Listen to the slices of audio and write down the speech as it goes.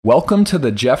Welcome to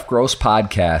the Jeff Gross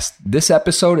Podcast. This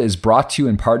episode is brought to you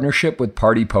in partnership with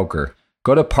Party Poker.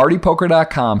 Go to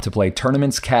partypoker.com to play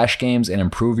tournaments, cash games, and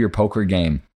improve your poker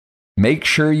game. Make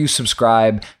sure you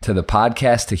subscribe to the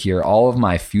podcast to hear all of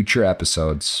my future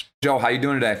episodes. Joe, how you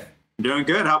doing today? Doing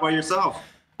good. How about yourself?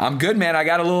 I'm good, man. I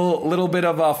got a little bit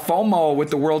of a FOMO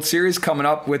with the World Series coming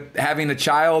up with having a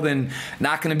child and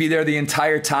not going to be there the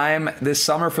entire time this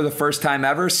summer for the first time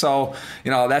ever. So,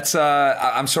 that's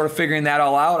I'm sort of figuring that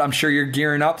all out. I'm sure you're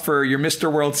gearing up for your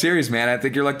Mr. World Series, man. I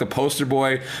think you're like the poster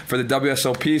boy for the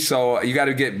WSOP. So you got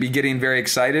to be getting very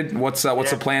excited. What's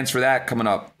the plans for that coming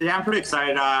up? Yeah, I'm pretty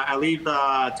excited. I leave the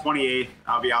 28th.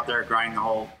 I'll be out there grinding the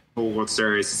whole World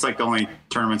Series. It's like the only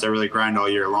tournaments I really grind all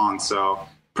year long. So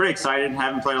pretty excited.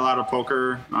 Haven't played a lot of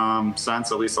poker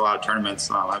since, at least a lot of tournaments.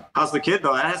 How's the kid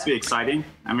though? That has to be exciting.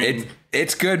 I mean,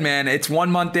 it's good, man. It's 1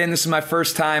 month in. This is my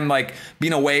first time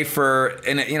being away for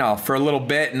a little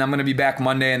bit, and I'm going to be back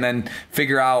Monday, and then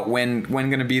figure out when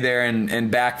going to be there and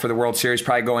back for the World Series.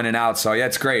 Probably go in and out. So yeah,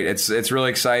 it's great. It's really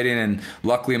exciting, and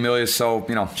luckily Amelia's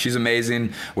she's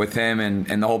amazing with him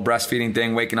and the whole breastfeeding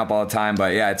thing, waking up all the time.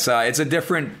 But yeah, it's a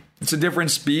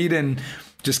different speed and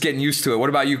just getting used to it. What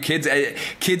about you, kids?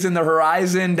 Kids in the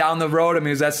horizon down the road? I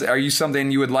mean, are you something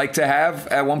you would like to have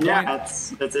at one point? Yeah,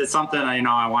 it's something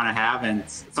I want to have, and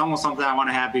it's almost something I want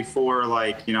to have before,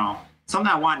 something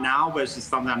I want now, but it's just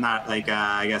something I'm not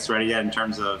I guess ready yet in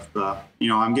terms of the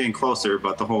I'm getting closer,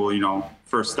 but the whole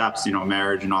first steps,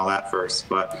 marriage and all that first.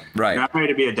 But right, I'm ready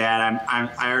to be a dad.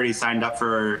 I already signed up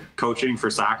for coaching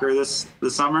for soccer this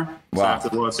summer. Wow. So after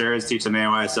the World Series, teach some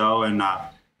AYSO and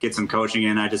get some coaching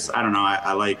in. I don't know.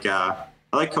 I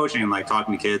like coaching and like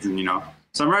talking to kids, and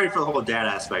so I'm ready for the whole dad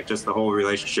aspect. Just the whole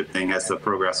relationship thing has to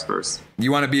progress first.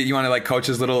 You want to coach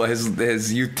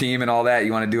his youth team and all that.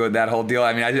 You want to do that whole deal.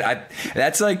 I mean,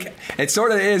 that's it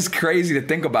sort of is crazy to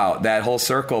think about that whole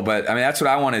circle, but I mean, that's what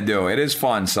I want to do. It is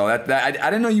fun. So I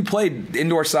didn't know you played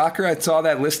indoor soccer. I saw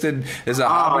that listed as a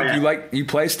hobby. Yeah. You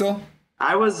play still?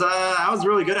 I was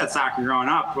really good at soccer growing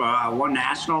up. I won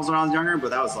nationals when I was younger, but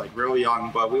that was real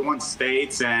young. But we won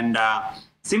states, and it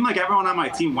seemed like everyone on my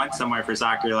team went somewhere for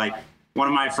soccer. Like one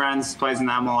of my friends plays in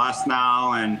the MLS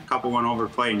now, and a couple went over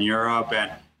to play in Europe. And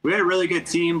we had a really good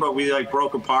team, but we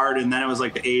broke apart. And then it was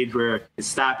the age where it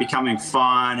stopped becoming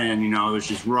fun, and it was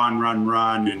just run,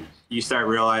 and you start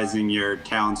realizing your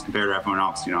talents compared to everyone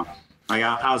else.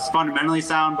 I was fundamentally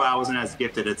sound, but I wasn't as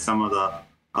gifted as some of the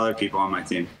other people on my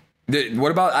team.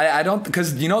 What about, I don't,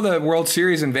 because the World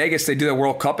Series in Vegas, they do the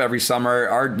World Cup every summer.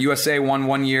 Our USA won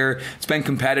one year. It's been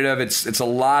competitive. It's a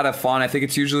lot of fun. I think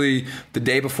it's usually the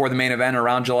day before the main event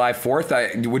around July 4th.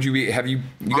 You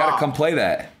got to come play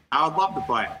that? I would love to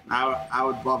play. I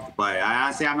would love to play.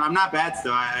 Honestly, I'm not bad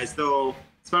still. I still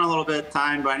spend a little bit of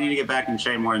time, but I need to get back in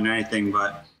shape more than anything.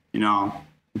 But,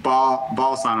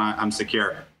 ball sound, I'm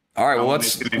secure. All right, well,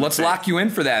 let's lock you in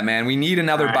for that, man. We need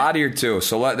another body or two.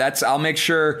 So I'll make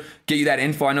sure, get you that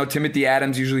info. I know Timothy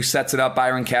Adams usually sets it up.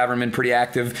 Byron Caverman, pretty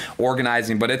active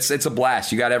organizing, but it's a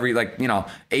blast. You got every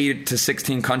 8 to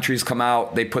 16 countries come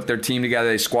out. They put their team together.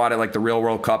 They squad it like the real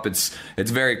World Cup. It's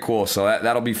very cool. So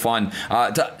that'll be fun.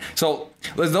 So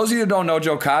those of you who don't know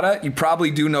Joe Cotta, you probably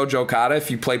do know Joe Cotta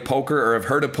if you play poker or have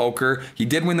heard of poker. He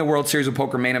did win the World Series of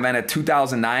Poker main event at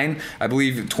 2009. I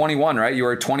believe 21, right? You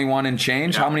were 21 and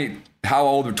change. Yeah. How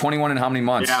old were 21 and how many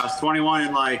months? Yeah, I was 21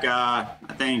 and I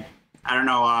think, I don't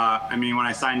know. When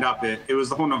I signed up, it was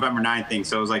the whole November 9th thing.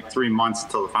 So it was 3 months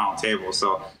until the final table.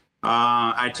 So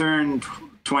I turned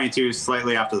 22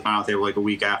 slightly after the final table, a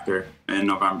week after in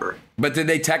November. But did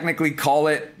they technically call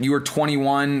it you were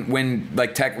 21 when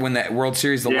when that World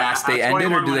Series last day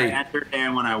ended, or did they? I entered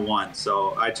and when I won,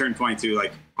 so I turned 22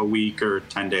 a week or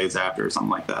 10 days after, or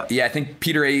something like that. Yeah, I think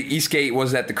Peter Eastgate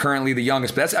was currently the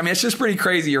youngest. But it's just pretty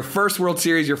crazy. Your first World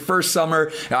Series, your first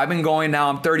summer. I've been going now.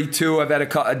 I'm 32.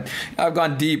 I've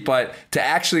gone deep, but to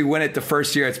actually win it the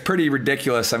first year, it's pretty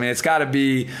ridiculous. I mean, it's got to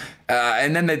be.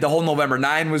 And then the whole November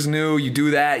 9 was new. You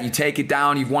do that, you take it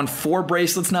down. You've won 4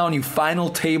 bracelets now, and you final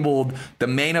tabled the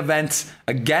main event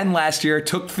again last year,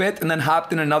 took 5th, and then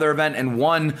hopped in another event and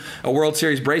won a World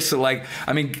Series bracelet.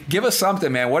 Give us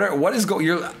something, man.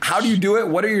 How do you do it?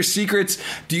 What are your secrets?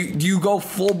 Do you go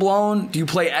full blown? Do you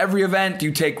play every event? Do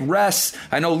you take rests?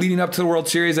 I know leading up to the World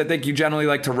Series, I think you generally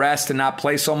like to rest and not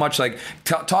play so much.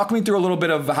 Talk me through a little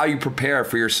bit of how you prepare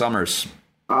for your summers.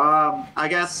 I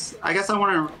guess I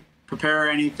want to prepare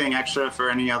anything extra for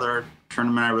any other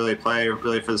tournament I really play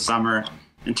really for the summer.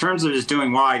 In terms of just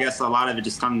doing well, I guess a lot of it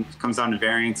just comes down to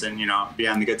variance and, be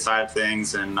on the good side of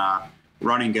things and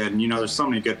running good. And, there's so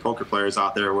many good poker players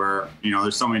out there where,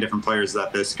 there's so many different players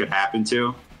that this could happen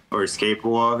to or is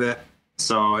capable of it.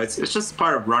 So it's just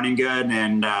part of running good.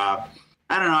 And I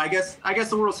don't know. I guess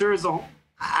the World Series,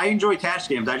 I enjoy cash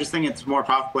games. I just think it's more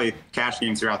profitable to play cash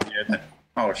games throughout the year than,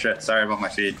 oh shit, sorry about my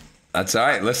feed. That's all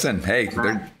right. Listen, hey,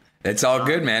 it's all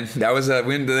good, man. That was we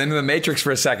went into the Matrix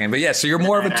for a second. But yeah, so you're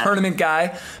more of a tournament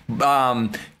guy.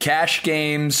 Cash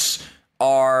games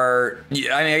are, I mean,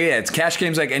 yeah, it's cash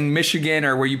games like in Michigan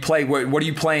or where you play. What are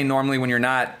you playing normally when you're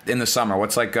not in the summer?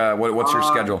 What's like, what's your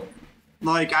schedule?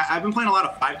 Like I've been playing a lot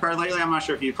of 5-card lately. I'm not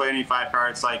sure if you play any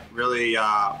 5-card. It's like really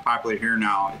popular here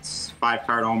now. It's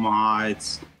 5-card Omaha.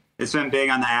 It's been big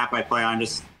on the app I play on.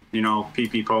 Just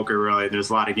PP Poker. Really,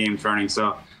 there's a lot of games running.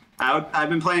 So I've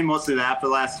been playing mostly that for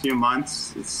the last few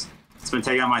months. It's been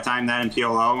taking up my time that and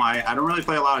PLO. I don't really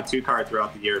play a lot of 2-card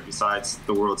throughout the year besides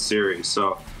the World Series.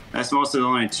 So that's mostly the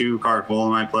only 2-card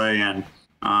Hold'em I play. And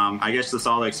I guess just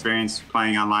all the experience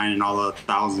playing online and all the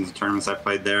thousands of tournaments I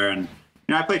played there. And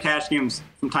I play cash games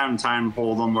from time to time,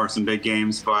 Hold'em or some big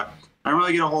games, but I don't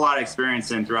really get a whole lot of experience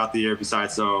in throughout the year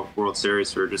besides the World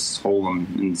Series for just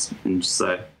Hold'em and just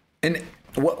say. And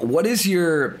what is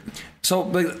your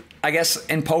I guess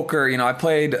in poker,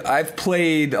 I've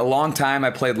played a long time. I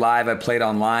played live. I played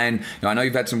online. I know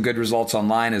you've had some good results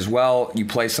online as well. You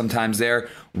play sometimes there.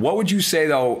 What would you say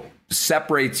though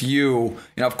separates you?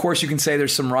 Of course you can say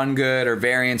there's some run good or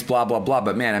variance, blah, blah, blah.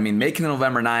 But man, I mean, making the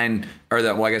November 9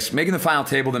 making the final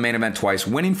table, the main event twice,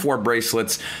 winning 4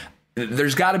 bracelets,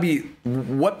 there's got to be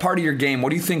what part of your game, what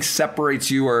do you think separates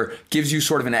you or gives you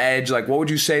sort of an edge? Like, what would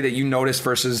you say that you notice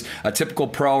versus a typical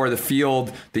pro or the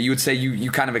field that you would say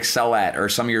you kind of excel at, or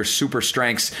some of your super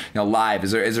strengths, live?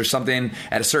 Is there something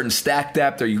at a certain stack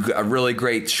depth? Are you a really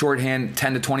great shorthand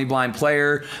 10 to 20 blind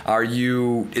player?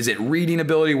 Is it reading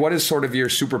ability? What is sort of your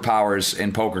superpowers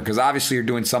in poker? Because obviously you're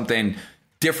doing something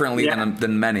differently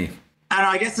than many. I don't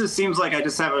know, I guess it seems like I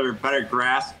just have a better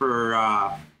grasp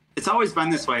for it's always been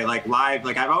this way, like live.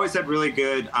 Like I've always had really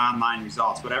good online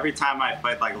results, but every time I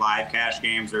played like live cash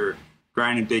games or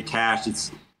grinding big cash,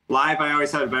 it's live. I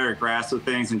always had a better grasp of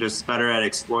things and just better at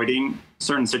exploiting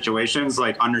certain situations,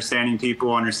 like understanding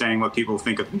people, understanding what people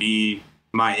think of me,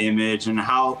 my image, and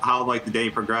how like the day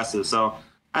progresses. So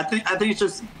I think it's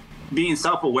just being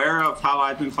self-aware of how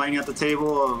I've been playing at the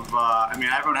table.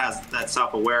 Everyone has that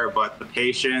self-aware, but the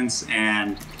patience,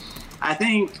 and I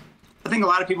think a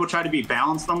lot of people try to be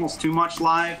balanced almost too much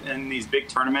live in these big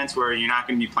tournaments where you're not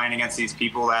going to be playing against these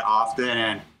people that often.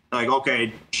 And like,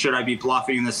 okay, should I be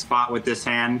bluffing in this spot with this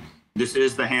hand? This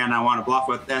is the hand I want to bluff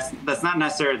with. That's not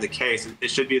necessarily the case. It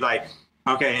should be like,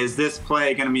 okay, is this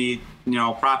play going to be,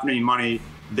 profiting money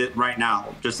right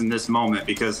now, just in this moment?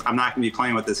 Because I'm not going to be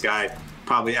playing with this guy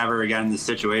probably ever again in this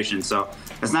situation. So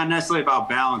it's not necessarily about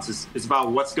balance. It's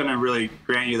about what's going to really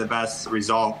grant you the best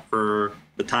result for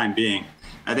the time being.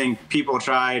 I think people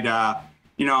tried,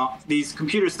 these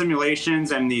computer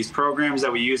simulations and these programs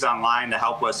that we use online to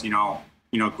help us,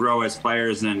 grow as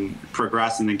players and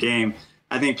progress in the game.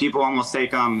 I think people almost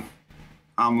take them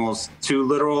almost too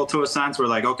literal to a sense. We're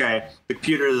like, okay, the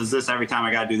computer does this every time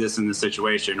I got to do this in this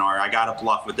situation, or I got to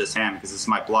bluff with this hand because it's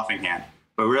my bluffing hand.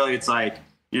 But really, it's like,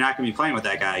 you're not going to be playing with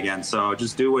that guy again. So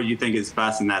just do what you think is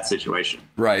best in that situation.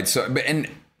 Right. So, and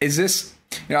is this,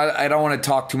 I don't want to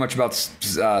talk too much about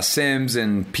Sims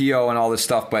and PO and all this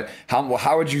stuff, but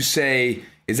how would you say,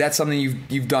 is that something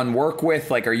you've done work with?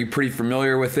 Like, are you pretty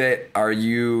familiar with it? Are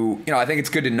you, I think it's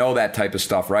good to know that type of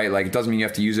stuff, right? Like, it doesn't mean you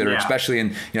have to use it, or especially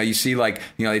in, you see like,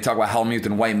 they talk about Hellmuth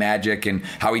and White Magic and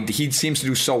how he seems to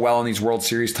do so well in these World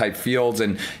Series type fields,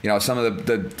 and, some of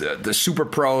the super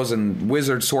pros and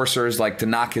wizard sorcerers like to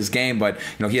knock his game, but,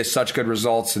 he has such good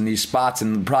results in these spots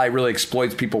and probably really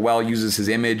exploits people well, uses his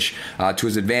image to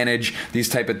his advantage, these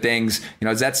type of things.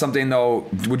 Is that something though,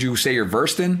 would you say you're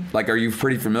versed in? Like, are you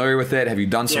pretty familiar with it? Have you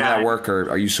done some of that work, or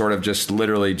are you sort of just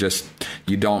literally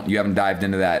you haven't dived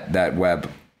into that web?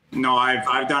 No,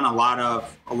 I've done a lot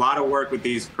of work with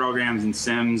these programs and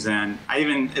Sims, and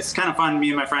it's kind of fun. Me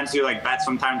and my friends do like bets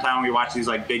from time to time. We watch these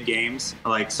like big games,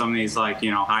 like some of these like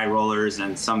high rollers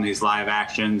and some of these live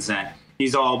actions, and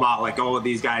he's all about like, oh,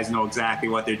 these guys know exactly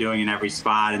what they're doing in every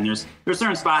spot, and there's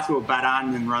certain spots we'll bet on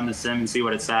and then run the sim and see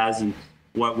what it says and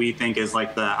what we think is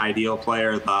like the ideal play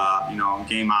or the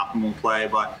game optimal play.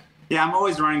 But yeah, I'm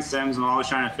always running sims. I'm always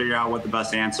trying to figure out what the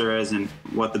best answer is and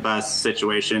what the best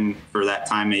situation for that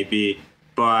time may be.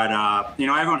 But,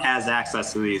 everyone has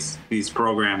access to these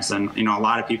programs, and, a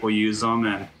lot of people use them.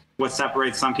 And what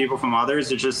separates some people from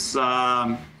others is just,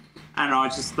 I don't know,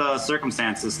 it's just the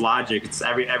circumstances, logic. It's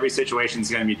every situation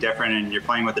is going to be different, and you're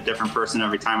playing with a different person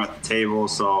every time at the table.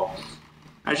 So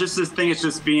I just think it's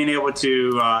just being able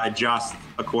to adjust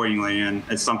accordingly, and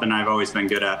it's something I've always been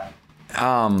good at.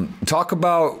 Talk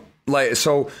about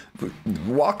So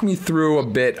walk me through a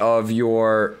bit of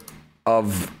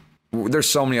there's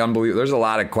so many unbelievable. There's a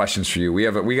lot of questions for you.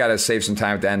 We got to save some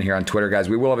time at the end here on Twitter, guys.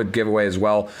 We will have a giveaway as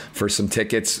well for some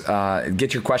tickets.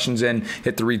 Get your questions in.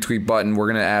 Hit the retweet button. We're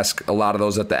gonna ask a lot of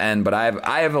those at the end. But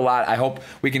I have a lot. I hope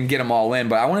we can get them all in.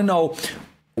 But I want to know.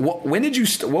 When did you?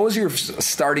 What was your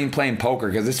starting playing poker?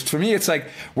 Because for me, it's like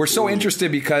we're so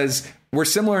interested because we're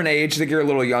similar in age. I think you're a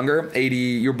little younger.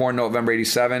 You're born November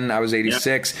 '87. I was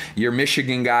 '86. Yep. You're a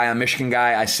Michigan guy. I'm a Michigan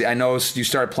guy. I know you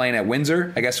started playing at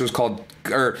Windsor. I guess it was called.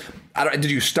 Or did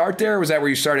you start there? Or was that where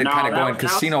you started going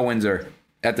Casino Windsor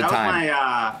at the time?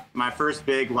 That was my first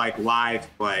big live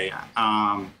play.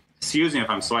 Excuse me if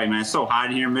I'm sweating, man. It's so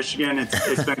hot here in Michigan.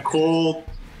 It's been cold.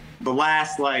 The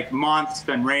last month it's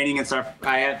been raining.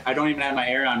 I don't even have my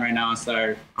air on right now. It's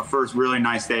our first really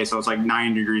nice day, so it's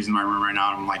 9 degrees in my room right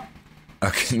now. And I'm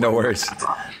okay, no worries.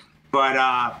 But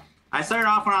I started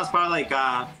off when I was probably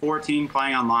 14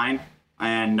 playing online,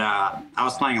 and I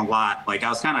was playing a lot. I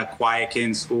was kind of a quiet kid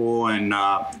in school, and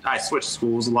I switched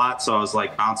schools a lot, so I was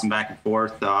bouncing back and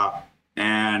forth.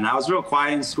 And I was real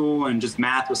quiet in school, and just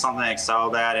math was something I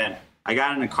excelled at. And I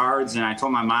got into cards, and I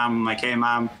told my mom, hey,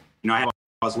 Mom,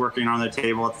 I was working on the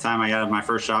table at the time. I got my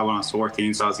first job when I was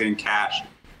 14, so I was getting cash.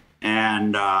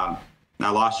 And I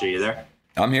lost you. You there?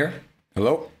 I'm here.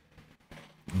 Hello?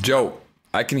 Joe,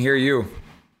 I can hear you.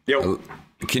 Yo.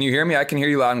 Can you hear me? I can hear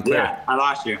you loud and clear. Yeah, I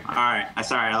lost you. All right.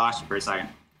 Sorry, I lost you for a second.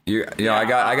 I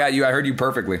got you. I heard you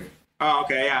perfectly. Oh,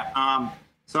 okay, yeah.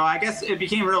 So I guess it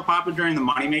became real popular during the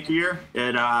Moneymaker year.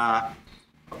 It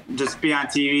just be on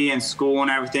TV and school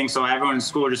and everything. So everyone in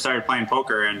school just started playing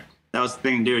poker, and that was the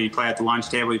thing to do. You play at the lunch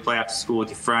table, you play after school with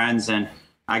your friends. And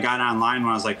I got online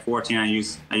when I was 14. I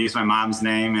used my mom's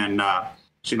name, and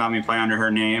she let me play under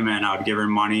her name, and I would give her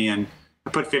money. And I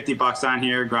put $50 on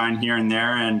here, grind here and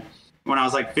there. And when I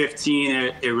was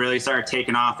 15, it really started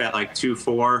taking off at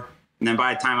 2-4. And then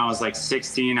by the time I was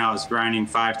 16, I was grinding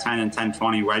 5-10 and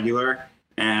 10-20 regular.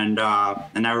 And I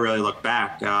never really looked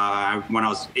back. When I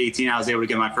was 18, I was able to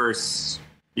get my first,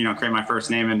 create my first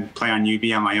name and play on UB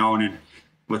on my own, and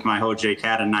with my Jose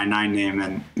Cat 99 name.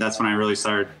 And that's when I really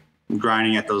started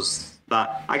grinding at those.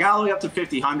 I got all the way up to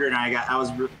 5,000, and I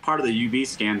was part of the UB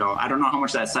scandal. I don't know how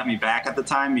much that set me back at the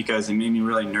time because it made me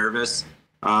really nervous.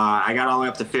 I got all the way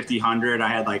up to 5,000. I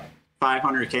had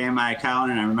 $500K in my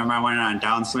account, and I remember I went on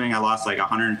downswing. I lost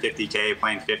 $150K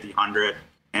playing 5,000,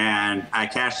 and I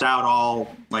cashed out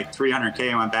all $300K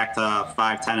and went back to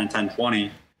 5-10 and 10-20.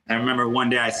 I remember one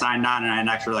day I signed on, and I had an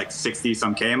extra 60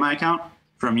 some K in my account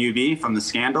from UB from the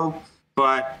scandal.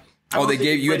 But they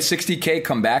gave you had 60K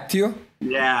come back to you?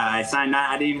 Yeah, I signed on.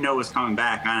 I didn't even know it was coming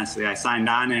back, honestly. I signed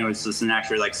on, and it was just an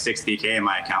extra 60K in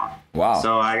my account. Wow.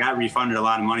 So I got refunded a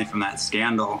lot of money from that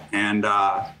scandal. And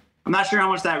I'm not sure how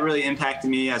much that really impacted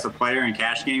me as a player in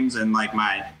cash games and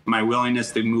my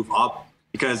willingness to move up.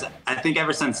 Because I think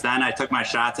ever since then, I took my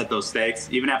shots at those stakes.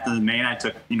 Even after the main, I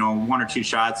took, 1 or 2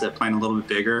 shots at playing a little bit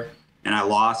bigger, and I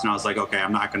lost. And I was okay,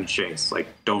 I'm not going to chase.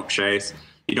 Don't chase.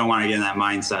 You don't want to get in that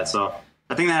mindset. So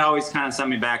I think that always kind of sent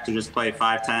me back to just play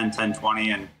 5-10,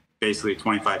 10-20, and basically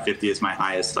 25-50 is my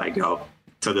highest I go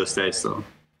to this day. So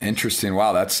interesting.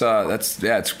 Wow, that's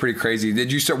it's pretty crazy.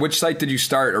 Did you start? Which site did you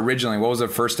start originally? What was the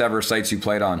first ever sites you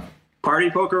played on? Party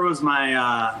Poker was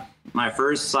my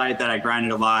first site that I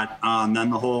grinded a lot. Then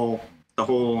the whole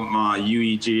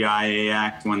UEGIA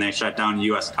Act, when they shut down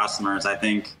U.S. customers, I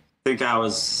think I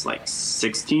was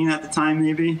 16 at the time,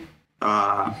 maybe.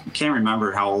 Can't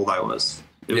remember how old I was.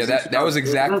 That was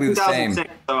exactly the same.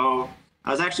 So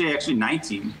I was actually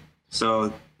 19.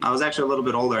 So I was actually a little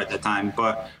bit older at that time,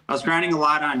 but I was grinding a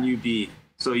lot on UB.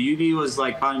 So UB was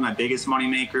probably my biggest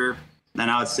moneymaker. Then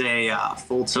I would say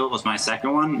Full Tilt was my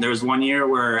second one. There was one year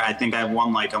where I think I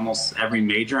won almost every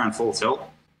major on Full Tilt.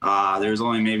 There was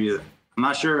only maybe, I'm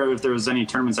not sure if there was any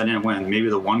tournaments I didn't win, maybe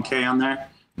the 1K on there. Right.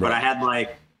 But I had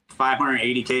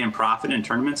 580K in profit in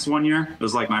tournaments one year. It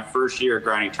was my first year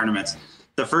grinding tournaments.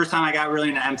 The first time I got really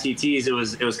into MTTs,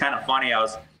 it was kind of funny. I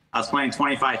was playing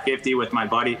 25-50 with my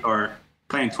buddy, or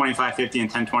playing 25-50 and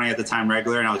 10-20 at the time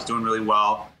regular, and I was doing really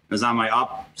well. I was on my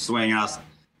upswing.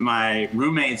 My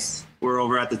roommates were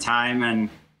over at the time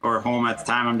or home at the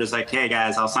time. I'm just hey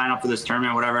guys, I'll sign up for this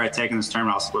tournament. Whatever I take in this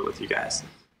tournament, I'll split with you guys.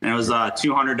 And it was a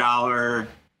 $200,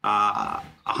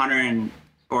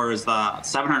 or it was the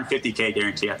 750K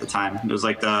guarantee at the time. It was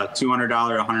the $200,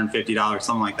 $150,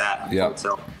 something like that. Yeah.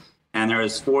 And there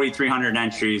was 4,300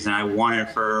 entries, and I won it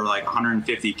for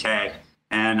 150K.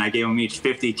 And I gave them each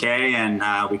 50K,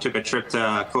 and we took a trip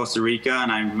to Costa Rica.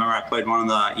 And I remember I played one of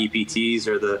the EPTs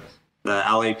or the the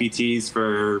LAPTs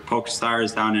for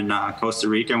PokerStars down in Costa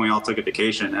Rica, and we all took a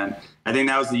vacation. And I think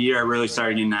that was the year I really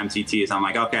started getting MTTs. I'm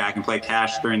like, okay, I can play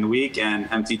cash during the week and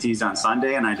MTTs on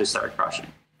Sunday, and I just started crushing.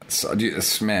 So,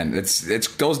 man, it's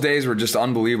those days were just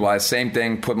unbelievable. Same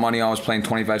thing. Put money on. Was playing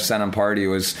 25 cent on party.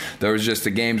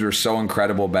 The games were so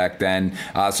incredible back then.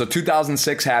 So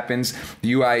 2006 happens.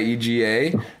 The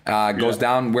UIEGA goes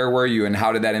down. Where were you, and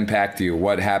how did that impact you?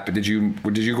 What happened? Did you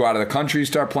go out of the country,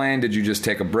 start playing? Did you just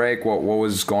take a break? What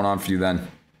was going on for you then?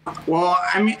 Well,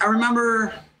 I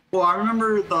remember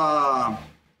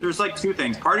there's like two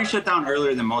things. Party shut down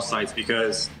earlier than most sites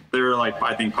because they were like,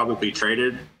 I think, publicly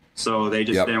traded. So they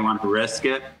just didn't want to risk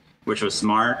it, which was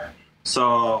smart.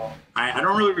 So I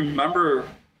don't really remember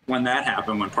when that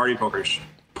happened, when Party Poker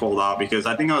pulled out, because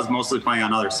I think I was mostly playing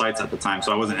on other sites at the time,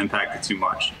 so I wasn't impacted too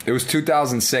much. It was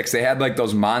 2006. They had like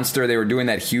those monster. They were doing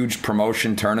that huge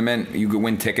promotion tournament you could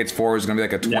win tickets for. It was going to be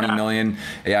like a 20 million.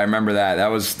 Yeah, I remember that. That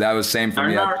was same for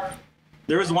me.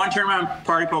 There was one tournament on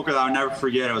Party Poker that I'll never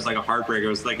forget. It was like a heartbreaker. It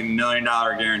was like $1 million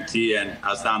guarantee, and I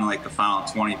was down to like the final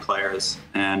 20 players,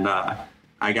 and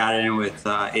I got in with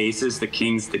aces, the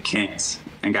kings,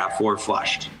 and got 4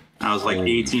 flushed. I was like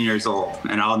 18 years old,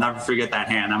 and I'll never forget that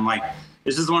hand. I'm like,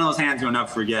 it's just one of those hands you'll never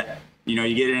forget. You know,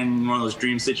 you get in one of those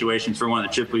dream situations for one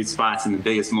of the chip lead spots in the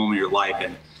biggest moment of your life,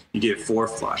 and you get 4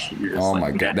 flush. Oh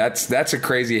my God, that's a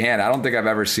crazy hand. I don't think I've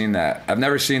ever seen that. I've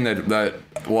never seen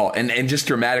and just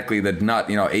dramatically the nut.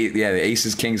 You know, the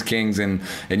aces, kings, and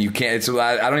you can't. It's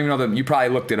I don't even know that you probably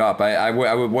looked it up. I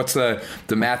what's the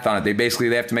math on it?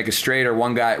 They have to make a straight, or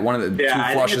one of the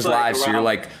 2 flushes live. So you're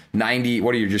like 90.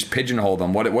 What do you just pigeonhole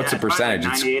them? What's the percentage?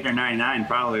 Like 98 or 99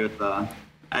 probably with the.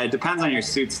 It depends on your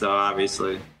suits, though,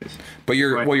 obviously. But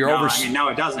you're over. I mean, no,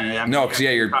 it doesn't. No, because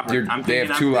they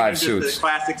have 2 live suits. The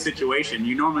classic situation.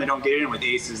 You normally don't get in with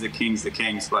the aces, the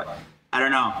kings, but I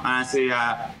don't know. Honestly,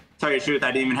 tell you the truth,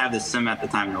 I didn't even have the sim at the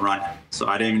time to run it, so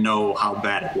I didn't even know how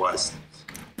bad it was.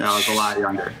 I was a lot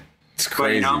younger. It's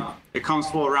crazy. But it comes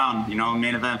full around.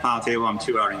 Main event, final table. I'm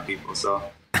 2-outing people, so.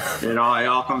 It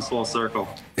all comes full circle.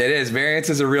 It is. Variance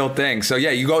is a real thing. So,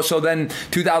 yeah, you go. So then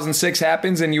 2006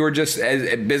 happens and you were just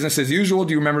business as usual.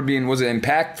 Do you remember was it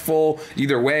impactful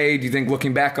either way? Do you think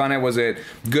looking back on it, was it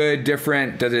good,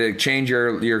 different? Did it change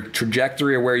your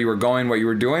trajectory of where you were going, what you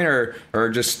were doing, or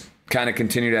just kind of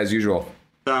continued as usual?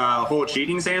 The whole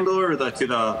cheating scandal or the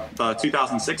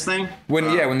 2006 thing? When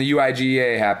the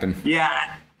UIGA happened.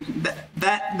 Yeah.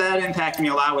 That impacted me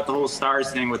a lot with the whole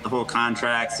stars thing, with the whole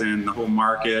contracts and the whole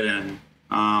market, and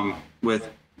with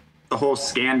the whole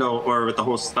scandal, or with the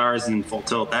whole stars and Full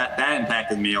Tilt. That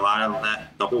impacted me a lot. Of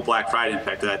that, the whole Black Friday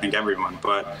impacted, I think, everyone.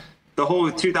 But the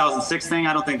whole 2006 thing,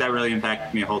 I don't think that really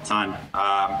impacted me a whole ton.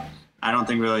 I don't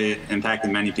think really impacted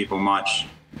many people much,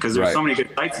 because there were so many good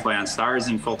sites to play on. Stars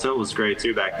and Full Tilt was great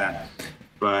too back then.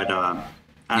 But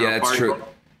that's true.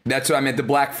 That's what I meant. The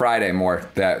Black Friday more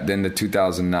than the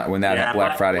 2009 when that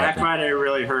Black Friday happened. Black Friday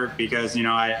really hurt because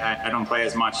I don't play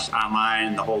as much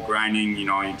online. The whole grinding, you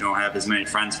don't have as many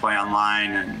friends play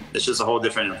online, and it's just a whole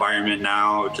different environment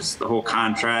now. Just the whole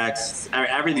contracts,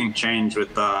 everything changed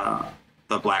with the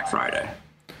Black Friday.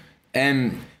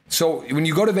 And so when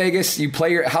you go to Vegas, you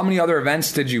play how many other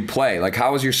events did you play? Like,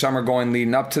 how was your summer going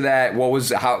leading up to that?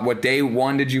 What day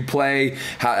one did you play?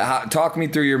 Talk me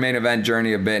through your main event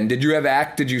journey a bit. And did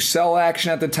you sell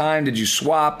action at the time? Did you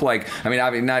swap? Like, I mean,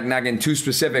 I'm not getting too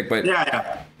specific, but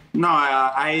yeah. No,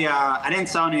 I didn't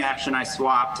sell any action. I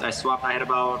swapped. I had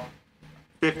about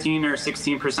 15 or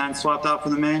 16% swapped out for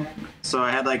the main. So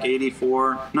I had like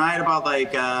 84. No, I had about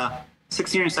like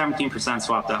 16 or 17%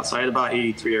 swapped out. So I had about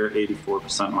 83 or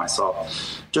 84%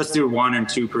 myself. Just do 1% and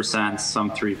 2%,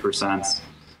 some 3%.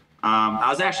 I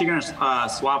was actually going to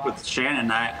swap with Shannon.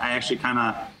 I actually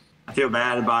I feel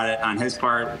bad about it on his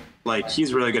part. Like,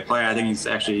 he's a really good player. I think he's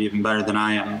actually even better than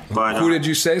I am. But who did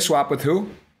you say swap with? Who?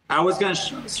 I was going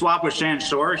to swap with Shannon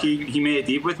Shore. He made it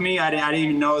deep with me. I didn't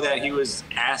even know that he was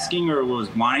asking or was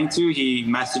wanting to. He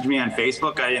messaged me on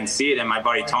Facebook. I didn't see it. And my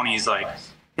buddy Tony, he's like,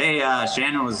 hey,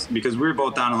 Shannon was, because we were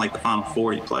both down in like the final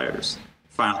 40 players,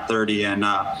 final 30. And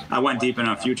I went deep in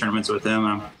a few tournaments with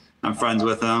him. I'm friends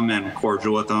with him and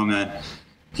cordial with him. And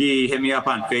he hit me up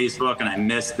on Facebook and I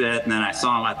missed it. And then I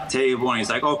saw him at the table and he's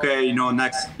like, okay,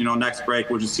 next break,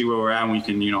 we'll just see where we're at and we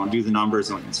can, do the numbers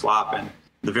and we can swap. And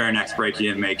the very next break, he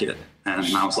didn't make it. And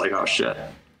I was like, oh shit.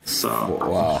 So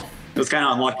wow. It was kind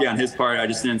of unlucky on his part. I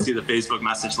just didn't see the Facebook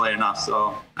message late enough.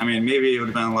 So, I mean, maybe it would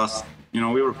have been less, we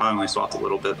would have probably only swapped a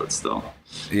little bit, but still.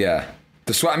 Yeah.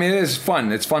 The swap, I mean, it is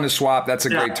fun. It's fun to swap. That's a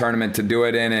great tournament to do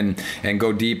it in and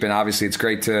go deep. And obviously, it's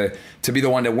great to be the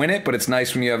one to win it. But it's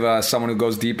nice when you have someone who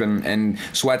goes deep and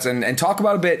sweats. And talk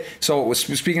about a bit. So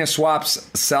speaking of swaps,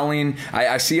 selling,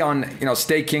 I see on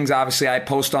Stake Kings. Obviously, I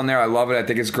post on there. I love it. I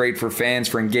think it's great for fans,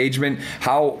 for engagement.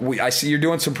 I see you're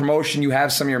doing some promotion. You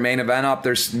have some of your main event up.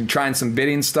 There's trying some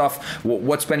bidding stuff.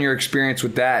 What's been your experience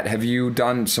with that? Have you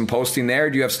done some posting there?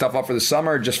 Do you have stuff up for the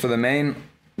summer or just for the main?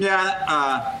 Yeah,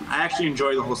 I actually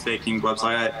enjoy the whole Stake Kings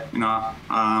website.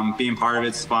 Being part of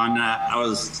it's fun. I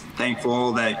was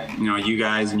thankful that you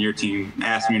guys and your team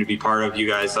asked me to be part of you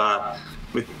guys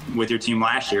with your team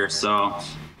last year. So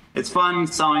it's fun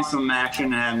selling some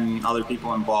action and having other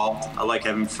people involved. I like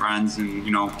having friends and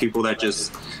people that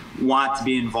just want to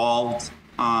be involved.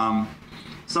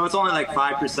 So it's only like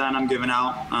 5% I'm giving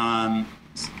out.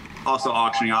 Also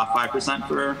auctioning off 5%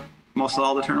 for most of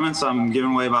all the tournaments. So I'm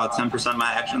giving away about 10% of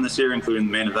my action this year, including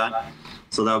the main event.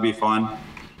 So that'll be fun.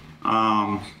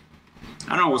 I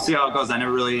don't know. We'll see how it goes. I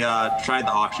never really tried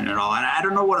the auction at all. And I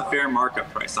don't know what a fair markup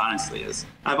price honestly is.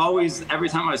 Every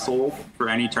time I sold for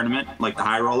any tournament, like the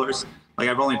high rollers, like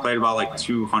I've only played about like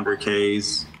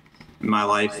 200Ks in my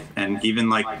life. And even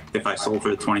like if I sold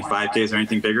for the 25Ks or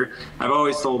anything bigger, I've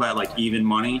always sold at like even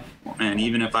money. And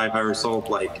even if I've ever sold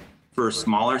like for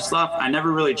smaller stuff, I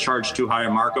never really charge too high a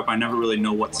markup. I never really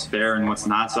know what's fair and what's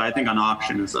not. So I think an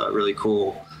auction is a really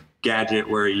cool gadget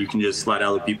where you can just let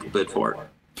other people bid for it.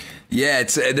 Yeah,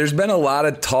 there's been a lot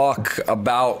of talk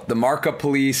about the markup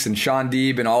police and Sean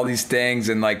Deeb and all these things,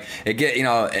 and like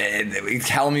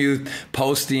Hellmuth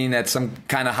posting at some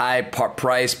kind of high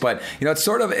price, but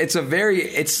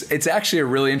it's actually a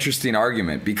really interesting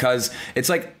argument because it's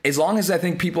like as long as I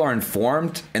think people are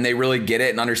informed and they really get it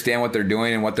and understand what they're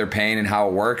doing and what they're paying and how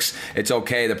it works, it's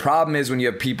okay. The problem is when you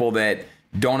have people that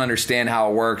don't understand how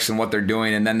it works and what they're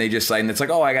doing, and then they just and it's like,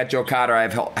 oh, I got Joe Cotter, I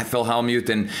have Phil Hellmuth,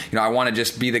 and I want to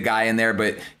just be the guy in there.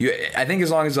 But I think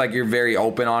as long as like you're very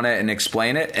open on it and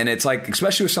explain it, and it's like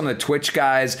especially with some of the Twitch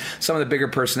guys, some of the bigger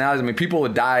personalities. I mean, people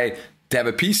would die to have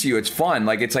a piece of you. It's fun,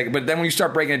 but then when you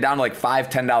start breaking it down to like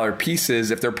 $5-10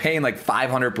 pieces, if they're paying like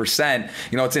 500%,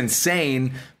 it's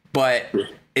insane. But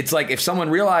it's like if someone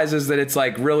realizes that it's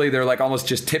like really they're like almost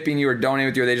just tipping you or donating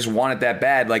with you, or they just want it that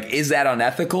bad, like is that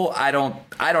unethical? I don't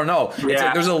know. Yeah. It's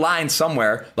like there's a line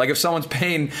somewhere. Like if someone's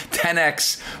paying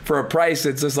 10x for a price,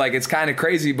 it's just like it's kind of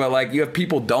crazy. But like you have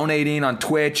people donating on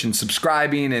Twitch and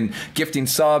subscribing and gifting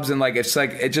subs, and like it's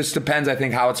like it just depends. I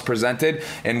think how it's presented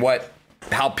and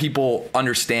how people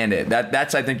understand it.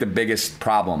 That's I think the biggest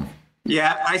problem.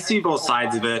 Yeah, I see both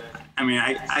sides of it. I mean,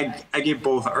 I give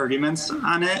both arguments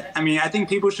on it. I mean, I think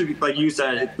people should be, like you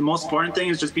said, the most important thing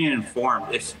is just being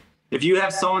informed. If you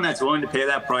have someone that's willing to pay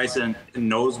that price and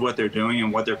knows what they're doing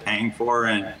and what they're paying for,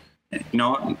 and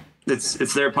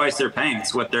it's their price they're paying,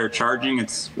 it's what they're charging,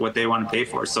 it's what they want to pay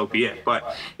for, so be it.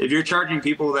 But if you're charging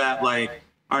people that like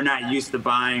are not used to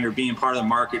buying or being part of the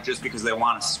market just because they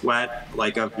want to sweat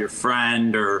like of your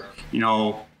friend or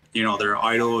their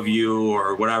idol of you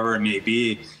or whatever it may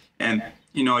be, and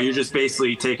you're just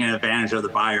basically taking advantage of the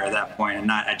buyer at that point and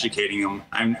not educating them.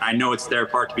 I know it's their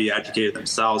part to be educated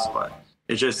themselves, but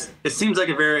it seems like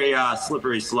a very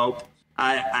slippery slope.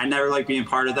 I never like being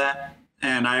part of that.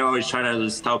 And I always try to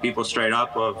just tell people straight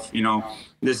up of,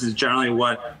 this is generally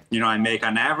what, I make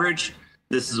on average.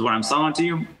 This is what I'm selling to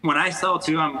you. When I sell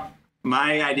to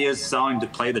my idea is selling to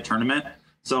play the tournament.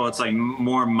 So it's like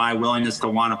more my willingness to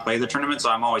want to play the tournament. So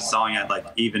I'm always selling at like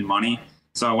even money.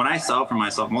 So when I sell for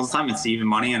myself, most of the time it's even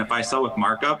money. And if I sell with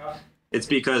markup, it's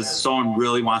because someone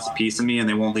really wants a piece of me and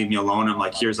they won't leave me alone. I'm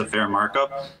like, here's a fair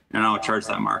markup, and I'll charge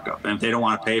that markup. And if they don't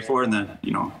want to pay for it, then,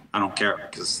 I don't care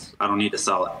because I don't need to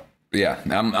sell it. Yeah,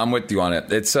 I'm with you on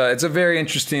it. It's a very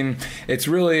interesting. It's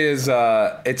really is.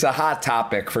 It's a hot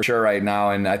topic for sure right now,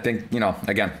 and I think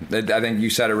again, I think you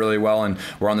said it really well, and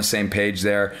we're on the same page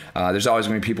there. There's always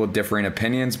going to be people with differing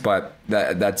opinions, but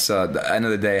that's the end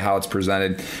of the day how it's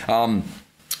presented.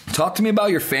 Talk to me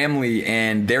about your family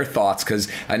and their thoughts, because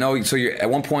I know. So at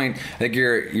one point, I think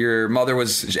your mother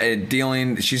was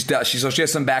dealing. She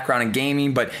has some background in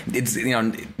gaming, but it's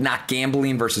not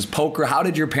gambling versus poker. How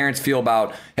did your parents feel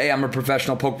about? Hey, I'm a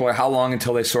professional poker player. How long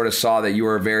until they sort of saw that you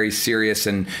were very serious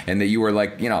and that you were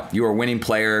like you were a winning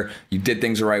player. You did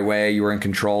things the right way. You were in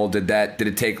control. Did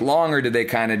it take long, or did they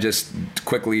kind of just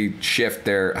quickly shift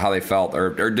how they felt,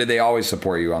 or did they always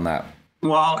support you on that?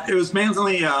 Well, it was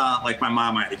mainly like my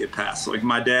mom had to get past. Like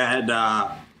my dad,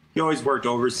 he always worked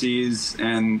overseas,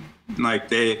 and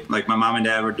like my mom and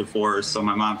dad were divorced, so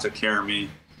my mom took care of me.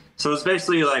 So it's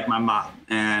basically like my mom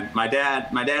and my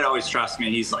dad. My dad always trusts me.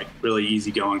 He's like really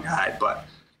easygoing guy, but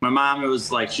my mom, it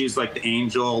was like she's like the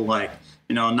angel. Like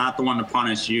not the one to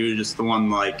punish you, just the one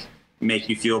like make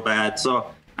you feel bad.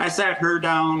 So I sat her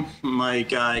down,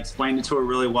 like explained it to her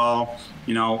really well,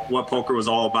 what poker was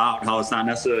all about, how it's not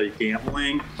necessarily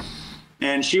gambling.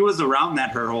 And she was around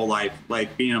that her whole life,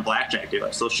 like being a blackjack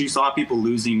dealer. So she saw people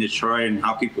losing Detroit and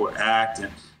how people would act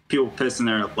and people pissing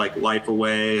their like life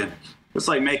away and just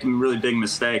like making really big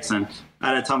mistakes. And I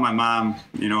had to tell my mom,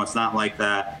 it's not like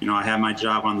that. I have my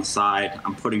job on the side.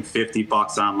 I'm putting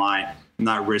 $50 online. I'm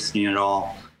not risking it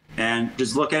all. And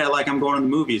just look at it like I'm going to the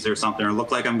movies or something, or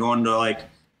look like I'm going to like,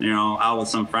 out with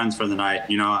some friends for the night.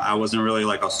 I wasn't really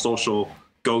like a social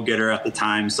go-getter at the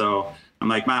time. So I'm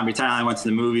like, Mom, pretend I went to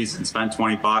the movies and spent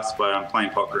 $20, but I'm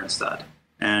playing poker instead.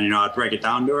 And, I'd break it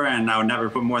down to her, and I would never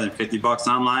put more than $50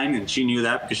 online. And she knew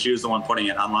that because she was the one putting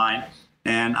it online.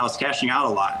 And I was cashing out a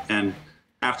lot. And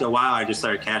after a while, I just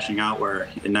started cashing out where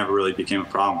it never really became a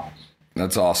problem.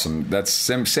 That's awesome. That's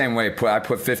same way. I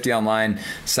put 50 online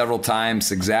several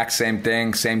times, exact same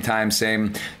thing, same time,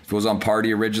 same. It was on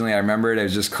Party originally. I remember it. It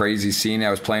was just crazy seeing it.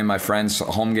 I was playing my friends'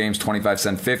 home games, 25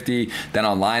 cent 50. Then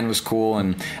online was cool.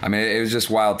 And I mean, it was just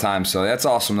wild time. So that's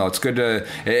awesome though.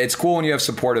 It's cool when you have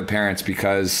supportive parents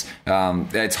because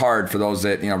it's hard for those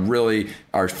that, really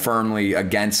are firmly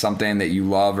against something that you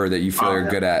love or that you feel you're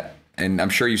good at. And I'm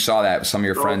sure you saw that with some of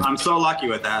your friends. I'm so lucky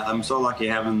with that. I'm so lucky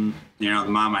having, the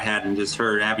mom I had and just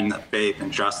her having that faith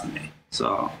and trust in me.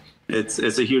 So it's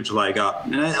a huge leg up.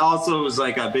 And it also was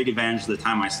like a big advantage at the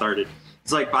time I started.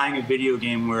 It's like buying a video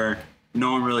game where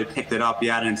no one really picked it up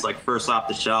yet. And it's like first off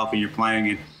the shelf and you're playing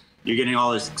and you're getting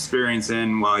all this experience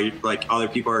in while you like other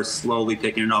people are slowly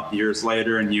picking it up years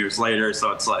later and years later.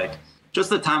 So it's like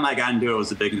just the time I got into it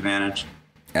was a big advantage.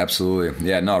 Absolutely.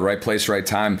 Yeah, no, right place, right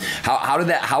time.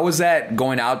 How was that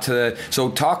going out to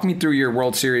so talk me through your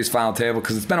World Series final table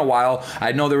because it's been a while.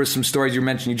 I know there was some stories you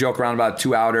mentioned, you joke around about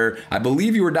 2-outer. I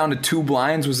believe you were down to 2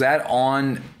 blinds. Was that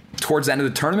on towards the end of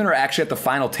the tournament or actually at the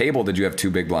final table did you have 2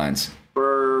 big blinds?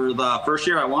 For the first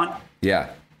year I won? Yeah.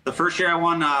 The first year I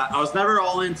won, I was never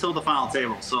all in until the final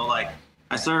table. So like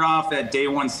I started off at day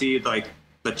 1 seed, like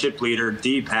the chip leader,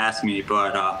 D passed me,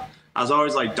 but I was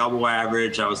always like double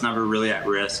average. I was never really at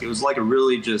risk. It was like a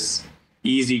really just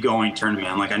easygoing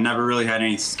tournament. Like I never really had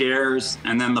any scares.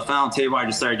 And then the final table, I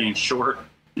just started getting short.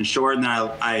 And then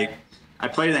I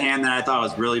played the hand that I thought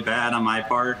was really bad on my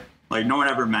part. Like no one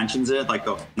ever mentions it. Like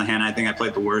the hand I think I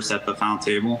played the worst at the final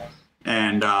table.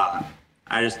 And I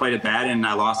just played it bad and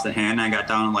I lost the hand. And I got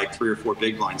down to like 3 or 4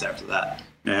 big blinds after that.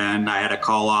 And I had a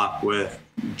call off with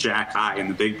Jack high in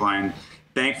the big blind.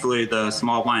 Thankfully, the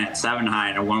small blind at 7 high,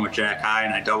 and I won with Jack high,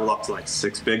 and I doubled up to like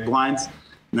 6 big blinds.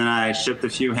 And then I shipped a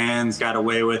few hands, got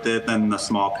away with it. Then the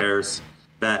small pairs,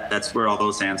 that's where all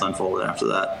those hands unfolded after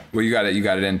that. Well, you got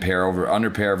it in pair under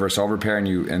pair versus over pair,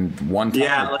 and one time.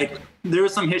 Yeah, like there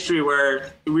was some history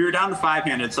where we were down to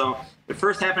 5-handed. So the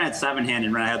first half I had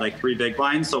 7-handed when I had like 3 big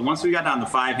blinds. So once we got down to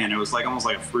 5-handed, it was like almost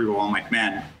like a free roll. I'm like,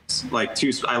 man, like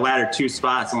I laddered 2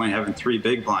 spots, only having 3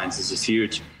 big blinds. This is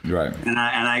huge. Right. And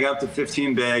I got up to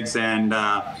 15 bigs, and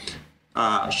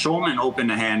Schulman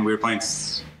opened a hand. We were playing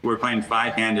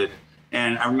 5-handed,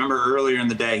 and I remember earlier in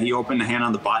the day he opened a hand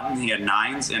on the button. He had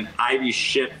 9s, and Ivy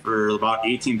shit for about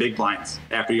 18 big blinds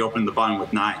after he opened the button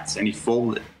with 9s, and he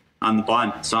folded on the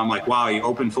button. So I'm like, wow, he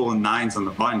opened full of 9s on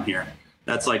the button here.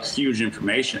 That's like huge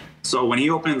information. So when he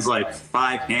opens like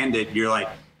 5-handed, you're like,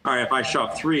 all right, if I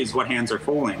shove 3s, what hands are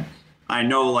folding? I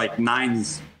know like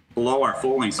 9s below are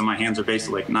folding, so my hands are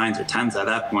basically like 9s or 10s at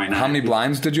that point. How many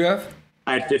blinds did you have?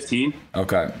 I had 15.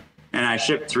 Okay. And I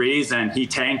shipped 3s, and he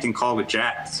tanked and called with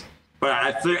jacks. But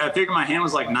I figured my hand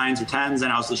was like 9s or 10s,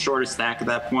 and I was the shortest stack at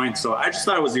that point. So I just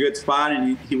thought it was a good spot,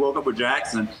 and he woke up with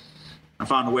jacks, and I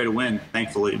found a way to win,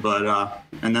 thankfully. But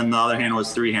and then the other hand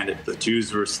was 3-handed, the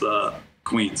 2s versus the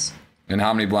queens. And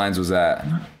how many blinds was that?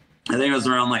 I think it was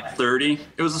around like 30.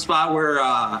 It was a spot where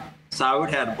Saud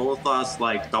had both us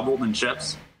like doubled in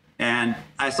chips. And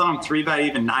I saw him 3-bet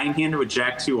even 9-handed with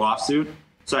Jack 2 offsuit.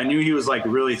 So I knew he was like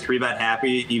really 3-bet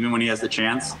happy even when he has the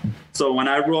chance. So when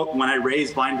I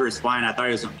raised blind versus blind, I thought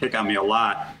he was going to pick on me a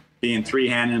lot. Being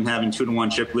 3-handed and having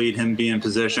 2-1 chip lead, him being in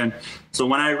position. So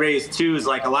when I raised 2s,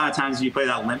 like a lot of times you play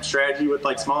that limp strategy with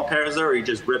like small pairs there, or you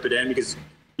just rip it in because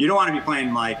you don't want to be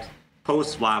playing like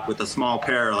post flop with a small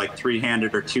pair like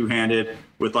 3-handed or 2-handed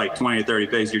with like 20 or 30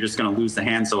 bigs. You're just going to lose the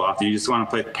hand so often. You just want to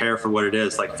play the pair for what it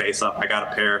is, like face up. I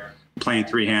got a pair, I'm playing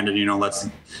 3-handed.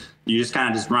 You just kind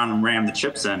of just run and ram the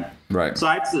chips in. Right. So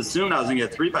I just assumed I was going to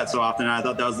get 3-bet so often. And I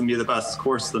thought that was going to be the best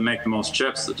course to make the most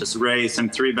chips. So just raise him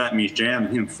 3-bet me jam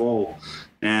and him fold.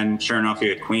 And sure enough, he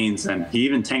had queens, and he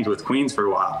even tanked with queens for a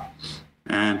while.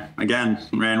 And again,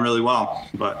 ran really well,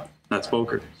 but that's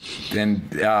poker. And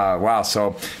wow,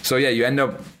 so yeah, you end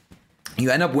up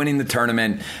winning the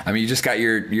tournament. I mean, you just got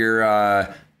your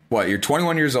what? You're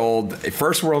 21 years old,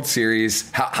 first World Series.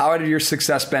 How had your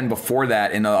success been before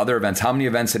that in the other events? How many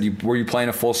events were you playing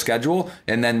a full schedule?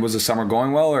 And then was the summer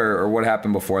going well, or what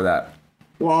happened before that?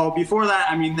 Well, before that,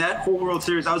 I mean, that whole World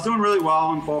Series, I was doing really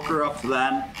well in poker up to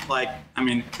then. Like, I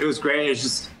mean, it was great.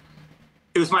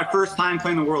 It was my first time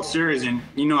playing the World Series, and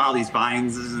you know how these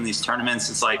buy-ins is in these tournaments.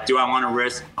 It's like, do I want to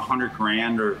risk 100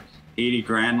 grand or 80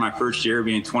 grand my first year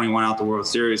being 21 out the World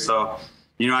Series? So,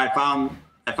 you know, I found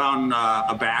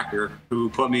a backer who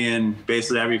put me in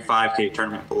basically every 5K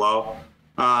tournament below.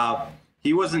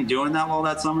 He wasn't doing that well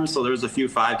that summer, so there was a few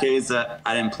 5Ks that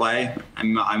I didn't play.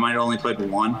 I might have only played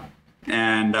one,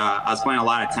 and I was playing a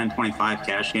lot of 10-25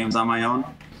 cash games on my own.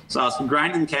 So I was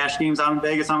grinding cash games out in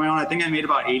Vegas on my own. I think I made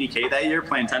about 80K that year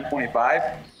playing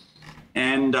 10-25.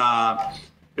 And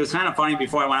it was kind of funny.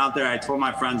 Before I went out there, I told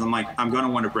my friends, I'm like, I'm going to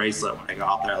win a bracelet when I go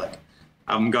out there. Like,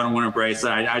 I'm going to win a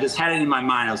bracelet. I just had it in my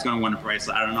mind I was going to win a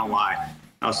bracelet. I don't know why.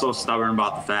 I was so stubborn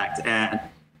about the fact. And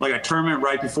like a tournament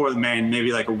right before the main,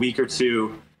 maybe like a week or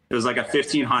two, it was like a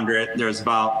 1,500. There's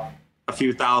about a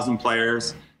few thousand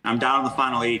players. I'm down in the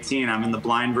final 18. I'm in the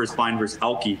blind versus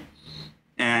Elke.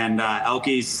 And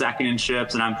Elke's second in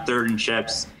chips, and I'm third in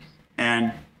chips.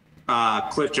 And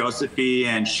Cliff Josephy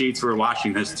and Sheets were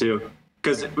watching this too,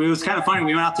 because it was kind of funny.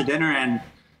 We went out to dinner, and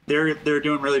they're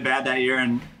doing really bad that year.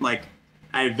 And like,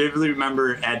 I vividly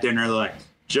remember at dinner, like,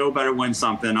 Joe better win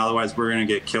something, otherwise we're gonna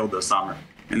get killed this summer.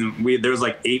 And there was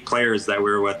like 8 players that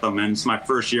we were with them, and it's my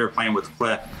first year playing with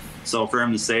Cliff. So for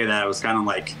him to say that, it was kind of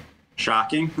like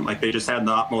shocking. Like, they just had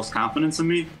the utmost confidence in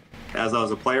me as I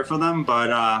was a player for them.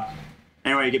 But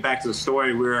anyway, to get back to the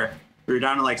story, we were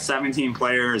down to like 17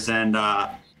 players, and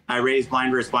I raised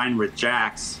blind versus blind with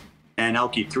jacks, and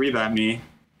Elke 3-bet me,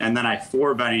 and then I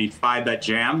 4-bet, and he 5-bet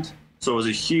jammed. So it was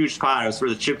a huge pot. It was for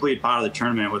the chip lead pot of the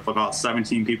tournament with about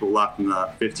 17 people left in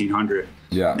the 1,500.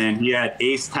 Yeah. And he had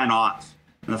ace 10 off,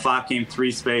 and the flop came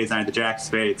 3 spades, and I had the jack of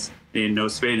spades. He had no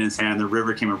spade in his hand, and the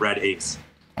river came a red ace.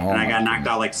 And I got knocked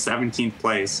out like 17th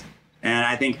place. And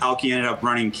I think Elke ended up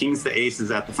running kings to aces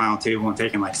at the final table and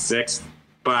taking like 6th.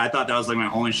 But I thought that was like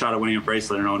my only shot at winning a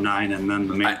bracelet in 09, and then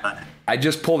the main event. I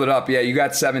just pulled it up. Yeah, you got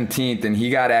 17th, and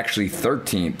he got actually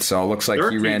 13th. So it looks like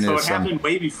 13th, he ran into it happened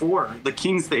way before the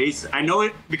kings to aces. I know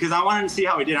it because I wanted to see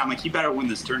how he did. I'm like, he better win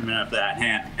this tournament after that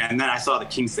hand. And then I saw the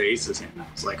kings to aces hand. I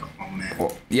was like, oh man.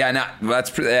 Well,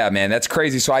 man, that's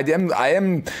crazy. So I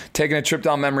am taking a trip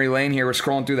down memory lane here. We're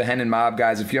scrolling through the Hendon Mob,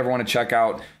 guys. If you ever want to check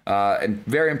out a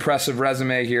very impressive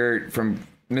resume here from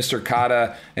Mr.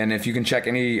 Kata, and if you can check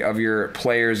any of your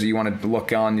players that you want to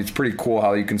look on, it's pretty cool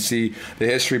how you can see the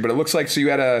history. But it looks like, so you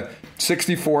had a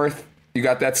 64th, you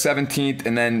got that 17th,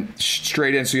 and then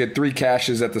straight in. So you had 3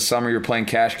 cashes at the summer. You're playing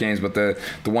cash games, but the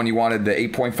one you wanted, the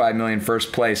 8.5 million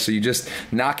first place. So you just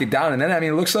knock it down. And then, I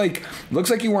mean, it looks like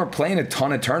you weren't playing a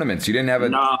ton of tournaments. You didn't have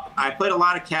No, I played a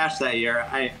lot of cash that year.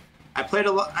 I played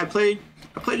a lot. I played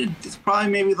it's probably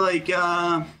maybe like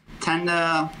 10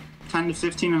 to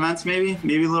 15 events, maybe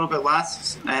a little bit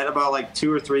less. I had about like 2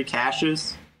 or 3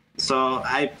 cashes. So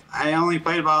I only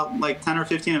played about like 10 or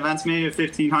 15 events, maybe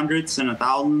 1,500s and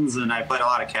 1,000s, and I played a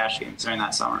lot of cash games during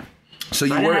that summer. So I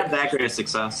didn't have that great of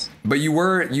success. But you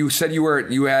swapped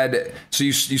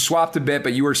a bit,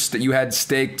 but you were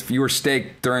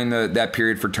staked during that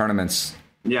period for tournaments.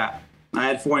 Yeah, I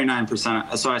had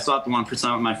 49%. So I swapped 1% with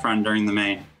my friend during the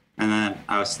main, and then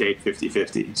I was staked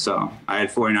 50-50. So I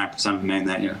had 49% of the main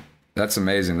that year. That's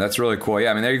amazing. That's really cool.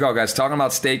 Yeah, I mean, there you go, guys. Talking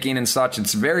about staking and such,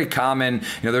 it's very common. You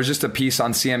know, there's just a piece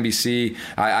on CNBC.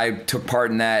 I took part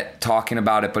in that, talking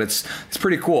about it, but it's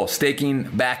pretty cool. Staking,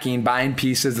 backing, buying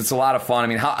pieces. It's a lot of fun. I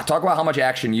mean, talk about how much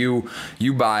action you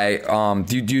buy.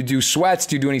 Do you do sweats?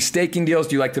 Do you do any staking deals?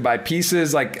 Do you like to buy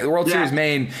pieces? Like the World Series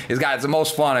main it's the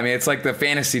most fun. I mean, it's like the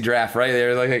fantasy draft, right?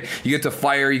 There, like you get to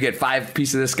fire, you get 5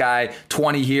 pieces of this guy,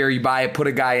 20 here. You buy it, put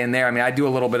a guy in there. I mean, I do a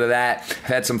little bit of that. I've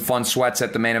had some fun sweats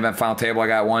at the main event final table. I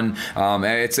got one.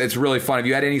 It's really fun. Have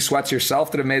you had any sweats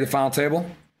yourself that have made the final table?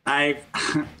 I've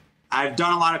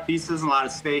done a lot of pieces, a lot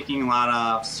of staking, a lot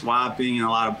of swapping, and a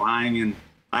lot of buying, and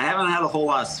I haven't had a whole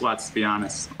lot of sweats, to be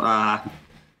honest. My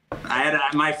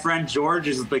friend George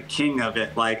is the king of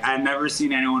it. Like, I've never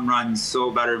seen anyone run so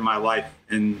better in my life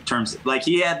in terms of, like,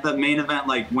 he had the main event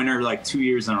like winner like 2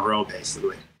 years in a row,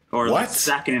 basically, or like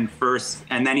second and first,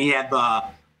 and then he had the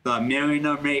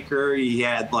millionaire maker. He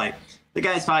had like. The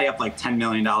guy's probably up like $10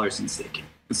 million in staking.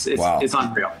 It's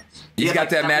unreal. He's got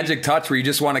that magic touch where you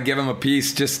just want to give him a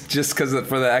piece just because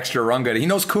for the extra run good. He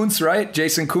knows Kuntz, right?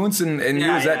 Jason Kuntz and you,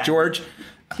 is that George?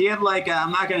 he had like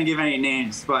I'm not going to give any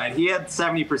names, but he had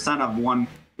 70% of one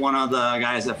of the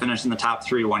guys that finished in the top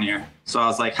 3 one year. So I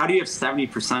was like, how do you have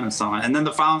 70% of someone? And then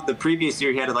the previous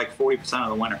year he had like 40% of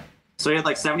the winner. So he had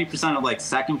like 70% of like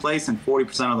second place and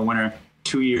 40% of the winner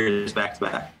 2 years back to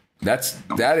back.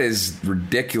 That is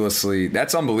ridiculously.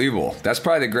 That's unbelievable. That's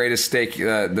probably the greatest stake,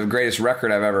 the greatest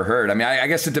record I've ever heard. I mean, I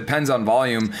guess it depends on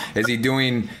volume. Is he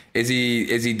doing? Is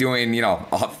he doing?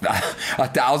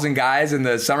 1,000 guys in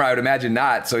the summer? I would imagine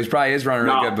not. So he probably is running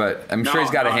really good. But I'm sure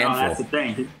he's got a handful. No, that's the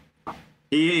thing.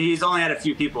 He's only had a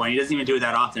few people, and he doesn't even do it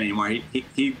that often anymore.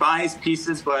 He buys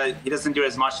pieces, but he doesn't do it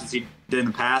as much as he did in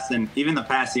the past. And even in the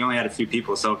past, he only had a few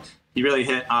people. So he really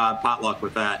hit potluck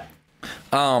with that.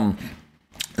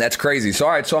 That's crazy. So,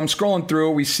 all right. So I'm scrolling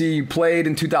through. We see you played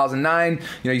in 2009.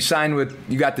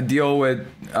 You got the deal with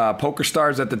Poker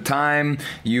Stars at the time.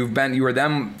 You were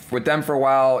with them for a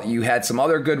while. You had some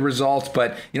other good results,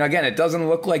 but again, it doesn't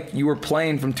look like you were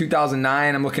playing from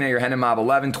 2009. I'm looking at your Hendon Mob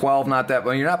 11, 12, not that,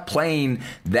 but you're not playing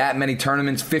that many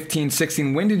tournaments, 15,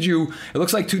 16. When did you, it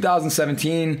looks like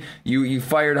 2017, you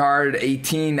fired hard,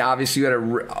 18. Obviously you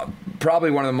had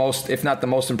probably one of the most, if not the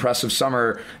most impressive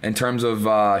summer in terms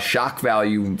of shock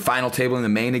value, final table in the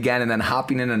main again, and then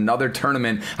hopping in another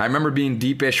tournament. I remember being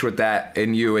deepish with that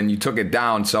in you, and you took it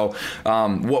down. So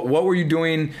what were you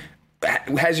doing?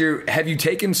 Have you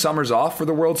taken summers off for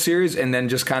the World Series and then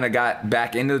just kind of got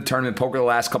back into the tournament poker the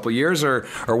last couple of years, or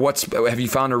have you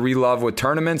found a relove with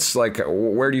tournaments? Like,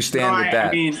 where do you stand with that?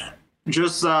 I mean,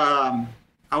 just I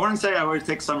wouldn't say I would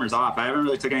take summers off. I haven't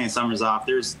really taken any summers off.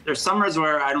 There's summers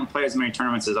where I don't play as many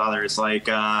tournaments as others. Like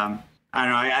I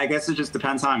don't know. I guess it just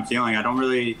depends how I'm feeling. I don't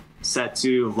really set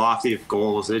too lofty of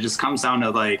goals. It just comes down to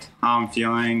like how I'm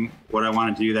feeling, what I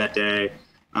want to do that day.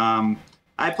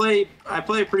 I play a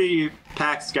pretty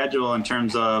packed schedule in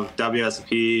terms of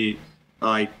WSOP,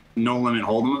 like no limit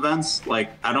hold'em events. Like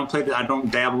I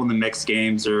don't dabble in the mixed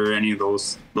games or any of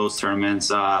those tournaments.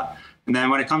 And then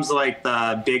when it comes to like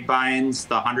the big buy-ins,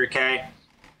 the 100K,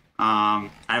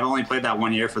 I've only played that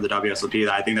 1 year for the WSOP.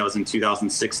 I think that was in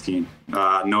 2016.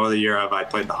 No other year have I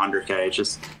played the 100K. It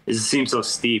just seems so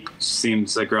steep,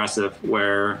 seems aggressive.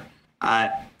 Where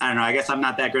I don't know. I guess I'm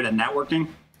not that good at networking.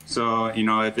 So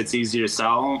if it's easy to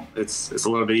sell, it's a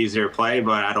little bit easier to play.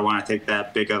 But I don't want to take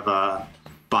that big of a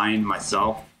buy-in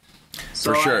myself.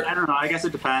 So for sure. I don't know. I guess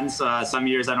it depends. Some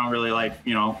years I don't really like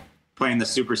playing the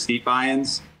super steep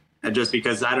buy-ins, just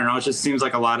because I don't know. It just seems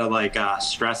like a lot of like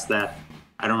stress that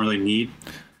I don't really need.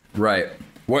 Right.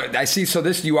 What I see, so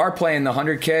you are playing the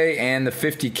 100K and the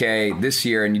 50K this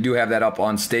year, and you do have that up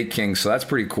on Stake King, so that's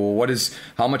pretty cool.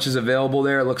 How much is available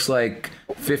there? It looks like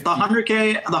 50. The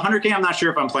 100K, I'm not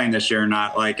sure if I'm playing this year or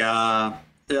not. Like, I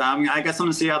guess I'm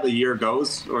gonna see how the year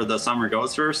goes or the summer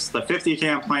goes first. The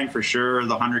 50K I'm playing for sure.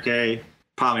 The 100K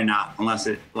probably not, unless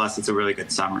it's a really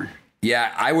good summer.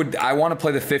 Yeah, I want to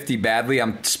play the 50 badly.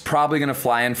 I'm probably going to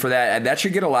fly in for that. And that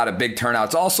should get a lot of big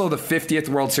turnouts. Also, the 50th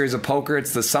World Series of Poker.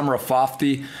 It's the Summer of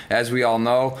Fofty, as we all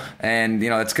know. And,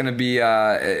 it's going to be,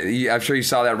 I'm sure you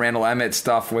saw that Randall Emmett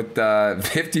stuff with the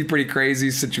 50, pretty crazy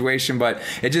situation. But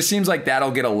it just seems like that'll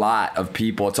get a lot of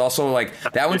people. It's also like,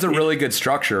 that one's a really good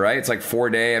structure, right? It's like 4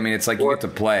 day. I mean, it's like you get to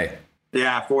play.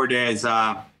 Yeah, 4 days.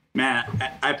 Man,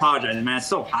 I apologize, man. It's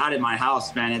so hot in my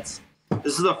house, man.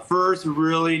 This is the first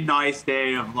really nice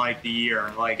day of like the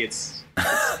year. Like it's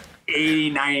 80,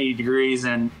 90 degrees,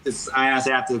 and I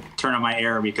honestly have to turn on my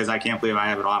air because I can't believe I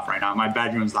have it off right now. My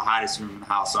bedroom's the hottest room in the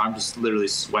house, so I'm just literally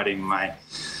sweating my.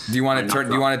 Do you want to turn?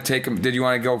 Do you want to take them? Did you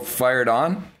want to go fire it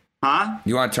on? Huh?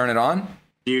 You want to turn it on?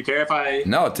 Do you care if I?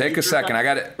 No, take a second. I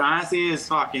got it. Honestly,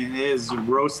 is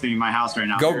roasting my house right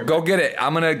now. Go get it.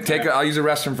 I'm gonna take it. I'll use the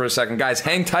restroom for a second, guys.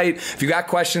 Hang tight. If you got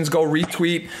questions, go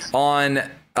retweet on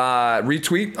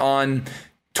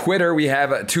Twitter. We have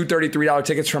 $233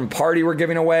 tickets from Party we're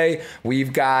giving away.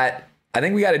 I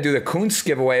think we got to do the Kunst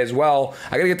giveaway as well.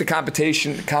 I got to get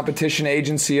the competition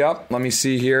agency up. Let me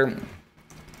see here.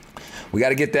 We got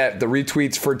to get the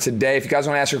retweets for today. If you guys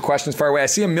want to ask your questions, fire away. I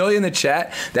see Amelia in the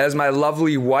chat. That is my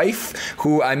lovely wife,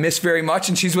 who I miss very much,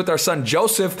 and she's with our son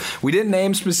Joseph. We didn't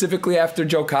name specifically after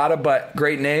Joe Cotta, but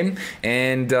great name,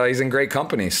 and he's in great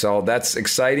company. So that's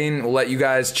exciting. We'll let you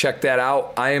guys check that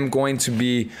out. I am going to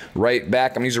be right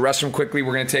back. I'm going to use the restroom quickly.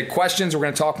 We're going to take questions. We're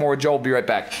going to talk more with Joe. We'll be right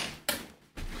back.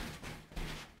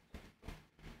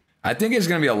 I think it's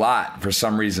going to be a lot for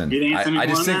some reason. You think it's I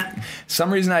just think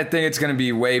some reason I think it's going to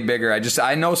be way bigger.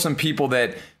 I know some people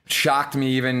that shocked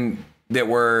me, even that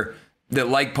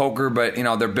like poker, but they're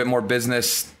a bit more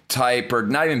business type, or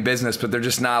not even business, but they're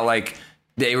just not like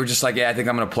they were just like, yeah, I think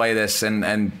I'm going to play this.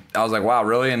 And I was like, wow,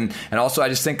 really? And also I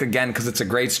just think, again, because it's a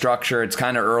great structure, it's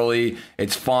kind of early,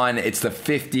 it's fun, it's the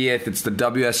 50th, it's the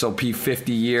WSOP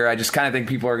 50 year. I just kind of think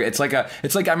people are, it's like I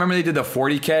remember they did the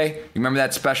 40K. You remember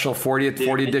that special 40th,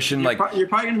 40 edition? You're probably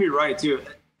going to be right too.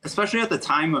 Especially at the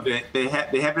time of it, they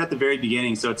have it at the very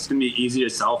beginning, so it's going to be easy to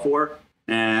sell for.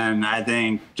 And I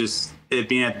think just it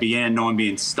being at the beginning, no one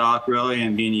being stuck really,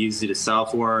 and being easy to sell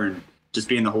for, and just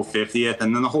being the whole 50th,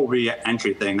 and then the whole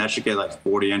re-entry thing, that should get like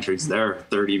 40 entries there,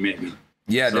 30 maybe.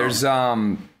 Yeah,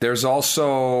 so. There's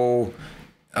also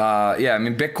I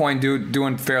mean, Bitcoin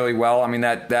doing fairly well. I mean,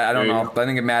 that I don't know. I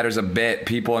think it matters a bit.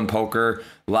 People in poker,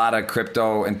 a lot of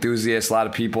crypto enthusiasts, a lot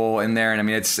of people in there, and I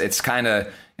mean, it's kind of,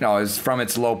 you know, it's from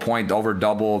its low point over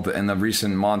doubled in the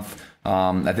recent month.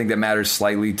 I think that matters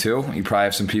slightly too. You probably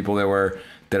have some people that are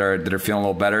feeling a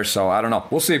little better. So I don't know.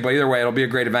 We'll see. But either way, it'll be a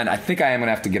great event. I think I am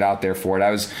gonna have to get out there for it.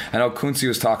 I know Kunze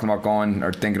was talking about going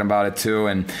or thinking about it too,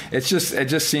 and it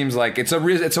just seems like it's a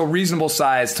reasonable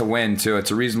size to win too. It's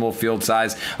a reasonable field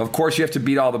size. Of course, you have to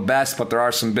beat all the best, but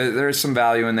there is some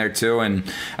value in there too. And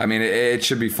I mean, it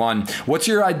should be fun. What's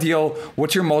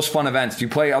your most fun events? Do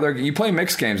you play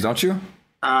mixed games, don't you?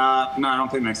 No, I don't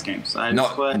play mixed games. I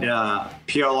just play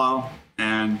PLO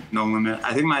and No Limit.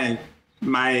 I think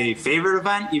my favorite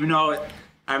event, even though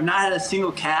I've not had a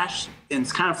single cash, and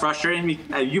it's kind of frustrating me.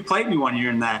 You played me one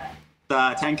year in that, the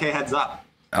 10K heads up.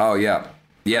 Oh yeah,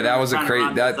 that was a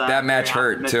great that match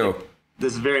hurt too.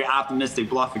 This very optimistic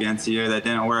bluff against you that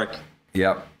didn't work.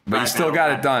 Yep, but you still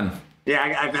got it done. Yeah,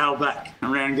 I held back.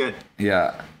 I ran good.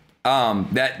 Yeah,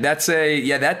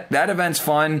 that event's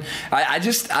fun.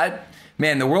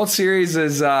 Man, the World Series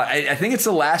is, I think it's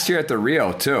the last year at the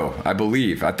Rio, too, I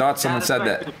believe. I thought someone said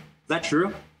that. Is that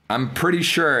true? I'm pretty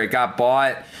sure it got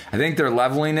bought. I think they're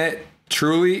leveling it,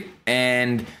 truly,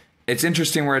 and it's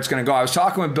interesting where it's going to go. I was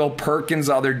talking with Bill Perkins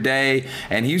the other day,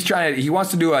 and he wants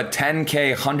to do a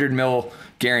 10K 100 mil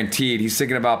guaranteed. He's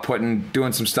thinking about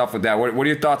doing some stuff with that. What are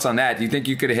your thoughts on that? Do you think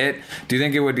you could hit? Do you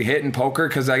think it would be hit in poker?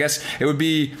 Because I guess it would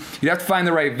be, you'd have to find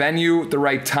the right venue, the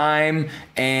right time,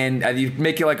 and you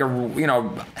make it like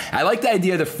I like the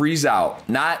idea of the freeze out,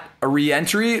 not a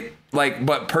re-entry,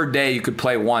 but per day you could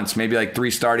play once, maybe like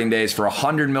 3 starting days for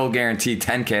 100 mil guaranteed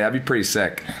 10K. That'd be pretty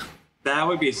sick. That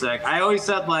would be sick. I've always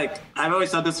said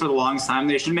this for the longest time.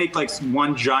 They should make like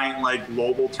one giant like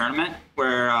global tournament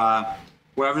where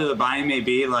wherever the buy-in may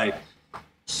be, like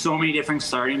so many different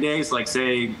starting days. Like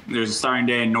say there's a starting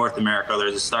day in North America,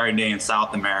 there's a starting day in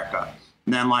South America.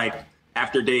 And then like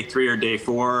after day 3 or day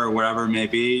 4 or whatever it may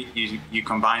be, you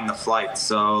combine the flights.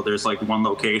 So there's like one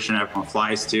location everyone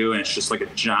flies to, and it's just like a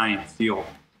giant field.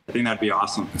 I think that'd be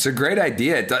awesome. It's a great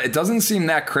idea. It doesn't seem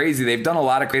that crazy. They've done a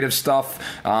lot of creative stuff,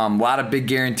 a lot of big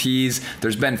guarantees.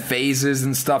 There's been phases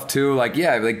and stuff too. Like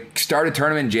start a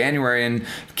tournament in January and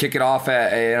kick it off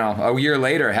at a year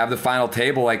later. Have the final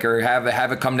table, or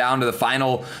have it come down to the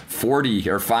final 40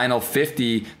 or final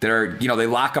 50 that are they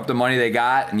lock up the money they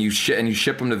got and you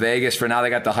ship them to Vegas for now. They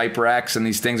got the HyperX and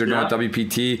these things are doing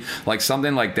WPT, like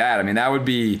something like that. I mean, that would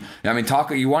be. I mean,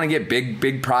 you want to get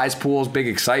big prize pools, big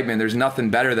excitement. There's nothing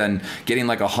better than getting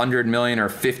like 100 million or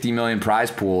 50 million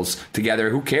prize pools together.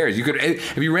 Who cares? You could,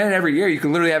 if you ran it every year, you could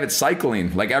literally have it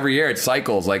cycling. Like every year it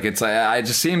cycles. Like it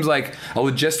just seems like a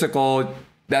logistical,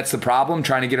 that's the problem,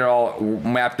 trying to get it all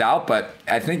mapped out, but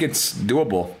I think it's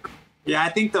doable. Yeah, I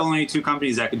think the only 2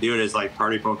 companies that could do it is like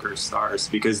Party Poker Stars,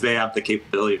 because they have the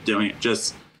capability of doing it.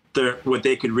 Just what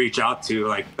they could reach out to,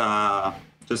 like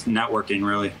just networking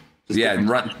really. Just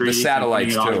run the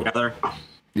satellites too.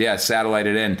 Yeah, satellite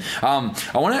it in. I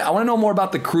want to know more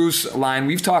about the cruise line.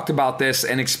 We've talked about this,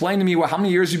 and explain to me how many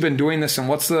years you've been doing this, and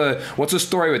what's the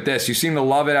story with this? You seem to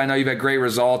love it. I know you've had great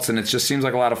results, and it just seems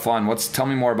like a lot of fun. Tell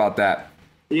me more about that.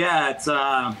 Yeah, it's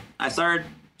I started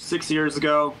 6 years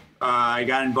ago. I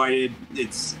got invited.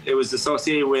 It was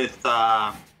associated with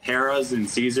Harrah's and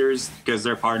Caesars because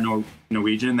they're part of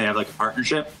Norwegian. They have like a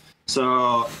partnership.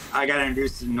 So I got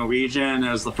introduced to Norwegian.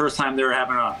 It was the first time they were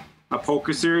having a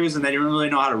poker series, and they didn't really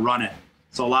know how to run it.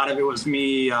 So a lot of it was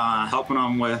me helping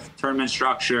them with tournament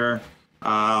structure,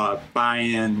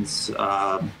 buy-ins,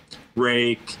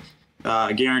 rake,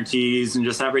 guarantees, and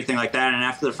just everything like that. And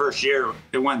after the first year,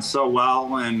 it went so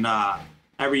well, and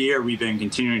every year we've been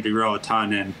continuing to grow a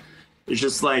ton. And it's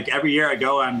just like every year I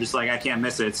go, I'm just like, I can't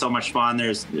miss it. It's so much fun.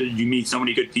 You meet so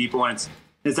many good people, and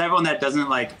it's everyone that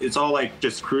doesn't it's all like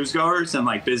just cruise goers and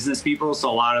like business people. So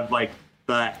a lot of like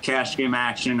the cash game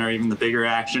action or even the bigger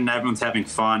action, everyone's having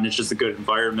fun. It's just a good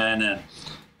environment.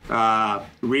 And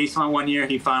Reese went one year,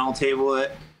 he final tabled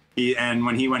it. And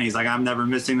when he went, he's like, I'm never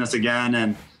missing this again.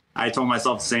 And I told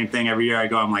myself the same thing every year I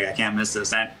go. I'm like, I can't miss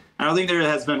this. And I don't think there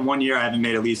has been one year I haven't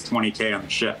made at least 20K on the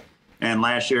ship. And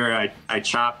last year I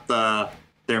chopped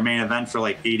their main event for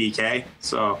like 80K.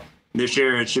 So this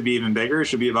year it should be even bigger. It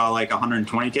should be about like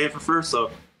 120K for first.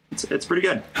 So it's pretty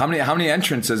good. How many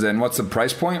entrants is it, and what's the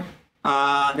price point?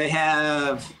 They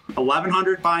have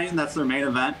 1,100 buy-in. That's their main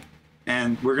event.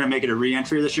 And we're going to make it a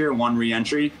re-entry this year, one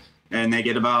re-entry. And they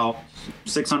get about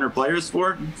 600 players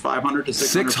for it, 500 to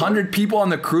 600. 600 people on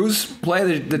the cruise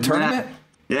play the tournament?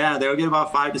 Yeah, they'll get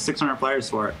about 500 to 600 players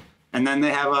for it. And then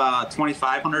they have a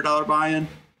 $2,500 buy-in.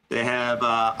 They have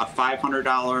a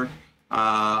 $500, a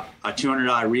 $200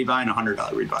 rebuy, and a $100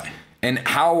 rebuy. And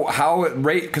how it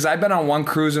rate? Because I've been on one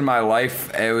cruise in my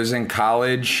life. It was in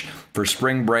college for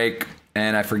spring break,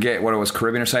 and I forget what it was,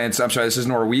 Caribbean or something. I'm sorry, this is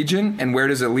Norwegian. And where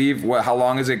does it leave? How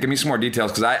long is it? Give me some more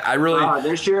details, because I really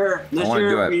this year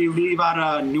we leave out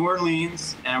of New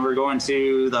Orleans, and we're going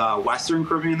to the Western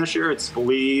Caribbean this year. It's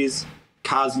Belize,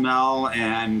 Cozumel,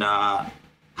 and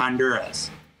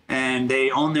Honduras. And they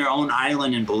own their own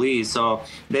island in Belize, so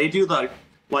they do run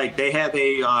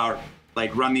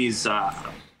these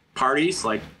parties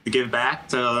like to give back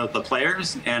to the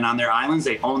players, and on their islands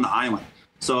they own the island.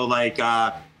 So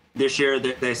this year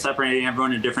they separated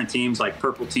everyone into different teams, like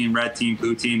purple team, red team,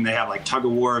 blue team. They have like tug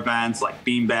of war events, like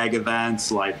beanbag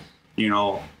events, like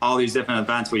all these different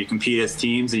events where you compete as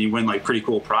teams and you win like pretty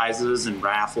cool prizes and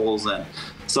raffles, and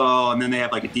then they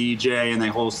have like a DJ and they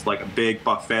host like a big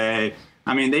buffet.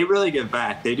 I mean, they really give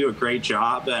back. They do a great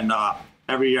job, and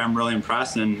every year I'm really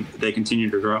impressed, and they continue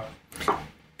to grow.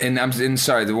 And I'm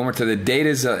sorry, the one more time. The date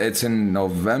is it's in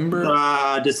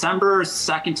November? December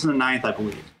 2nd to the 9th, I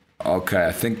believe. Okay,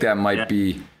 I think that might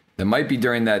be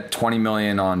during that 20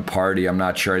 million on party. I'm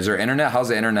not sure. Is there internet? How's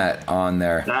the internet on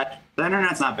there? The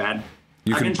internet's not bad.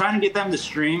 I've been trying to get them to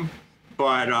stream,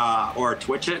 but or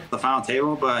Twitch it, the final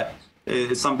table, but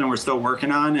it's something we're still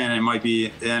working on, and it might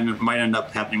end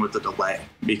up happening with the delay,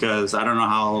 because I don't know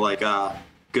how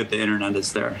good the internet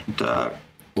is there.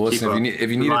 Well, listen,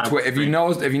 if you need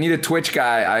a Twitch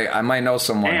guy, I might know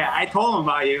someone. Yeah, I told them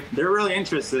about you. They're really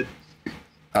interested.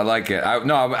 I like it.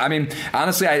 I mean,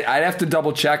 honestly, I'd have to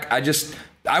double check. I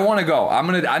want to go.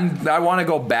 I want to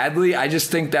go badly. I just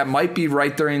think that might be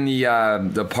right during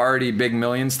the party big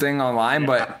millions thing online.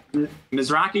 Yeah. But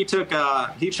Mizrachi took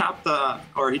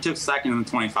second in the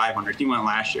 2,500. He went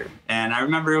last year, and I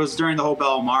remember it was during the whole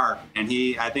Bello Mar, and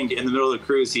I think in the middle of the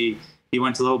cruise he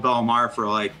went to the whole Bello Mar for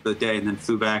like the day, and then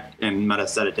flew back and met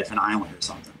us at a different island or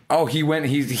something. Oh, he went.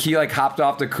 He like hopped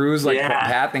off the cruise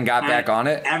path and got back on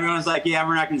it. Everyone's like, "Yeah,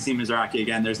 we're not going to see Mizrachi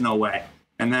again. There's no way."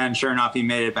 And then, sure enough, he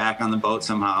made it back on the boat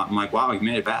somehow. I'm like, "Wow, he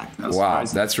made it back." Wow,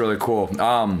 surprising. That's really cool.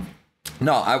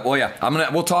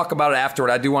 We'll talk about it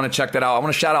afterward. I do want to check that out. I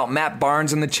want to shout out Matt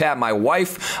Barnes in the chat. My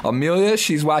wife, Amelia,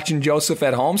 she's watching Joseph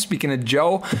at home. Speaking of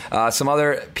Joe, some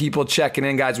other people checking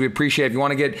in, guys. We appreciate it. If you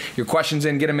want to get your questions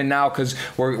in, get them in now, because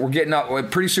we're getting up.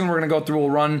 Pretty soon we're going to go through. We'll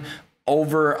run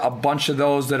over a bunch of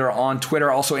those that are on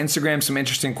Twitter, also Instagram, some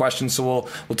interesting questions. So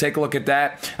we'll take a look at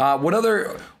that. What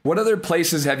other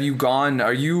places have you gone?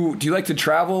 Do you like to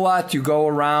travel a lot? Do you go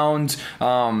around?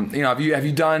 Have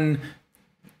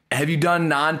you done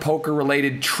non-poker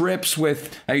related trips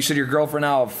with? You said your girlfriend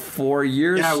now of 4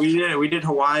 years. Yeah, we did. We did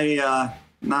Hawaii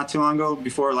not too long ago.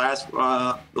 Before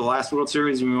the last World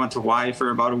Series, we went to Hawaii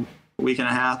for about a week and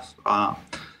a half.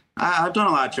 I've done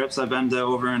a lot of trips. I've been to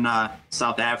over in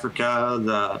South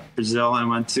Africa, Brazil. I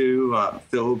went to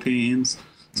Philippines.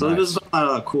 So nice. There's a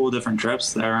lot of cool different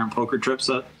trips there, and poker trips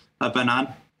that I've been on.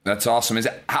 That's awesome.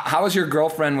 How is your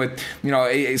girlfriend with,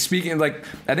 speaking, like,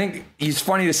 I think it's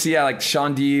funny to see how, like,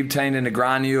 Sean Deeb telling to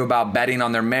Negreanu about betting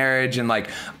on their marriage and,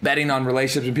 like, betting on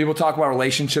relationships. And people talk about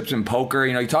relationships in poker.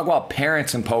 You talk about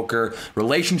parents in poker,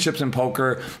 relationships in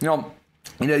poker.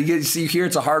 You hear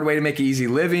it's a hard way to make an easy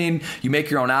living. You make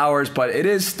your own hours, but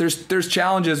there's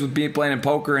challenges with playing in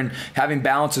poker, and having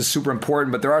balance is super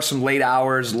important. But there are some late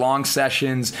hours, long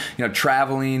sessions,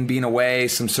 traveling, being away,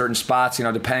 some certain spots,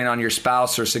 depending on your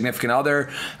spouse or significant other,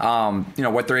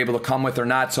 what they're able to come with or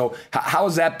not. So how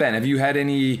has that been? Have you had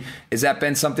has that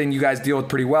been something you guys deal with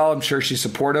pretty well? I'm sure she's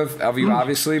supportive of you,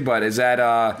 obviously, but is that,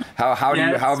 how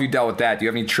have you dealt with that? Do you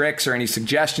have any tricks or any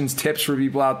suggestions, tips for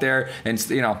people out there, and,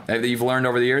 that you've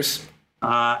learned over the years?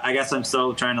 I guess I'm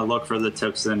still trying to look for the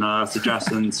tips and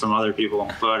suggestions from other people.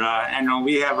 But I know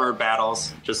we have our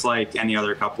battles, just like any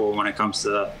other couple, when it comes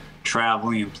to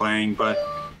traveling and playing. But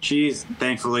she's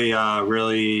thankfully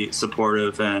really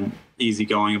supportive and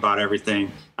easygoing about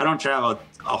everything. I don't travel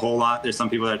a whole lot. There's some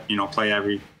people that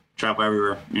travel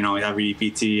everywhere. Every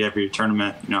EPT, every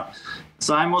tournament.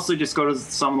 So I mostly just go to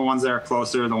some of the ones that are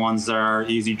closer, the ones that are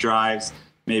easy drives.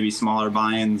 maybe smaller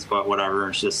buy-ins, but whatever.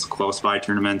 It's just close by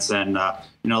tournaments and,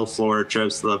 the Florida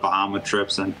trips, the Bahama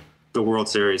trips, and the World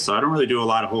Series. So I don't really do a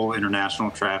lot of whole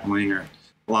international traveling or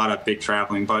a lot of big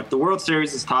traveling. But the World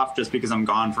Series is tough just because I'm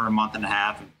gone for a month and a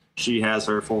half. She has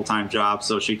her full-time job,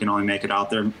 so she can only make it out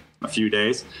there a few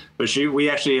days. But we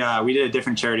did a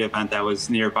different charity event that was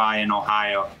nearby in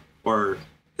Ohio or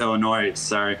Illinois,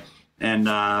 sorry. And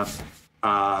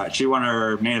she won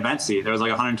her main event seat. There was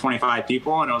like 125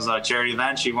 people, and it was a charity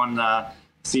event. She won the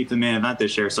seat to the main event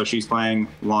this year, so she's playing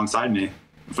alongside me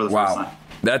for the first time.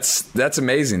 That's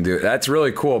amazing, dude. That's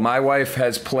really cool. My wife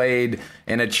has played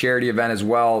in a charity event as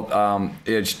well. I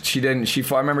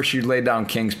remember she laid down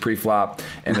Kings pre-flop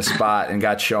in a spot and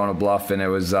got shown a bluff, and it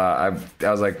was I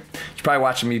was like, she's probably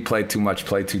watching me play too much,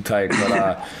 play too tight.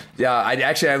 But yeah,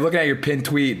 I'm looking at your pinned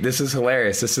tweet. This is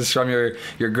hilarious. This is from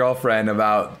your girlfriend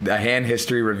about a hand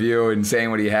history review and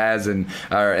saying what he has, and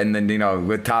then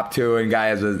with top two and guy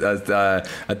has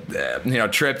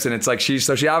trips, and it's like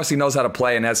she obviously knows how to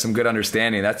play and has some good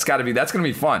understanding. That's gonna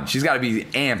be fun. She's got to be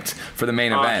amped for the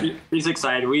main event. She's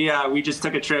excited. We just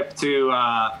took a trip to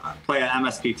play an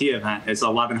MSPT event. It's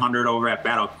 1100 over at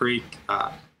Battle Creek.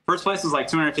 First place was like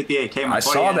 258K. I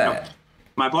saw that.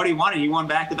 My buddy won it. He won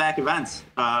back-to-back events,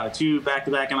 2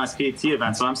 back-to-back MSPT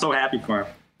events. So I'm so happy for him.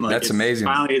 That's amazing.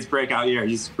 Finally his breakout year.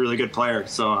 He's a really good player.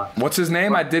 So what's his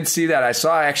name? I did see that.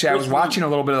 I was watching a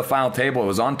little bit of the final table. It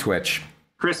was on Twitch.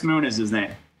 Chris Moon is his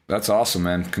name. That's awesome,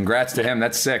 man. Congrats to him.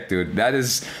 That's sick, dude.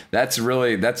 There's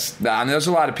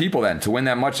a lot of people then to win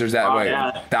that much. There's that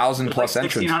 1,000 plus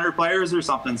entrants. 1,600 players or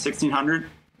something. 1,600.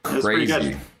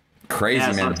 Crazy.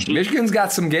 Crazy, man. Michigan's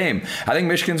got some game. I think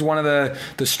Michigan's one of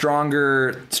the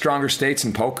stronger states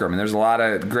in poker. I mean, there's a lot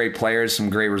of great players, some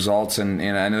great results, and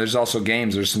I know there's also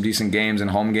games. There's some decent games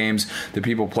and home games that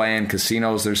people play in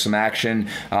casinos. There's some action.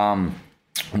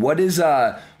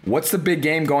 What's the big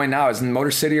game going now? Is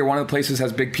Motor City or one of the places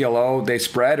has big PLO? They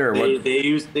spread or what? They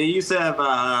used to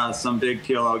have some big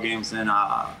PLO games, and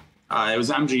it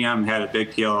was MGM had a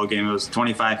big PLO game. It was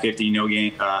 25-50 no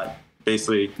game.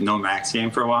 Basically no max game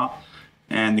for a while,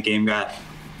 and the game got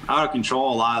out of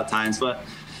control a lot of times. But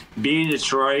being in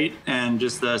Detroit and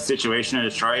just the situation in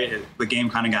Detroit, the game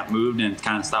kind of got moved and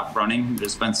kind of stopped running.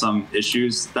 There's been some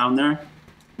issues down there,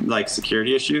 like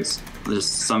security issues. There's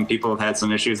some people have had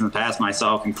some issues in the past,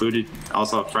 myself included,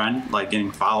 also a friend, like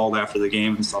getting fouled after the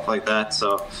game and stuff like that.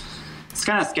 So it's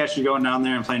kind of sketchy going down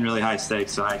there and playing really high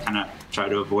stakes, so I kind of try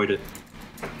to avoid it.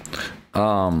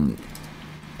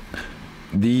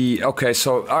 The other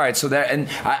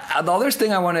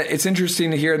thing it's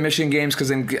interesting to hear at Michigan games, because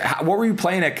what were you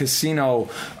playing at Casino?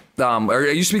 Or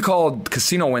it used to be called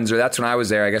Casino Windsor. That's when I was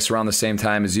there, I guess around the same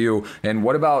time as you. And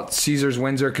what about Caesars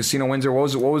Windsor, Casino Windsor?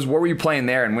 What were you playing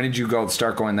there, and when did you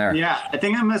start going there? Yeah, I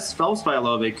think I missed Phelps by a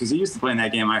little bit because he used to play in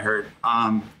that game, I heard.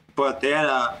 But they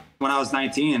had when I was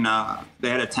 19, they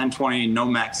had a 10-20 no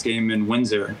max game in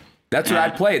Windsor. That's what I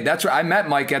played. That's where I met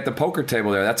Mike at the poker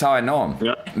table there. That's how I know him.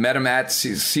 Yep. Met him at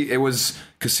it was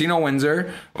Casino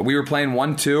Windsor. We were playing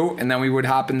 1-2, and then we would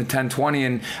hop into 10-20.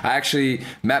 And I actually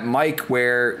met Mike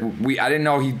where I didn't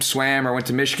know he swam or went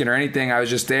to Michigan or anything. I was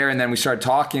just there, and then we started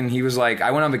talking. He was like,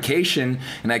 I went on vacation,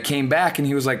 and I came back, and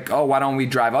he was like, oh, why don't we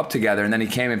drive up together? And then he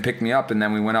came and picked me up, and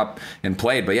then we went up and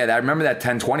played. But yeah, I remember that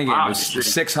 10-20 game. It was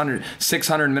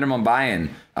 600 minimum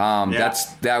buy-in.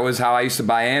 That was how I used to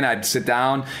buy in. I'd sit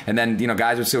down, and then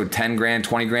guys would sit with 10 grand,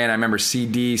 20 grand. I remember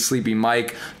CD, Sleepy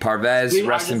Mike, Parvez,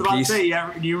 rest in peace.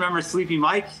 Do you remember Sleepy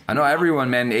Mike? I know everyone,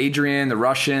 man. Adrian, the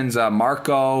Russians,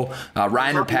 Marco,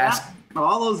 Ryan Rapaski.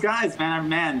 All those guys,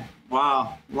 man.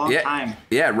 Wow, long time.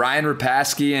 Yeah, Ryan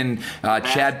Rapaski and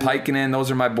Chad Pikinen.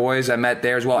 Those are my boys I met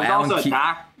there as well. Alan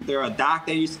They're a doc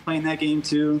that used to play in that game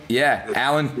too. Yeah,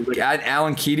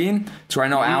 Alan Keating. That's where I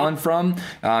know Alan from.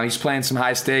 He's playing some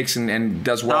high stakes and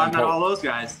does well. I met all those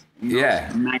guys. In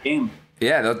that game.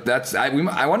 Yeah,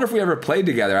 I wonder if we ever played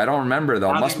together. I don't remember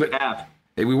though. I don't think we have.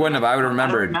 We wouldn't have. I would have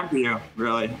remembered. I don't remember you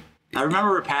really. I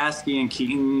remember Rapaski and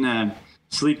Keaton and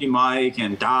Sleepy Mike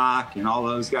and Doc and all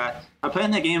those guys. I played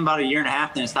in that game about a year and a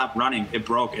half, then it stopped running. It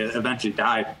broke. It eventually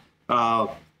died. I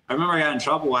remember I got in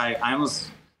trouble.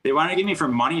 They wanted to get me for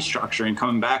money structuring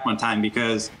coming back one time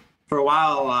because for a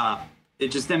while it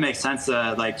just didn't make sense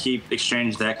to keep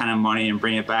exchange that kind of money and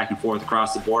bring it back and forth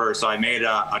across the border. So I made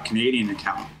a Canadian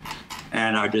account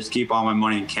and I just keep all my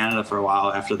money in Canada for a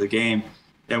while after the game.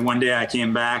 And one day I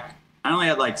came back. I only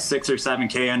had like 6 or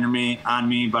 7K on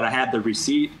me, but I had the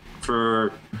receipt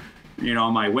for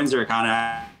my Windsor account.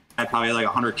 I had probably like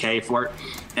 100K for it,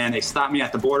 and they stopped me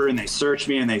at the border and they searched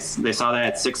me and they saw that I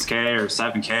had 6K or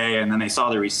 7K, and then they saw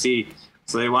the receipt.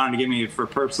 So they wanted to get me for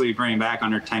purposely bringing back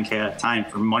under 10K at a time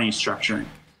for money structuring.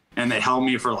 And they held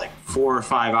me for like 4 or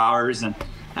 5 hours. And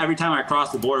every time I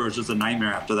crossed the border, it was just a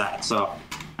nightmare after that. So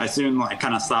I soon like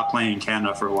kind of stopped playing in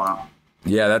Canada for a while.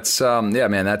 Yeah, that's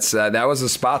man. That's that was a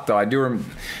spot though. I do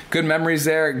good memories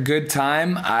there. Good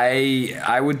time.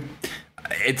 I would.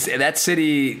 It's that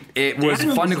city. It was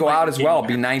fun to go out as well.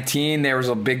 Be 19. There was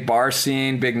a big bar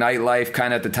scene, big nightlife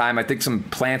kind of at the time. I think some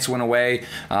plants went away,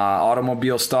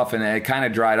 automobile stuff, and it kind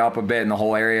of dried up a bit, and the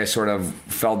whole area sort of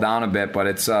fell down a bit. But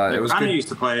it was good. Used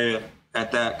to play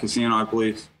at that casino, I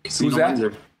believe. Who's that?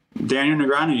 Windsor. Daniel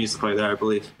Negreanu used to play there, I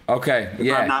believe. Okay,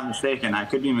 if I'm not mistaken. I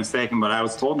could be mistaken, but I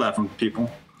was told that from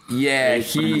people. Yeah,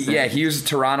 he was a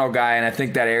Toronto guy, and I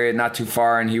think that area not too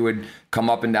far, and he would come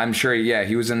up, and I'm sure,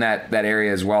 he was in that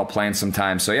area as well, playing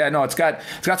sometimes. So yeah, no, it's got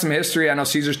some history. I know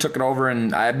Caesars took it over,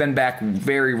 and I've been back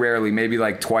very rarely, maybe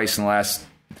like twice in the last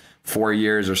 4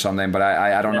 years or something, but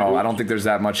I don't know. I don't think there's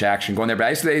that much action going there.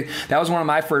 But that was one of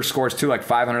my first scores too, like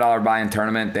 $500 buy-in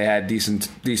tournament. They had decent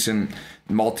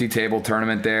multi-table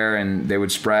tournament there, and they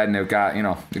would spread, and it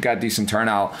got decent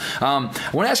turnout. I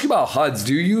want to ask you about HUDs.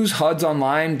 Do you use HUDs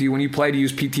online? When you play, do you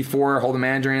use PT4, hold a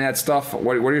manager, and that stuff?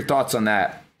 What are your thoughts on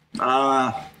that?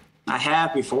 I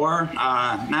have before.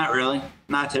 Not really.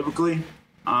 Not typically.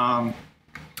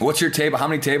 What's your table? How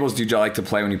many tables do you like to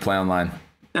play when you play online?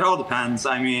 It all depends.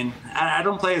 I mean, I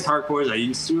don't play as hardcore as I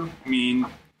used to. I mean,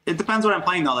 it depends what I'm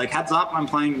playing, though. Like, heads up, I'm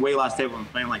playing way less tables. I'm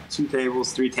playing like 2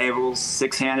 tables, 3 tables.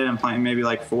 Six-handed, I'm playing maybe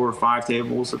like 4 or 5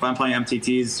 tables. If I'm playing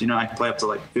MTTs, I can play up to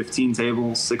like 15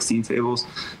 tables, 16 tables.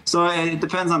 So it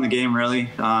depends on the game, really.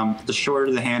 The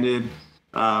shorter the handed,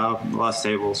 less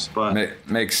tables. But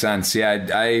makes sense.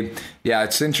 Yeah,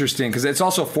 it's interesting because it's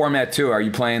also format too. Are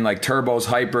you playing like turbos,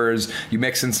 hypers? You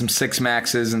mix in some 6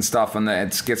 maxes and stuff, and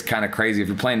it gets kind of crazy. If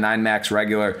you're playing 9 max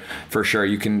regular, for sure,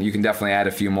 you can definitely add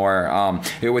a few more.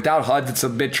 Without HUDs, it's a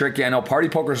bit tricky. I know Party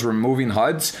Poker's removing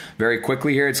HUDs very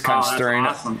quickly here. It's kind of stirring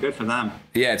awesome. Good for them.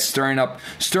 Yeah, it's stirring up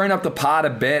the pot a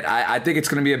bit. I think it's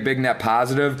going to be a big net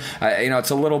positive.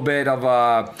 It's a little bit of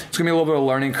it's going to be a little bit of a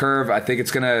learning curve. I think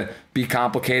it's going to be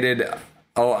complicated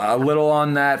a little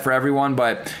on that for everyone,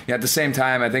 but at the same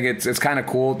time, I think it's kind of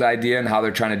cool, the idea and how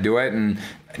they're trying to do it and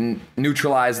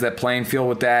neutralize that playing field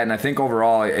with that. And I think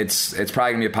overall, it's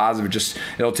probably gonna be a positive.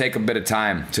 It'll take a bit of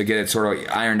time to get it sort of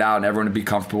ironed out and everyone to be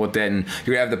comfortable with it. And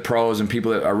you have the pros and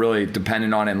people that are really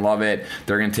dependent on it and love it.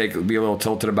 They're gonna be a little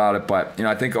tilted about it, but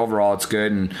I think overall it's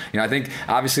good. And I think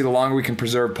obviously the longer we can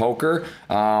preserve poker,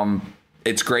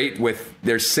 it's great with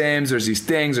there's sims, there's these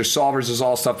things, there's solvers, there's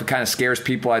all stuff that kind of scares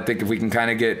people. I think if we can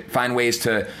kind of find ways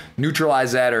to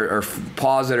neutralize that or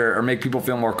pause it or make people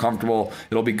feel more comfortable,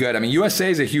 it'll be good. I mean,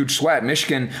 USA is a huge sweat.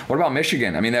 Michigan, what about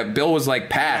Michigan? I mean, that bill was like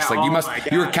passed. Yeah,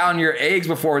 you were counting your eggs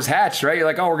before it was hatched, right? You're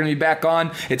like, oh, we're going to be back on.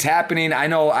 It's happening. I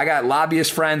know I got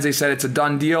lobbyist friends. They said it's a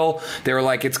done deal. They were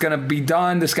like, it's going to be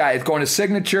done. This guy is going to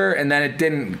signature, and then it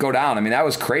didn't go down. I mean, that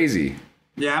was crazy.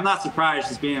 Yeah, I'm not surprised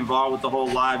just being involved with the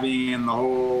whole lobbying and the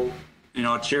whole,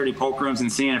 charity poker rooms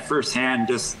and seeing it firsthand,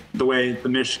 just the way the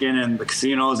Michigan and the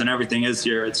casinos and everything is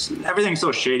here. Everything's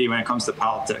so shady when it comes to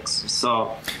politics.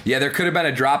 So yeah, there could have been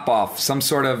a drop off, some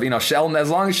sort of, Sheldon. As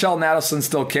long as Sheldon Adelson's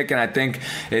still kicking, I think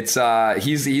it's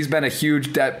he's been a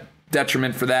huge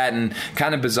detriment for that, and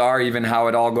kind of bizarre even how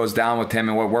it all goes down with him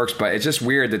and what works. But it's just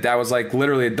weird that was like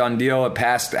literally a done deal. It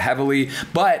passed heavily,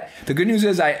 but the good news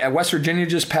is West Virginia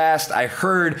just passed. I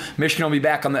heard Michigan will be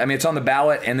back on it's on the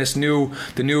ballot, and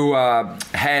the new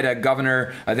head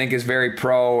governor I think is very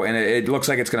pro, and it looks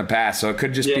like it's going to pass. So it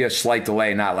could just be a slight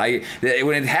delay. Not like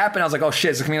when it happened, I was like, oh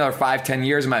shit, it's going to be another 5-10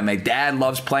 years. My dad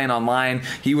loves playing online.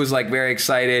 He was like very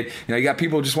excited. You got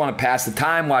people who just want to pass the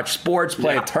time, watch sports,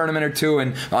 play a tournament or two,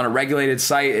 and on a regulated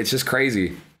site. It's just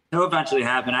crazy. It'll eventually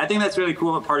happen. I think that's really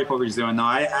cool what Party Poker is doing, though.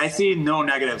 I see no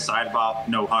negative side about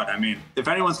no HUD. I mean, if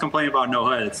anyone's complaining about no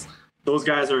HUD, it's those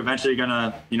guys are eventually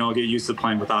gonna, get used to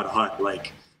playing without a HUD.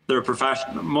 Like they're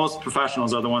professional. Most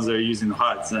professionals are the ones that are using the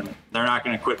HUDs, and they're not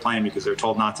gonna quit playing because they're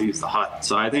told not to use the HUD.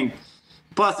 So I think,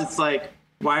 plus it's like,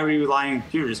 why are you relying on the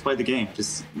computer? Just play the game.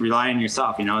 Just rely on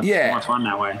yourself. It's more fun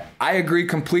that way. I agree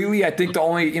completely. I think the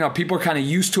only, people are kind of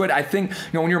used to it. I think,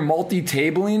 when you're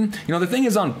multi-tabling, the thing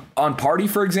is on Party,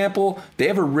 for example, they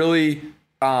have a really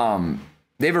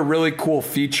cool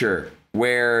feature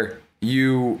where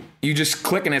you just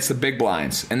click and it's the big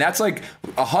blinds. And that's like,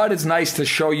 a HUD is nice to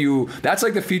show you. That's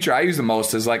like the feature I use the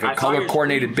most is like a color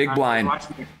coordinated big blind. I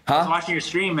was watching your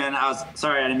stream, and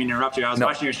sorry, I didn't mean to interrupt you. I was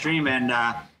watching your stream, and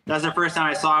that's the first time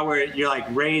I saw where you're like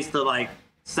raised to like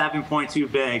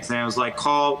 7.2 bigs, and it was like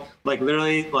called like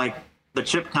literally like the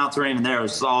chip counts weren't even there. It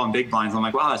was all in big blinds. I'm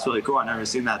like, wow, that's really cool. I've never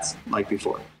seen that like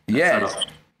before.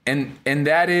 And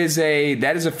that is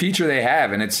a feature they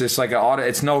have, and it's just like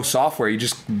it's no software.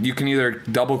 You can either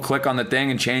double click on the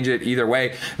thing and change it either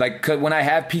way. Like when I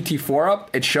have PT4 up,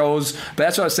 it shows. But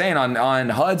that's what I was saying on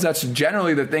HUDs. That's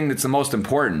generally the thing that's the most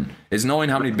important, is knowing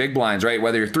how many big blinds, right?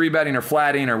 Whether you're 3-betting or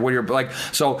flatting or what you're like.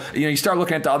 So you start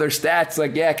looking at the other stats.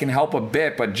 Like it can help a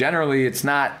bit, but generally it's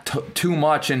not too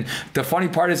much. And the funny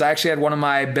part is I actually had one of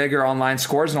my bigger online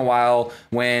scores in a while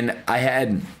when I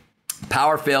had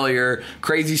power failure,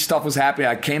 crazy stuff was happening.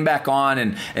 I came back on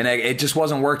and it just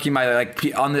wasn't working. I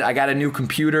got a new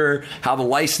computer. How the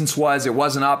license was, it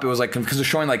wasn't up. It was like because they're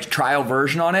showing like trial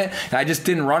version on it, and I just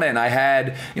didn't run it. And I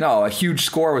had a huge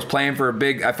score. Was playing for a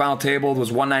big. I final tabled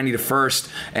was 190 to first,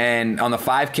 and on the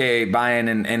 5K buy-in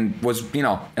and was and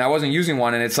I wasn't using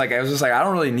one. And it's like I was just like I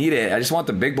don't really need it. I just want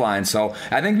the big blind. So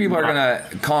I think people are gonna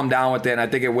calm down with it, and I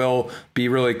think it will be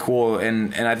really cool.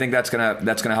 And I think that's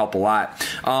gonna help a lot.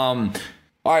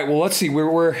 All right, well, let's see.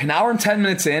 We're an hour and 10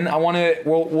 minutes in.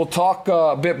 We'll talk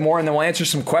a bit more, and then we'll answer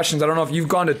some questions. I don't know if you've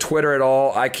gone to Twitter at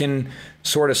all. I can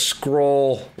sort of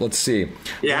scroll. Let's see.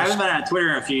 Yeah, I haven't been on Twitter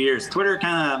in a few years.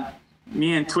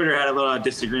 Me and Twitter had a little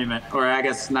disagreement, or I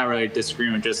guess not really a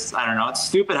disagreement, just, I don't know. It's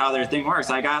stupid how their thing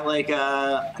works. I got like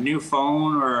a new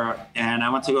phone and I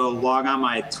went to go log on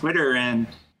my Twitter, and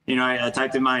I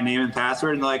typed in my name and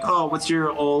password, and they're like, oh, what's your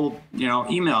old,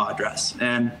 email address?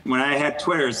 And when I had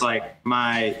Twitter, it's like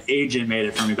my agent made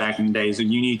it for me back in the day. So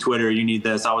you need Twitter, you need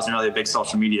this. I wasn't really a big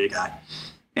social media guy.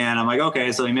 And I'm like,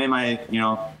 okay, so he made my,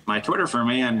 my Twitter for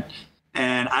me. And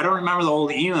I don't remember the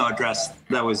old email address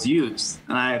that was used.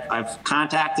 And I've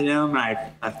contacted him, and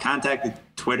I've contacted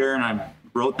Twitter, and I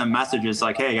wrote them messages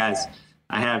like, hey guys,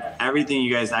 I have everything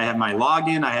you guys, I have my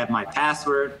login, I have my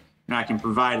password. I can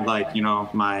provide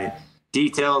my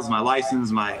details, my license,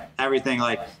 my everything.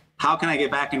 Like, how can I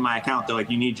get back in my account? They're like,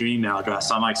 you need your email address.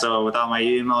 So I'm like, so without my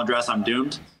email address, I'm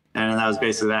doomed. And that was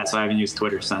basically that. So I haven't used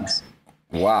Twitter since.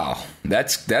 Wow,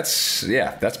 that's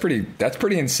pretty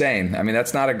insane. I mean,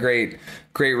 that's not a great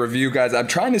review, guys. I'm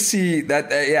trying to see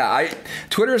that.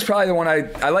 Twitter is probably the one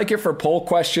I like it for poll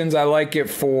questions. I like it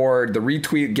for the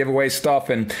retweet giveaway stuff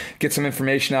and get some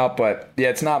information out. But yeah,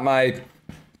 it's not my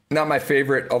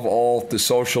favorite of all the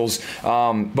socials,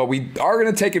 but we are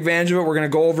going to take advantage of it. We're going to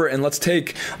go over it, and let's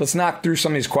knock through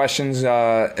some of these questions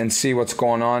and see what's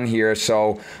going on here.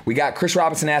 So we got Chris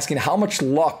Robinson asking, how much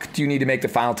luck do you need to make the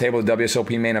final table of the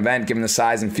WSOP main event, given the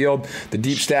size and field, the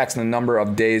deep stacks, and the number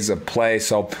of days of play?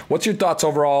 So what's your thoughts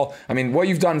overall? I mean, what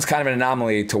you've done is kind of an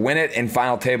anomaly to win it in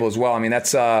final table as well. I mean,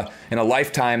 that's in a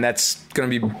lifetime, that's going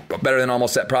to be better than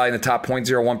almost probably in the top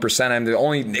 0.01%. I'm the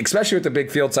only, especially with the big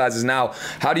field sizes now.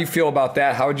 How do you feel about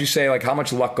that? How would you say, like, how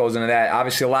much luck goes into that?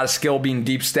 Obviously, a lot of skill being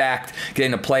deep stacked,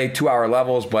 getting to play 2-hour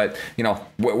levels, but how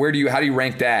do you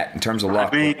rank that in terms of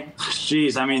luck? Variance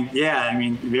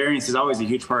is always a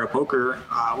huge part of poker.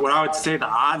 What I would say the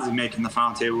odds of making the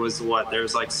final table was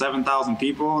there's like 7,000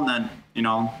 people, and then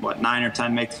 9 or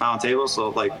 10 make the final table. So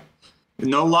like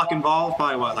no luck involved,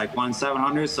 probably like 1 in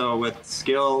 700. So with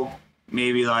skill,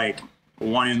 maybe like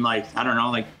 1 in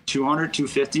 200,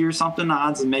 250 or something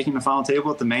odds of making the final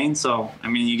table at the main. So I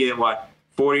mean, you get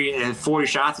 40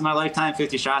 shots in my lifetime,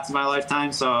 50 shots in my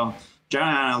lifetime. So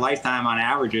generally on a lifetime, on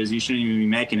averages, you shouldn't even be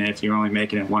making it if you're only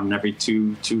making it 1 in every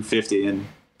 250, and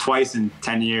twice in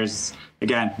 10 years.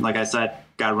 Again, like I said,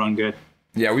 gotta run good.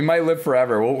 Yeah, we might live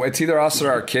forever. Well, it's either us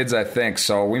or our kids, I think.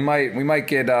 So we might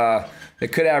get.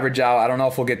 It could average out. I don't know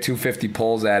if we'll get 250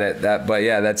 pulls at it. But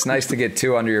yeah, that's nice to get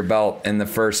 2 under your belt in the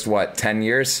first 10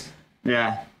 years.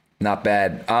 Yeah. Not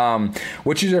bad.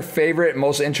 Which is your favorite,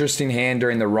 most interesting hand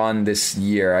during the run this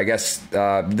year? I guess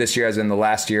this year, as in the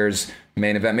last year's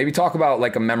main event. Maybe talk about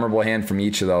like a memorable hand from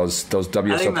each of those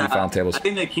WSOP final tables. I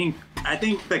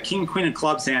think the King Queen of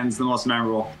Clubs hand is the most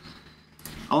memorable.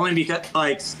 Only because,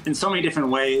 like, in so many different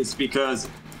ways. Because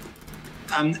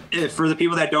for the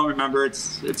people that don't remember,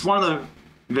 it's one of the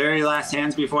very last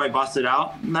hands before I busted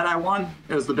out that I won.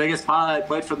 It was the biggest pot I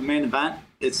played for the main event.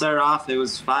 It started off, it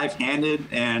was 5-handed,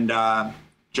 and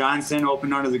Johnson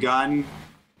opened under the gun,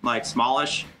 like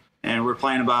smallish, and we're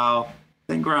playing about,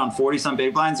 I think, around 40-some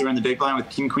big blinds. We're in the big blind with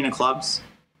King Queen of Clubs,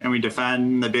 and we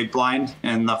defend the big blind,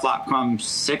 and the flop comes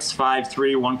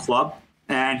 6-5-3, 1 club.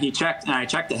 And he checked, and I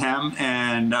checked to him,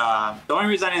 and the only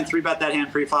reason I didn't 3-bet that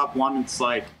hand pre-flop, one, it's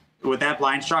like, with that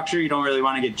blind structure, you don't really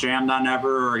want to get jammed on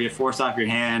ever or get forced off your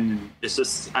hand. It's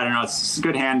just, I don't know, it's just a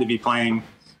good hand to be playing,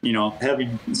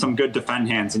 having some good defend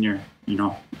hands in your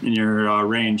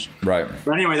range. Right.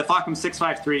 But anyway, the flop comes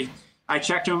 6-5-3. I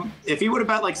checked him. If he would have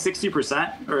bet like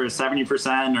 60% or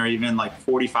 70% or even like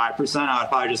 45%, I would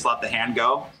probably just let the hand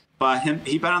go. But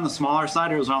he bet on the smaller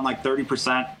side. It was around like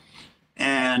 30%.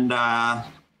 And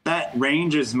that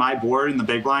range is my board in the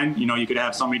big blind. You know, you could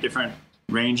have so many different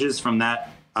ranges from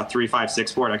that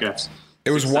 3-5-6 board. I could have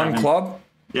it was 1 club?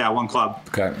 Yeah, 1 club.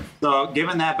 Okay. So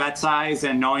given that bet size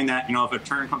and knowing that, you know, if a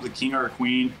turn comes a king or a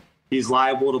queen, he's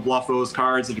liable to bluff those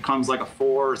cards. If it comes like a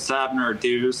 4 or 7 or a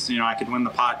deuce, you know, I could win the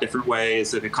pot different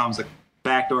ways. If it comes a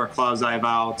backdoor clubs, I have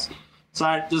outs. So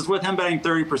I just with him betting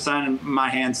 30% in my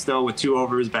hand still with 2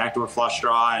 overs, backdoor flush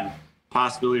draw, and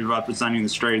possibly representing the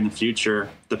straight in the future,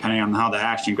 depending on how the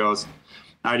action goes,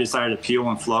 I decided to peel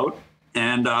and float.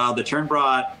 And the turn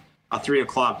brought a 3 of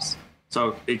clubs.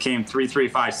 So it came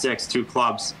 3-3-5-6, 2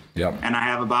 clubs. Yep. And I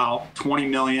have about 20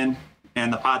 million,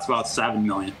 and the pot's about 7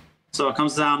 million. So it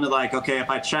comes down to like, okay, if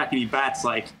I check and he bets,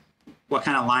 like, what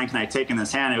kind of line can I take in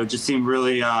this hand? It would just seem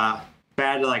really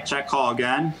bad to like check call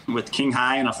again with king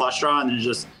high and a flush draw, and then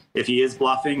just if he is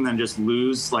bluffing, then just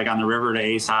lose like on the river to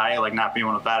ace high, like not being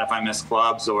able to bet if I miss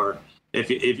clubs, or if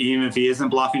even if he isn't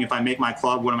bluffing, if I make my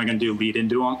club, what am I going to do? Lead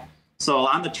into him. So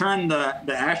on the turn,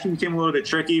 the action became a little bit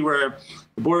tricky where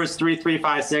the board was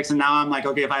 3-3-5-6, and now I'm like,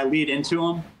 okay, if I lead into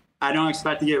him, I don't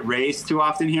expect to get raised too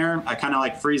often here. I kind of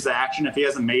like freeze the action. If he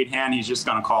has a made hand, he's just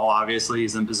going to call, obviously.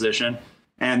 He's in position.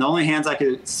 And the only hands I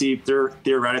could see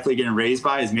theoretically getting raised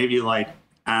by is maybe like,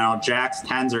 I don't know, jacks,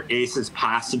 10s, or aces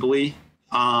possibly,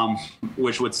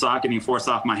 which would suck getting forced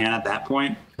off my hand at that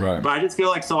point. Right. But I just feel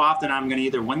like so often I'm going to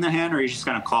either win the hand or he's just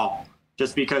going to call.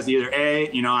 Just because either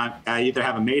A, you know, I either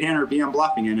have a made hand or B, I'm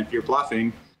bluffing. And if you're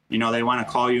bluffing, you know, they want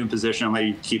to call you in position and let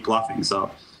you keep bluffing.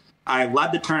 So I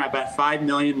led the turn. I bet 5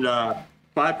 million to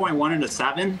 5.1 into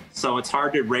 7. So it's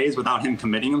hard to raise without him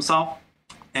committing himself.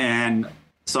 And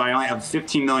so I only have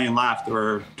 15 million left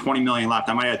or 20 million left.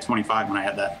 I might have had 25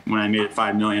 when I made it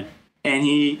 5 million. And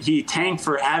he tanked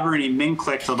forever and he min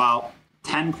clicked about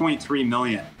 10.3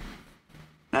 million.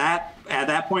 At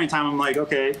that point in time, I'm like,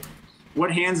 okay, what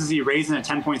hands is he raising at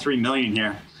 10.3 million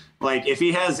here? Like if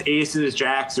he has aces,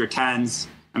 jacks, or 10s,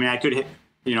 I mean, I could hit,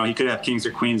 you know, he could have kings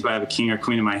or queens, but I have a king or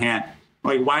queen in my hand.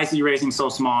 Like, why is he raising so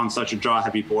small on such a draw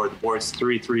heavy board? The board's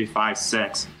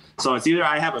 3-3-5-6. So it's either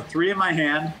I have a 3 in my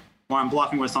hand or I'm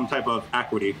bluffing with some type of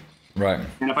equity. Right.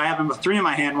 And if I have a 3 in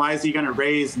my hand, why is he going to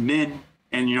raise min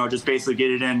and, you know, just basically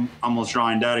get it in almost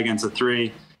drawing dead against a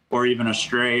 3 or even a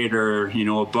straight or, you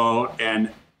know, a boat?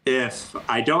 And if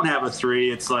I don't have a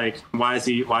 3, it's like, why is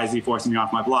he forcing me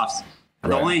off my bluffs?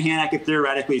 Right. The only hand I could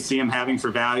theoretically see him having for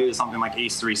value is something like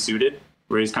ace 3 suited,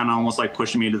 where he's kind of almost like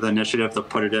pushing me to the initiative to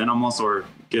put it in almost or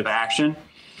give action.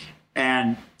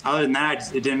 And other than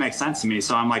that, it didn't make sense to me.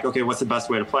 So I'm like, okay, what's the best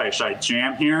way to play? Should I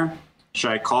jam here?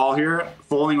 Should I call here?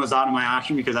 Folding was out of my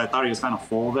option because I thought he was kind of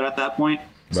folded at that point.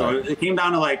 Right. So it came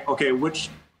down to like, okay, what's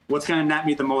going to net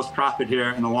me the most profit here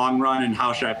in the long run, and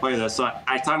how should I play this? So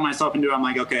I talked myself into it. I'm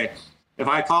like, okay, if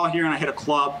I call here and I hit a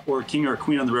club or a king or a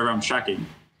queen on the river, I'm checking.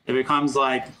 If it comes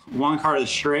like 1 card of the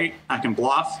straight, I can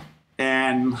bluff.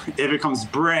 And if it comes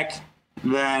brick,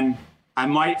 then I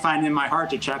might find in my heart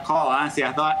to check call. Honestly,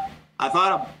 I thought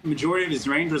a majority of his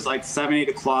range was like 7-8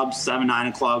 of clubs, 7-9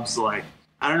 of clubs. Like,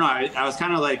 I don't know. I was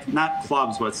kind of like, not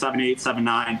clubs, but 7-8,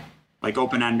 7-9, like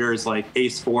open enders, like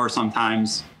ace 4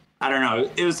 sometimes. I don't know.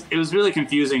 It was really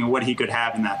confusing what he could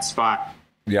have in that spot.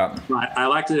 Yeah. I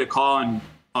elected to call,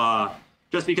 and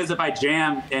just because if I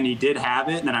jam and he did have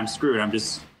it, then I'm screwed. I'm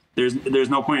just, there's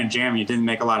no point in jamming. It didn't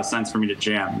make a lot of sense for me to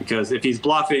jam, because if he's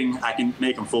bluffing, I can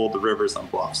make him fold the rivers on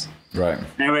bluffs. Right.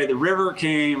 Anyway, the river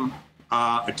came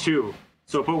a 2.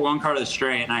 So I put 1 card of the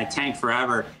straight, and I tanked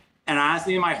forever. And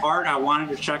honestly, in my heart, I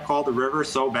wanted to check call the river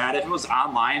so bad. If it was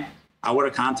online, I would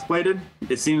have contemplated.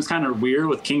 It seems kind of weird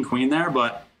with king queen there,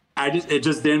 but it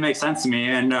just didn't make sense to me.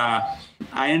 And I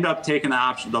ended up taking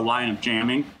the line of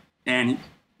jamming. And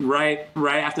right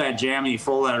after I jammed, he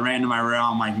folded. I ran into my rail.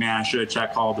 I'm like, man, I should have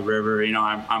check called the river. You know,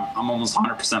 I'm almost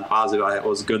 100% positive it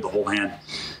was good the whole hand.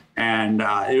 And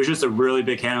it was just a really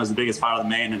big hand. It was the biggest pot of the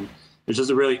main, and it's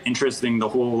just a really interesting, the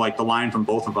whole, like, the line from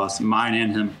both of us, mine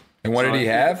and him. And what did he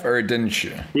have, or didn't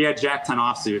you? He had jack 10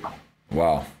 offsuit.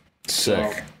 Wow,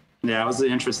 sick. So, yeah, it was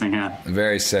an interesting hand.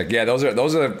 Very sick. Yeah,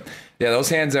 those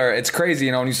hands are. It's crazy,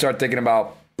 you know, when you start thinking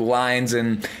about lines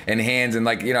and hands, and,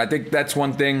 like, you know, I think that's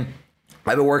one thing.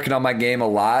 I've been working on my game a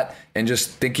lot and just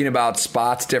thinking about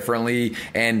spots differently.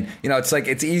 And, you know, it's like,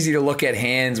 it's easy to look at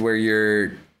hands where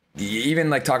you're even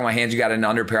like talking about hands, you got an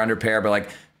under pair, but like,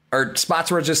 or spots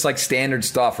where it's just like standard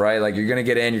stuff, right? Like, you're going to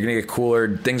get in, you're going to get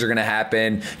cooler, things are going to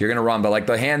happen, you're going to run. But like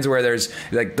the hands where there's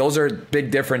like, those are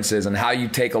big differences in how you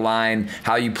take a line,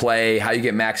 how you play, how you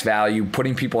get max value,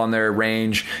 putting people on their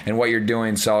range and what you're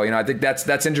doing. So, you know, I think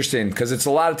that's interesting, because it's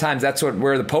a lot of times that's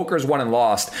where the poker's won and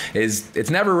lost is it's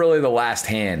never really the last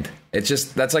hand. It's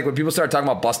just, that's like when people start talking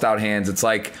about bust out hands, it's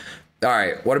like, All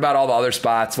right. What about all the other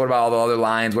spots? What about all the other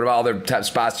lines? What about other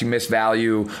spots you missed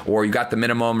value, or you got the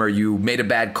minimum, or you made a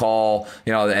bad call,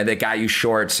 and they got you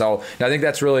short? So I think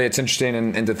that's really, it's interesting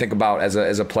and to think about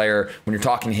as a player when you're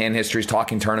talking hand histories,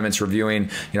 talking tournaments,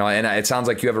 reviewing, and it sounds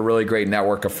like you have a really great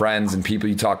network of friends and people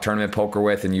you talk tournament poker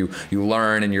with, and you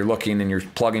learn and you're looking and you're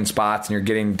plugging spots and you're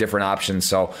getting different options.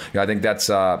 So I think that's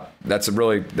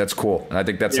cool. And I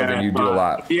think that's something you do a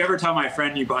lot. If you ever tell my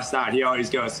friend you bust out, he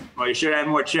always goes, well, you should have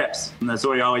more chips. And that's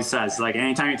what he always says. Like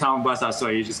anytime you tell him bust out, so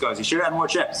he just goes, you should have more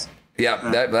chips.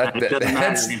 Yeah,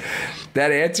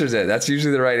 that answers it. That's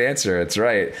usually the right answer. It's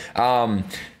right.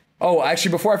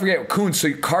 Actually, before I forget, Kuntz.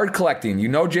 So card collecting,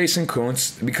 Jason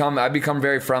Kuntz. I've become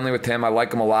very friendly with him. I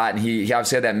like him a lot, and he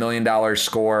obviously had that $1 million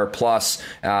score plus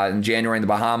in January in the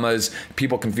Bahamas.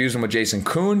 People confuse him with Jason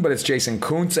Kuhn, but it's Jason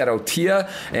Kuntz at Otia,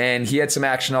 and he had some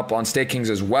action up on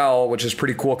StakeKings as well, which is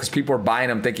pretty cool because people were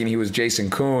buying him thinking he was Jason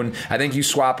Kuhn. I think you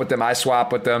swap with them, I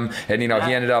swap with them, and he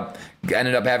ended up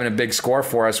having a big score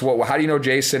for us. How do you know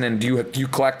Jason, and do you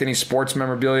collect any sports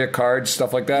memorabilia, cards,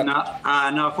 stuff like that?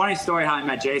 No. Funny story how I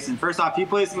met Jason. First off, he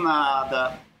plays in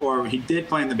he did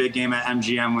play in the big game at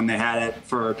MGM when they had it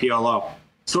for PLO.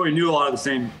 So he knew a lot of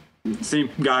the same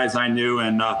guys I knew,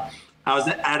 and I was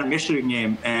at a Michigan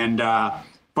game. And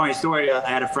funny story, I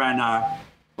had a friend. A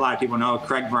lot of people know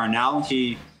Craig Varnell.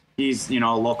 He's a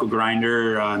local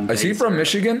grinder. Is he from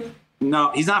Michigan?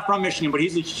 No, he's not from Michigan, but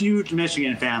he's a huge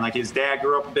Michigan fan. Like his dad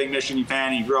grew up a big Michigan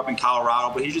fan. He grew up in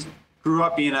Colorado, but he just grew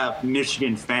up being a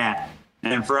Michigan fan.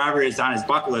 And forever on his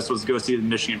bucket list was to go see the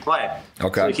Michigan play.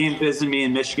 Okay. So he came to visit me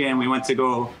in Michigan. We went to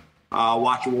go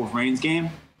watch a Wolverines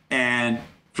game. And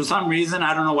for some reason,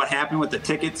 I don't know what happened with the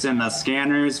tickets and the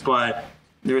scanners, but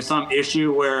there was some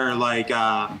issue where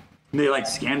they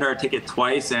scanned our ticket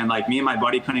twice, and me and my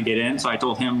buddy couldn't get in. So I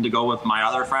told him to go with my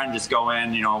other friend, just go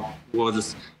in,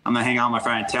 I'm gonna hang out with my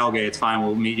friend at tailgate. It's fine.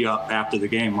 We'll meet you up after the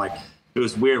game. It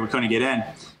was weird. We couldn't get in.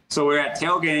 So we're at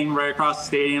tailgating right across the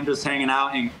stadium, just hanging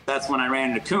out. And that's when I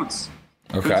ran into Kuntz.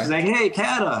 Okay. Kuntz was like, hey,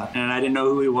 Kata. And I didn't know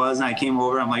who he was. And I came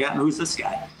over. I'm like, who's this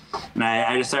guy? And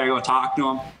I just started to go talk to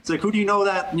him. It's like, who do you know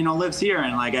that, lives here?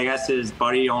 And I guess his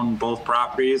buddy owned both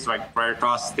properties right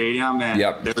across the stadium. And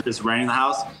They were just renting the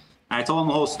house. And I told him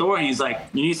the whole story. And he's like,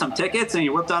 you need some tickets? And he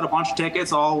whipped out a bunch of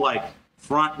tickets, all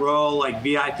front row,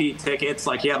 VIP tickets.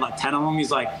 He had 10 of them.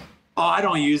 He's like, oh, I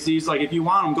don't use these. If you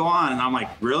want them, go on. And I'm like,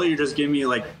 really? You're just giving me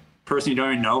person you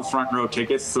don't even know front row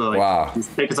tickets? So wow. These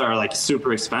tickets are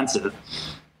super expensive.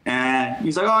 And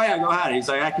he's like, oh yeah, go ahead. He's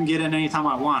like, I can get in anytime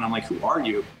I want. I'm like, who are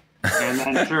you? And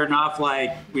then sure enough,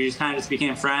 we just kind of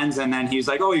became friends. And then he was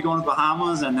like, oh, you going to the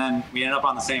Bahamas? And then we ended up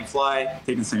on the same flight,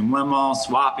 taking the same limo,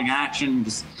 swapping action.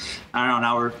 Just, I don't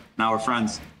know, now we're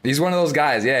friends. He's one of those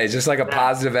guys. Yeah, he's just a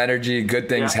positive energy. Good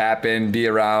things happen. Be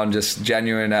around. Just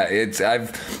genuine.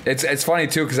 It's funny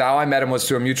too because how I met him was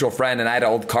through a mutual friend, and I had an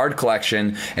old card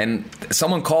collection. And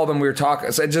someone called him. We were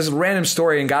talking. So just a random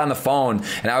story, and got on the phone.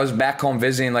 And I was back home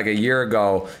visiting a year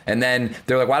ago. And then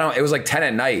they're like, "Why don't?" It was 10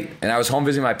 at night, and I was home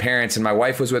visiting my parents, and my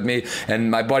wife was with me.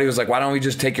 And my buddy was like, "Why don't we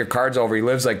just take your cards over?" He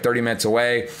lives 30 minutes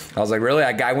away. I was like, "Really?"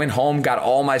 I went home, got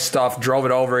all my stuff, drove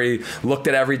it over. He looked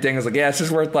at everything. I was like, "Yeah, it's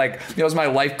just worth it was my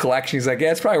life collection." He's like,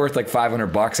 yeah, it's probably worth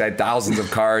 $500. I had thousands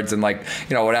of cards and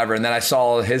whatever. And then I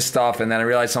saw his stuff, and then I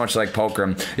realized how much I like poker.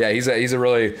 And yeah, he's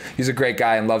a great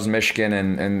guy and loves Michigan,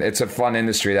 and it's a fun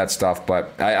industry, that stuff.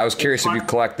 But I was curious if you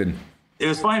collected. It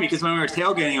was funny because when we were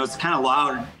tailgating, it was kind of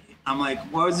loud. I'm like,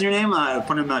 what was your name? I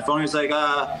put him in my phone. He was like,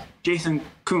 Jason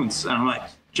Kuntz. And I'm like,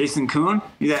 Jason Kuhn?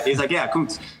 He's like, yeah,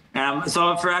 Kuntz. And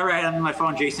so forever I had on my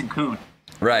phone Jason Kuhn.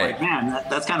 Right. I'm like, man,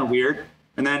 that's kind of weird.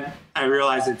 And then I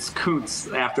realized it's Kuntz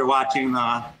after watching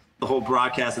the whole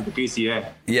broadcast at the PCA.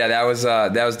 Yeah, that was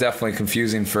definitely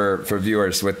confusing for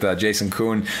viewers with Jason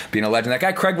Kuhn being a legend. That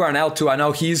guy Craig Varnell too. I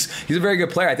know he's a very good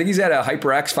player. I think he's at a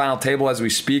HyperX final table as we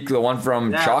speak. The one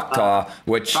from Choctaw,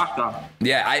 Choctaw.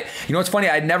 Yeah, what's funny?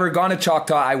 I'd never gone to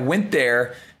Choctaw. I went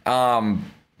there. One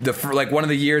of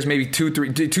the years, maybe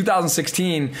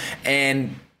 2016,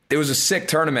 and it was a sick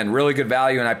tournament, really good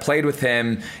value, and I played with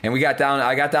him, and I got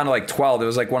down to 12. It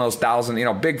was one of those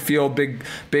 1,000, big field,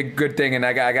 big good thing, and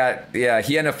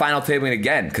he ended up final tabling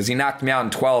again because he knocked me out in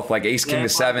 12th, ace king to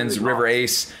sevens, river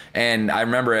ace, and I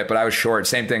remember it, but I was short.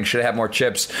 Same thing, should have had more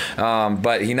chips,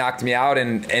 but he knocked me out,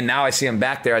 and now I see him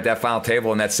back there at that final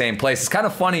table in that same place. It's kind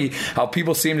of funny how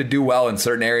people seem to do well in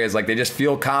certain areas. They just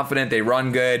feel confident, they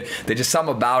run good, they just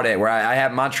something about it. Where I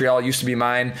have Montreal used to be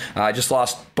mine. I just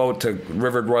lost boat to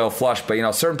River Royal royal flush, but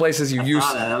certain places you use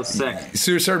that was sick.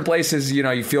 Certain places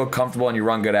you feel comfortable and you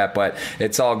run good at, but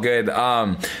it's all good.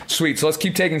 Sweet. So let's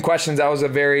keep taking questions. That was a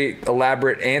very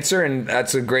elaborate answer, and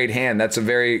that's a great hand. That's a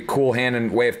very cool hand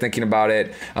and way of thinking about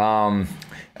it.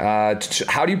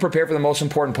 How do you prepare for the most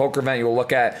important poker event you will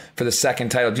look at for the second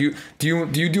title? Do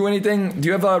you do anything? Do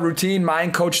you have a routine,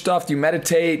 mind coach stuff? Do you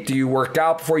meditate? Do you work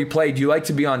out before you play? Do you like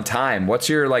to be on time? What's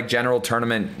your general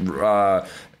tournament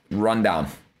rundown?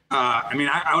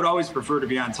 I would always prefer to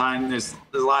be on time. There's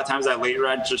a lot of times I late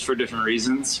red just for different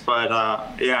reasons, but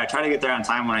I try to get there on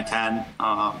time when I can.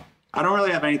 I don't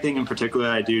really have anything in particular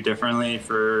I do differently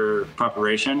for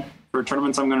preparation for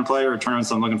tournaments I'm going to play or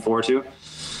tournaments I'm looking forward to.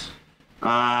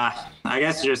 I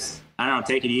guess just,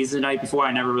 take it easy the night before.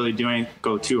 I never really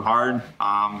go too hard.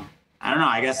 I don't know.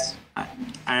 I guess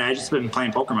I just been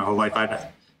playing poker my whole life.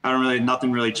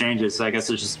 Nothing really changes. So I guess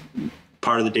it's just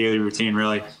part of the daily routine,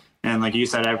 really. And like you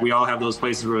said, we all have those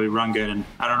places where we run good, and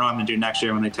I don't know what I'm going to do next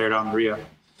year when they tear down the Rio.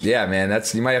 Yeah, man,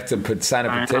 you might have to sign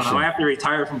a petition. I have to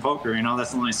retire from poker. That's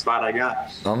the only spot I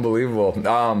got. Unbelievable.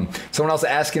 Someone else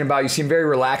asking about, you seem very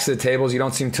relaxed at the tables. You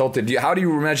don't seem tilted. How do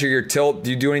you measure your tilt?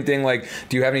 Do you do anything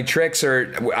do you have any tricks,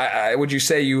 or would you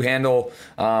say you handle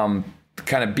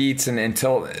kind of beats and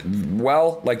tilt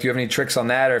well? Do you have any tricks on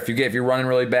that? Or if you're running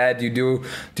really bad, do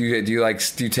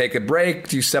you take a break?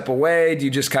 Do you step away? Do you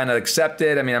just kind of accept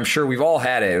it? I'm sure we've all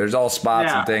had it. There's all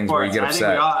spots and things where you get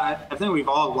upset. I think we've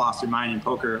all lost our mind in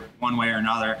poker one way or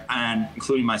another, and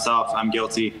including myself, I'm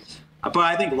guilty. But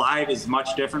I think live is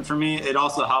much different for me. It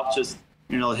also helps just,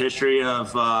 the history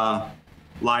of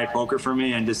live poker for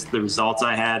me and just the results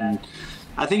I had. And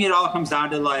I think it all comes down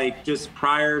to just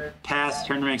past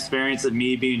tournament experience of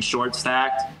me being short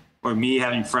stacked or me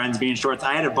having friends being short.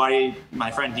 I had a buddy,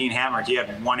 my friend Dean Hammer, he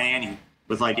had one ante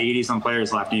with 80 some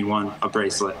players left, and he won a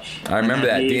bracelet. I remember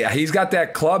that. He's got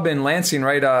that club in Lansing,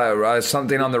 right?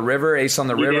 Something on the river, Ace on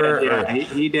the River.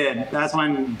 He did. That's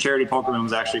when Charity Poker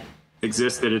Room actually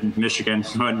existed in Michigan,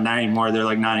 but not anymore.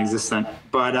 They're non-existent.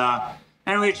 But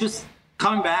anyway, it's just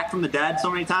coming back from the dead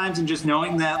so many times and just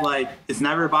knowing that it's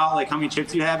never about how many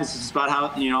chips you have. It's just about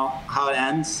how it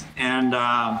ends. And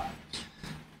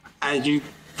I do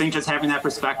think just having that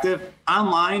perspective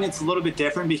online, it's a little bit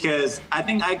different because I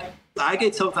think I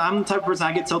get tilted. I'm the type of person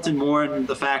I get tilted more in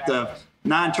the fact of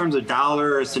not in terms of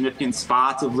dollar or significant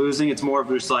spots of losing. It's more of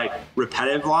just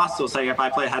repetitive loss. So it's if I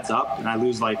play heads up and I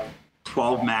lose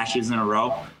 12 matches in a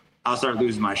row, I'll start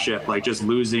losing my shit, just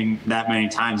losing that many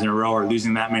times in a row or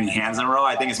losing that many hands in a row.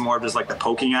 I think it's more of just the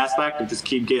poking aspect of just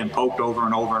keep getting poked over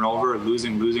and over and over,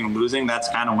 losing. That's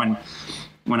kind of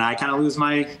when I kind of lose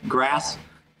my grasp.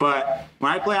 But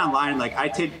when I play online, I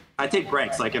take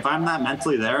breaks. If I'm not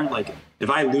mentally there, if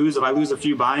I lose a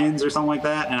few buy-ins or something like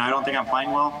that, and I don't think I'm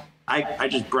playing well, I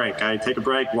just break. I take a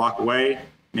break, walk away,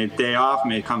 maybe a day off,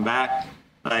 maybe come back.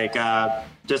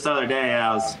 Just the other day,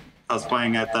 I was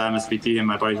playing at the MSBT, and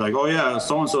my buddy's oh yeah,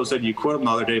 so-and-so said you quit them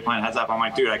the other day playing heads up.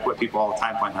 I'm dude, I quit people all the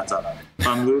time playing heads up. If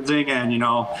I'm losing and,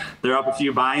 they're up a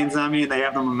few buy-ins on me and they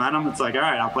have the momentum, it's all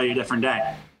right, I'll play you a different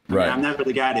day. Right. I'm never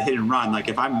the guy to hit and run.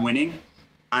 If I'm winning,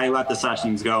 I let the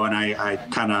sessions go, and I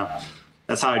kind of,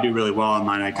 that's how I do really well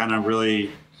online. I kind of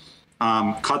really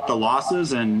cut the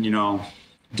losses and,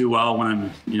 do well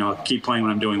when I'm, keep playing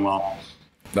when I'm doing well.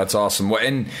 That's awesome.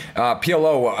 And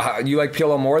PLO, you like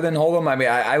PLO more than Hold'em?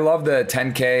 I love the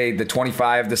 10K, the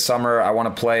 25 this summer. I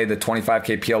want to play the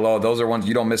 25K PLO. Those are ones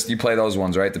you don't miss. You play those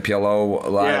ones, right? The PLO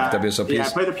live WSOPs? Yeah, I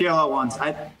play the PLO ones.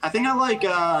 I think I like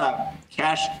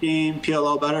cash game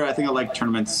PLO better. I think I like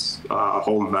tournaments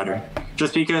Hold'em better.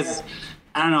 Just because,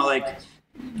 I don't know,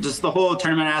 just the whole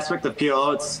tournament aspect of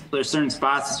PLO, there's certain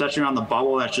spots, especially around the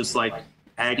bubble, that's just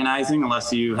agonizing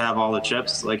unless you have all the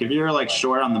chips. If you're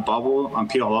short on the bubble on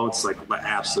PLO, it's the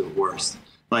absolute worst.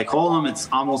 Hold'em, it's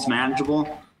almost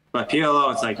manageable, but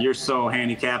PLO, it's you're so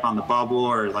handicapped on the bubble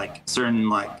or certain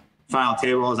final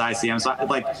tables, ICM. So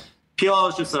PLO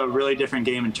is just a really different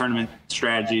game and tournament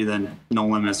strategy than No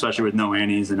Limit, especially with no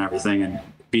antes and everything, and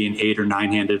being 8 or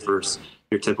 9 handed versus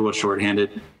your typical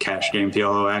short-handed cash game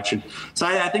PLO action. So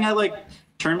I think I like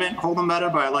tournament Hold'em better,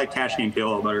 but I like cash game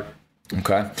PLO better.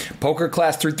 Okay. Poker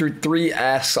Class 333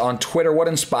 asks on Twitter, what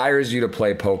inspires you to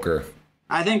play poker?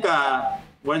 I think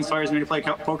what inspires me to play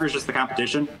poker is just the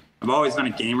competition. I've always been a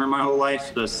gamer my whole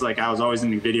life. Just I was always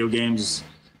into video games.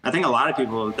 I think a lot of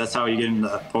people, that's how you get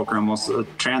into poker almost.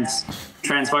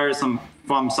 Transpires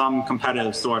from some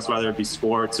competitive source, whether it be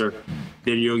sports or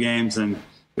video games. And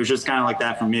it was just kind of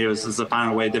that for me. It was just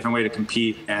a different way to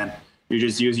compete. And you're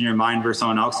just using your mind versus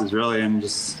someone else's, really, and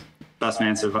just best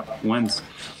man wins.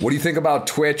 What do you think about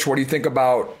Twitch? What do you think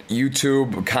about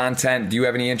YouTube content? Do you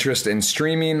have any interest in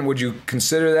streaming? Would you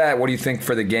consider that? What do you think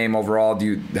for the game overall?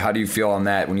 How do you feel on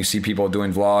that when you see people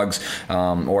doing vlogs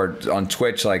or on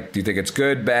Twitch? Like, do you think it's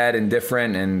good, bad,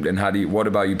 indifferent? And what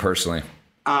about you personally?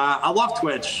 I love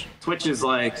Twitch. Twitch is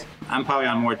like, I'm probably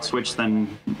on more Twitch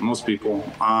than most people.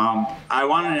 I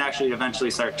wanted to actually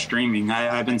eventually start streaming.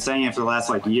 I've been saying it for the last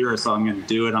like year or so. I'm going to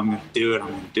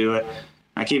do it.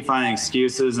 I keep finding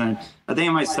excuses, and I think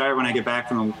I might start when I get back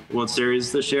from the World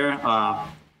Series this year.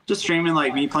 Just streaming,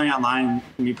 like me playing online,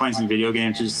 me playing some video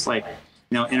games, just like,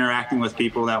 interacting with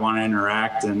people that want to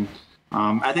interact. And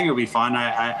I think it'll be fun.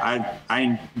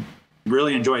 I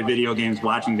really enjoy video games,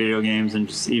 watching video games, and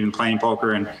just even playing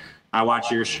poker. And I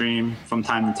watch your stream from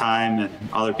time to time and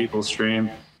other people's stream.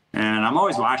 And I'm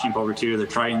always watching poker too, the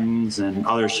Tritons and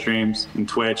other streams and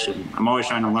Twitch. And I'm always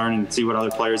trying to learn and see what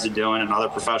other players are doing and other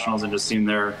professionals and just seeing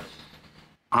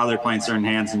how they're playing certain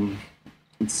hands. And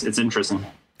it's interesting.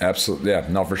 Absolutely. Yeah,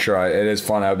 no, for sure. It is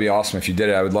fun. It would be awesome if you did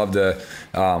it. I would love to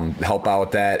help out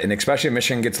with that. And especially if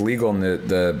Michigan gets legal in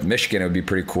the Michigan, it would be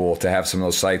pretty cool to have some of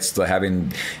those sites,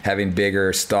 having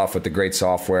bigger stuff with the great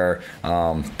software.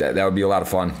 That would be a lot of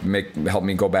fun. Help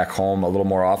me go back home a little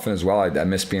more often as well. I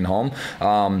miss being home.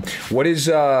 Who's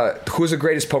the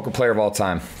greatest poker player of all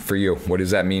time for you? What does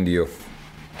that mean to you?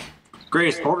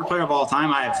 Greatest poker player of all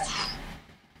time? I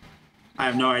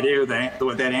have no idea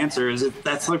what that answer is.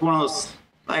 That's like one of those...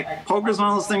 Like, poker is one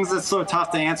of those things that's so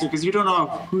tough to answer because you don't know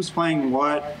who's playing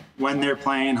what, when they're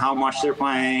playing, how much they're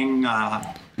playing,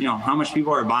 how much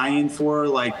people are buying for.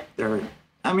 Like, there's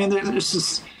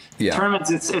just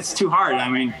tournaments. It's too hard. I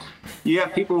mean, you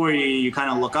have people where you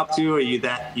kind of look up to or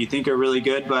that you think are really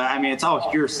good, but I mean, it's all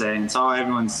hearsay. It's all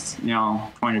everyone's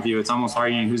point of view. It's almost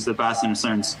arguing who's the best in a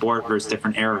certain sport versus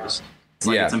different eras.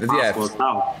 It's impossible to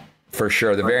tell. For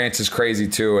sure. The variance is crazy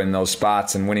too in those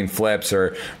spots and winning flips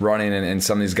or running and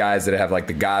some of these guys that have like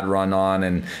the God run on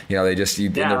and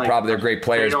they're great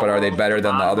players, but are they better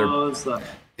than the other?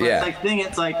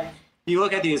 It's like you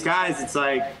look at these guys, it's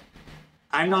like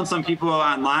I've known some people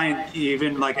online,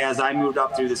 even like as I moved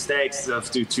up through the stakes of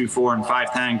 2-4 and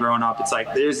 5-10 growing up, it's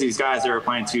like there's these guys that were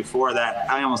playing 2-4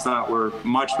 that I almost thought were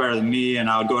much better than me, and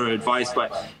I would go to advice,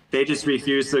 but they just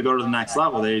refuse to go to the next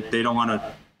level. They don't want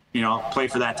to play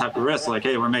for that type of risk. Like,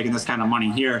 hey, we're making this kind of money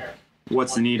here.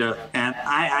 What's the need of? And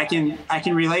I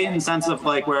can relate in the sense of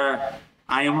like where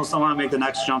I almost don't want to make the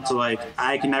next jump to like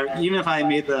I can never, even if I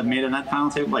made the main event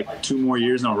final table like 2 more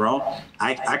years in a row,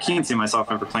 I can't see myself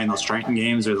ever playing those Triton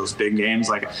games or those big games.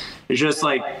 Like, it's just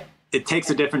like it takes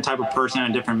a different type of person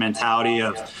and a different mentality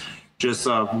of just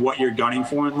what you're gunning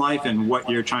for in life and what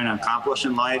you're trying to accomplish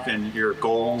in life and your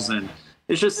goals. And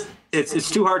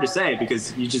it's too hard to say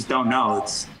because you just don't know.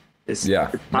 I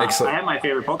have my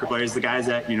favorite poker players, the guys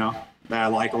that that I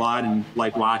like a lot and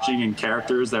like watching, and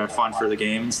characters that are fun for the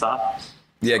game and stuff.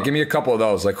 Yeah, give me a couple of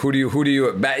those. Like, who do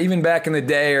you even back in the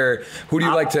day, or who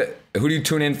do you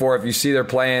tune in for if you see they're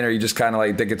playing, or you just kind of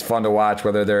like think it's fun to watch,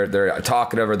 whether they're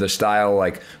talkative or their style?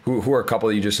 Like, who are a couple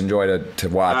that you just enjoy to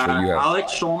watch? I like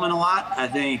Shulman a lot. I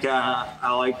think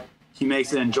he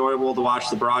makes it enjoyable to watch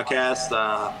the broadcast.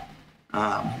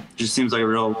 Just seems like a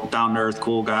real down to earth,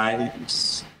 cool guy.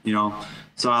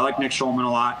 So I like Nick Shulman a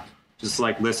lot. Just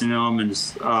like listening to him and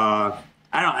just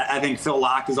I think Phil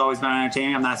Locke has always been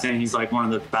entertaining. I'm not saying he's like one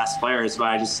of the best players, but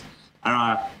I don't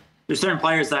know. There's certain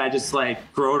players that I just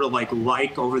like grow to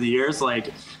like over the years.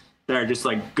 Like, they're just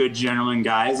like good, genuine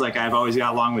guys. Like, I've always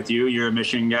got along with you. You're a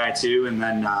Michigan guy too. And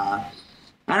then I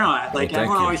don't know. Like,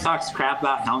 everyone always talks crap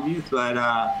about Hellmuth, but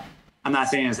I'm not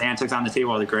saying his antics on the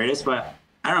table are the greatest, but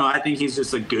I don't know. I think he's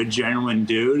just a good, genuine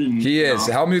dude. And, he is.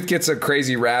 Hellmuth gets a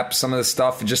crazy rap. Some of the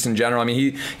stuff, just in general. I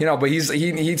mean, but he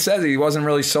says he wasn't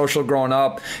really social growing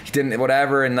up. He didn't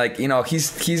whatever, and like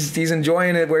he's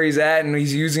enjoying it where he's at, and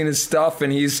he's using his stuff,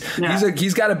 and he's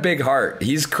got a big heart.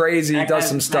 He's crazy. He does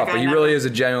some stuff, but he really is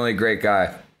a genuinely great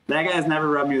guy. That guy's never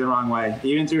rubbed me the wrong way,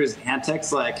 even through his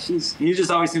antics. Like, he just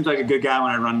always seems like a good guy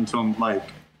when I run into him, like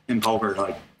in poker.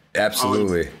 Like,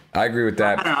 absolutely, I agree with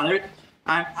that. I don't know.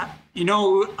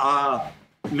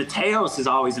 Mateos is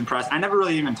always impressed. I never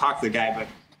really even talked to the guy, but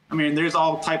I mean, there's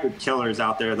all type of killers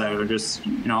out there that are just,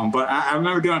 but I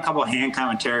remember doing a couple of hand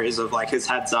commentaries of like his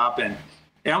heads up, and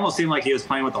it almost seemed like he was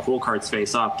playing with the whole cards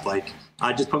face up. Like,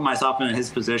 I just put myself in his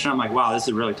position. I'm like, wow, this is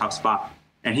a really tough spot.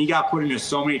 And he got put into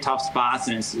so many tough spots,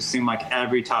 and it seemed like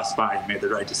every tough spot he made the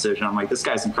right decision. I'm like, this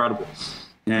guy's incredible.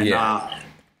 And I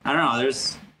don't know.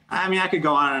 I mean, I could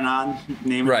go on and on,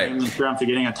 naming names. I'm sure I'm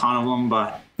forgetting a ton of them,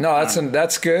 but no,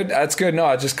 that's good. That's good. No,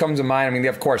 it just comes to mind. I mean,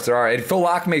 of course there are. Phil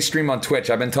Locke may stream on Twitch.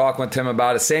 I've been talking with him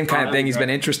about it. Same kind of thing. He's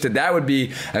been interested. That would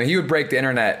be. I mean, he would break the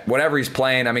internet. Whatever he's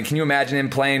playing. I mean, can you imagine him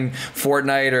playing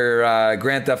Fortnite or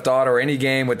Grand Theft Auto or any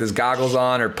game with his goggles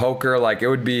on or poker? Like it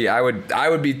would be. I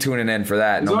would be tuning in for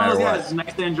that no matter what. It's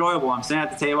nice and enjoyable. I'm sitting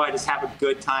at the table. I just have a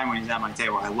good time when he's at my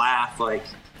table. I laugh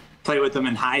play with him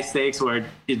in high stakes where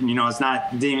didn't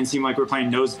even seem like we're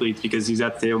playing nosebleeds because he's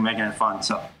at the table making it fun.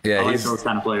 So yeah, I like those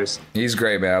kind of players. He's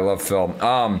great, man. I love Phil.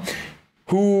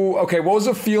 What was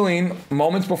the feeling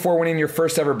moments before winning your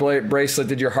first ever bracelet?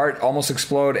 Did your heart almost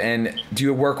explode? And do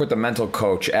you work with a mental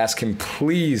coach? Ask him,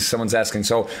 please. Someone's asking.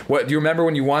 So what do you remember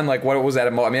when you won? Like what was that? I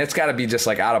mean, it's got to be just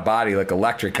like out of body, like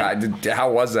electric.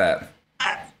 How was that?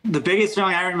 The biggest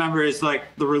feeling I remember is like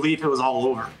the relief. It was all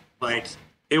over. Like,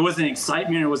 it wasn't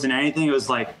excitement. It wasn't anything. It was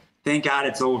like, thank God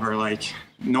it's over. Like,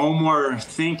 no more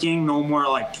thinking, no more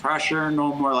like pressure,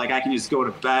 no more like I can just go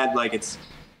to bed. Like, it's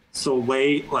so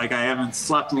late. Like, I haven't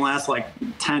slept in the last like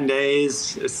 10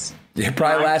 days.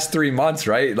 Probably last 3 months,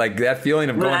 right? Like that feeling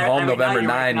of going home November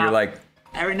 9. You're like,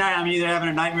 every night I'm either having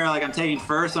a nightmare like I'm taking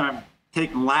first or I'm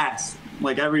taking last.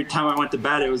 Like every time I went to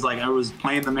bed, it was like I was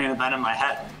playing the main event in my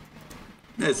head.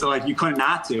 So like you couldn't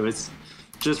not to. It's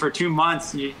just for 2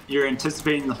 months, you're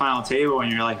anticipating the final table,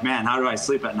 and you're like, man, how do I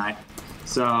sleep at night?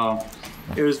 So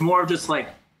it was more of just like,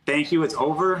 thank you, it's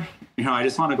over. I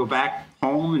just want to go back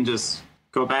home and just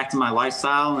go back to my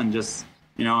lifestyle and just,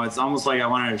 it's almost like I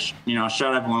wanted to,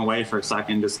 shut everyone away for a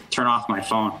second, just turn off my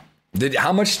phone.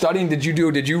 How much studying did you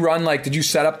do? Did you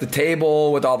set up the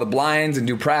table with all the blinds and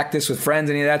do practice with friends,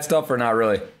 any of that stuff, or not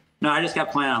really? No, I just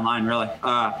kept playing online, really.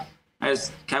 I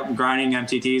just kept grinding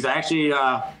MTTs. I actually,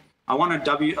 I won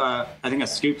a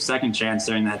Scoop second chance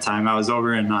during that time. I was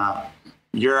over in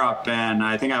Europe, and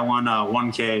I think I won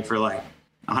 1K for like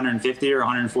 150 or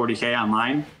 140K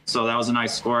online. So that was a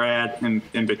nice score I had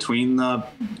in between the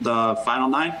final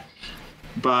 9.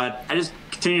 But I just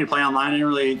continued to play online. I didn't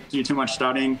really do too much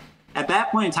studying. At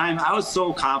that point in time, I was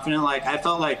so confident. Like, I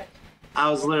felt like I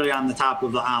was literally on the top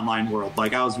of the online world.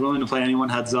 Like, I was willing to play anyone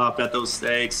heads up at those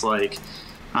stakes. Like,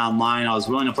 online, I was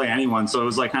willing to play anyone. So it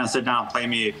was like kind of sit down and play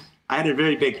me. I had a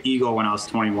very big ego when I was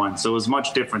 21, so it was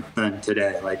much different than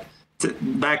today. Like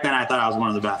back then, I thought I was one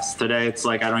of the best. Today, it's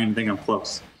like I don't even think I'm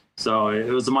close. So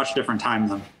it was a much different time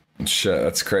then. Shit,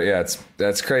 that's crazy. Yeah,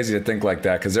 that's crazy to think like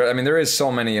that because there is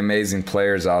so many amazing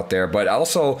players out there, but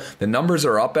also the numbers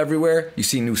are up everywhere. You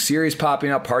see new series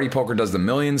popping up. Party Poker does the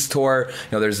Millions Tour.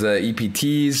 There's the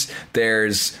EPTs.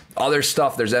 There's other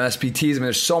stuff. There's MSPTs. I mean,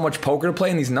 there's so much poker to play,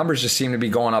 and these numbers just seem to be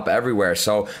going up everywhere.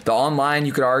 So the online,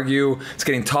 you could argue it's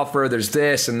getting tougher. There's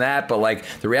this and that, but like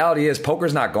the reality is,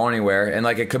 poker's not going anywhere. And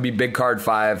like it could be big card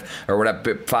 5 or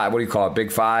whatever. 5. What do you call it?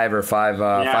 Big 5 or 5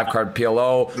 5 card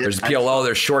PLO. There's PLO.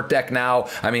 There's short deck now.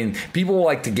 I mean, people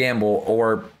like to gamble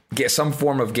or get some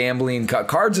form of gambling.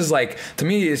 Cards is like, to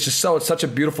me, it's such a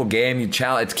beautiful game.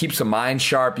 It keeps the mind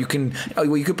sharp. You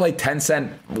could play 10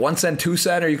 cent, 1 cent, 2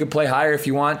 cent, or you could play higher if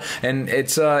you want. And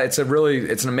it's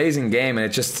an amazing game, and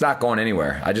it's not going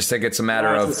anywhere. I just think it's a matter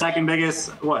of the second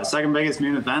biggest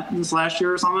main event this last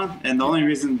year or something. And the only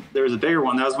reason there was a bigger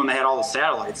one, that was when they had all the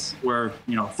satellites where,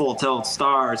 Full Tilt,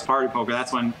 Stars, Party Poker.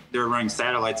 That's when they were running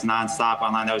satellites nonstop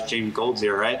online. That was James Gold's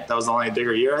year, right? That was the only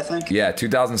bigger year, I think. Yeah,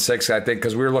 2006, I think,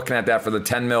 because we were looking at that for the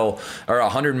 10 mil or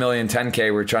 100 million 10K.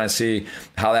 We were trying to see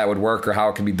how that would work or how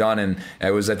it could be done. And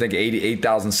it was, I think,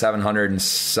 88,700 and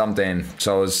something.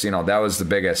 So it was, that was the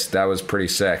biggest. That was pretty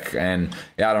sick. And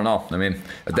yeah, I don't know. I mean,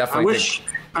 I wish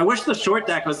the short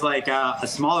deck was like a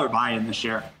smaller buy-in this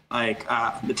year. Like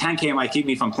the 10K might keep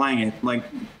me from playing it. Like,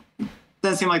 it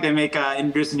doesn't seem like they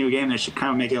introduce a new game. They should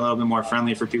kind of make it a little bit more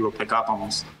friendly for people to pick up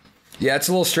almost. Yeah, it's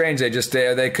a little strange.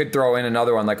 They could throw in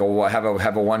another one, like have a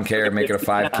 1K or make it a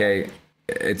 5K.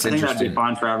 It's interesting. I think that'd be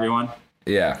fun for everyone.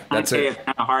 Yeah, that's it. It's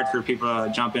kind of hard for people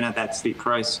to jump in at that steep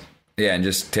price. Yeah, and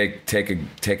just take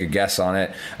a guess on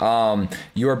it.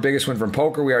 Your biggest win from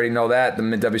poker, we already know that, the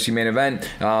WC main event.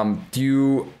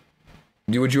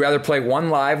 Would you rather play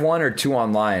one live one or 2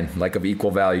 online, like of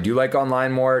equal value? Do you like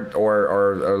online more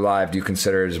or live? Do you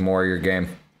consider it as more your game?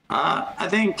 I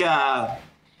think I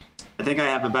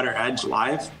have a better edge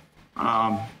live.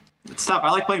 It's tough. I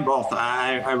like playing both.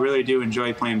 I really do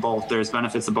enjoy playing both. There's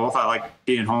benefits to both. I like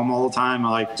being home all the time.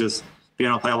 I like just being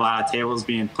able to play a lot of tables,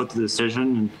 being put to the decision,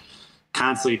 and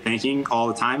constantly thinking all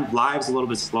the time. Live's a little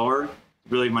bit slower,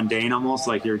 really mundane almost,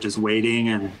 like you're just waiting,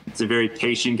 and it's a very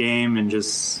patient game. And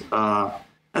just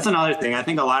that's another thing. I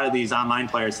think a lot of these online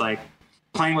players like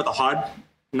playing with a HUD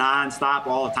nonstop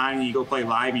all the time, and you go play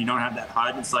live and you don't have that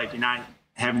HUD. It's like you're not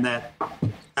having that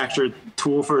extra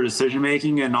tool for decision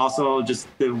making, and also just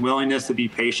the willingness to be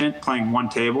patient playing one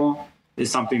table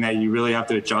is something that you really have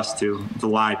to adjust to the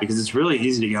live, because it's really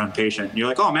easy to get impatient. You're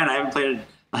like, oh man, I haven't played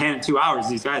a hand in 2 hours.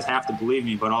 These guys have to believe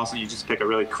me, but also you just pick a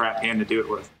really crap hand to do it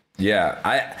with.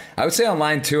 Yeah, I would say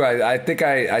online too. I think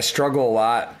I struggle a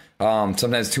lot.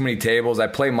 Sometimes too many tables. I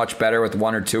play much better with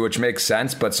 1 or 2, which makes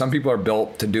sense. But some people are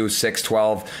built to do 6,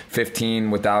 12, 15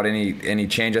 without any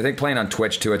change. I think playing on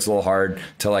Twitch too, it's a little hard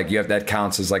to that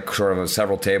counts as like sort of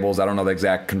several tables. I don't know the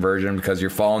exact conversion because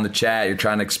you're following the chat, you're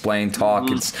trying to explain, talk.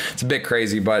 Mm-hmm. It's a bit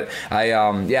crazy, but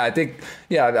I'm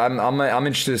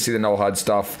interested to see the no HUD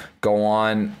stuff go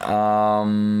on.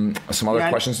 Some other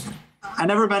questions. I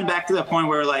never been back to that point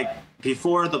where like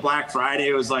before the Black Friday,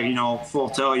 it was like, full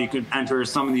tilt. You could enter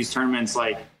some of these tournaments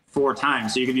like 4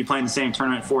 times. So you could be playing the same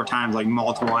tournament 4 times, like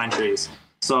multiple entries.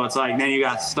 So it's like, then you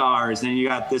got stars, then you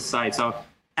got this site. So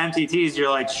MTTs,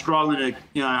 you're like struggling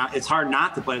to, it's hard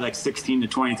not to play like 16 to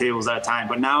 20 tables at a time.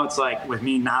 But now it's like with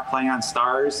me not playing on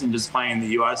stars and just playing the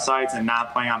US sites and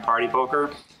not playing on Party Poker,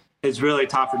 it's really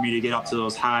tough for me to get up to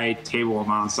those high table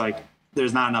amounts. Like,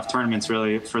 there's not enough tournaments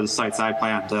really for the sites I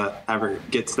play on to ever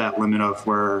get to that limit of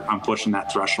where I'm pushing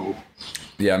that threshold.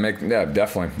 Yeah,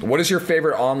 definitely. What is your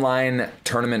favorite online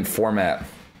tournament format?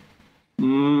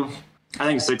 I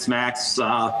think Six Max.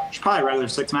 Probably regular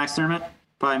Six Max tournament.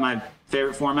 Probably my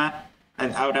favorite format.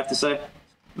 I would have to say.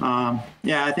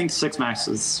 I think Six Max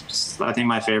is I think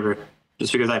my favorite,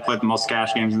 just because I played the most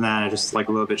cash games in that. I just like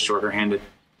a little bit shorter handed.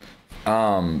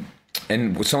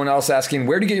 And someone else asking,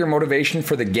 where do you get your motivation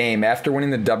for the game after winning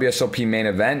the WSOP main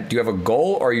event? Do you have a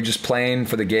goal, or are you just playing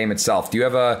for the game itself? Do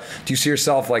you see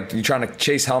yourself like you trying to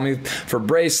chase Helmy for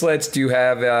bracelets? Do you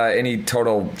have any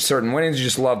total certain winnings? You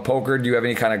just love poker? Do you have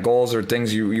any kind of goals or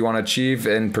things you want to achieve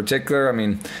in particular? I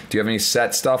mean, do you have any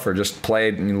set stuff, or just play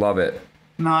it and you love it?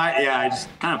 No, I just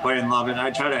kind of play and love it.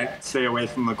 I try to stay away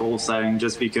from the goal setting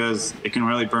just because it can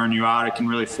really burn you out. It can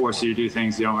really force you to do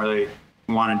things you don't really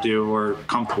want to do or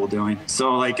comfortable doing.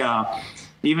 So like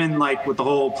even like with the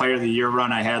whole player of the year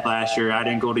run I had last year, I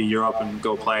didn't go to Europe and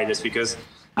go play just because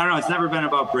I don't know, it's never been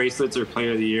about bracelets or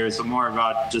player of the year. It's more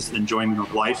about just enjoyment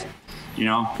of life. We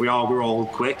all grow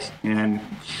old quick, and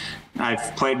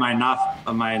I've played my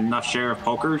enough share of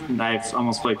poker, and I've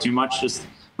almost played too much. Just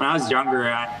when I was younger,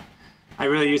 I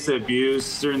really used to abuse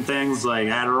certain things like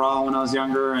Adderall when I was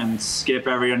younger, and skip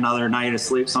every another night of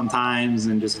sleep sometimes,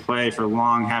 and just play for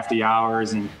long, hefty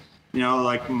hours. And,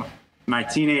 like my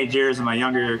teenage years and my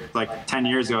younger, like 10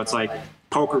 years ago, it's like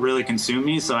poker really consumed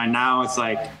me. So now it's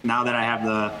like, now that I have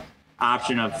the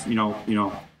option of,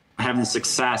 having the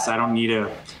success, I don't need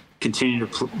to continue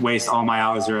to waste all my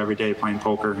hours or every day playing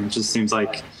poker. It just seems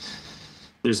like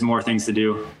there's more things to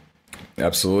do.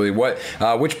 Absolutely.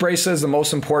 Which bracelet is the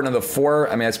most important of the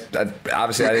 4? I mean, it's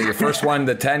obviously I think your first one,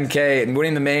 the 10K, and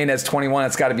winning the main as 21.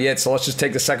 That's got to be it. So let's just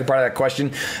take the second part of that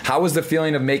question. How was the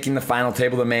feeling of making the final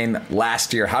table of the main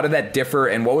last year? How did that differ?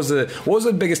 And what was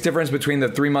the biggest difference between the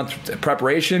 3-month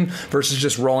preparation versus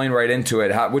just rolling right into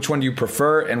it? Which one do you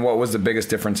prefer, and what was the biggest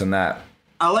difference in that?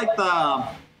 I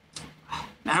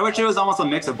wish it was almost a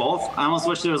mix of both. I almost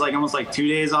wish there was almost 2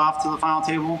 days off to the final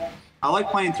table. I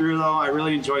like playing through, though. I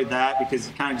really enjoyed that because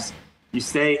you kind of you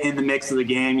stay in the mix of the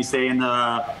game. You stay in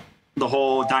the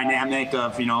whole dynamic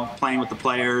of, playing with the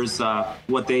players,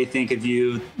 what they think of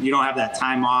you. You don't have that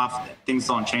time off. Things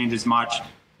don't change as much.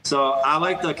 So I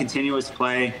like the continuous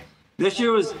play. This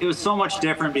year it was so much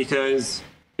different because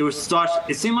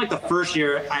it seemed like the first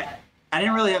year I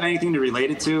didn't really have anything to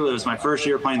relate it to. It was my first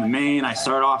year playing the main. I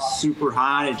started off super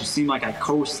hot. It just seemed like I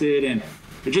coasted, and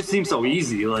it just seemed so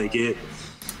easy. Like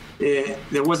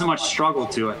there wasn't much struggle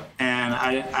to it, and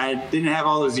I didn't have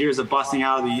all those years of busting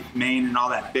out of the main and all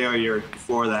that failure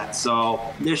before that. So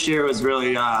this year was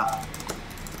really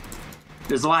it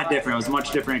was a lot different. It was a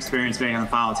much different experience being on the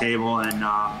final table, and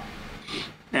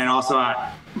also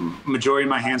majority of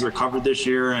my hands were covered this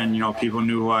year, and people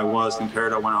knew who I was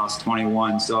compared to when I was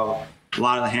 21. So a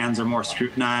lot of the hands are more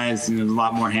scrutinized, and there's a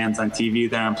lot more hands on TV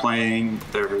that I'm playing.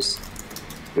 It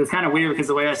was kind of weird because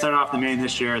the way I started off the main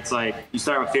this year, it's like you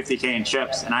start with 50K in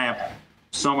chips, and I have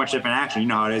so much different action. You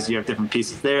know how it is. You have different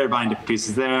pieces there, buying different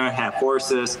pieces there, have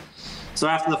horses. So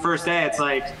after the first day, it's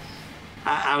like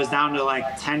I was down to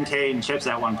 10K in chips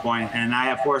at one point, and I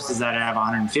have horses that have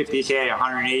 150K,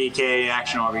 180K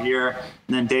action over here.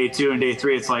 And then day 2 and day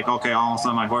 3, it's like, okay, all of a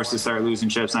sudden my horses start losing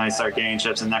chips, and I start gaining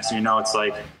chips. And next thing you know, it's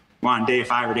like, well, on day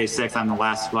 5 or day 6, I'm the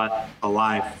last spot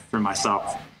alive for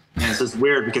myself. And it's just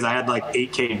weird because I had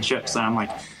 8K in chips, and I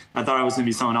thought I was going to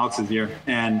be someone else's year.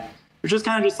 And it's just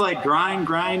kind of just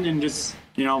grind and just,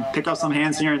 pick up some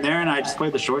hands here and there. And I just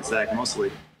played the short stack mostly.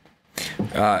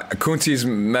 Kunzi's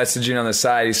messaging on the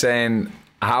side. He's saying,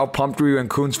 how pumped were you when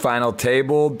Kuntz final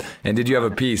tabled? And did you have a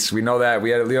piece? We know that.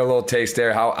 We had a little taste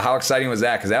there. How exciting was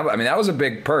that? Because that was a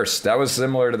big purse. That was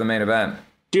similar to the main event.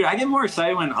 Dude, I get more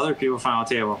excited when other people final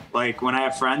table. Like when I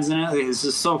have friends in it, it's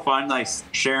just so fun, like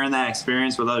sharing that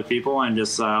experience with other people and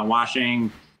just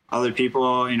watching other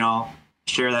people,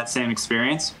 share that same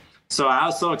experience. So I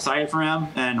was so excited for him,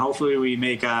 and hopefully we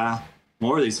make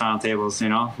more of these final tables. We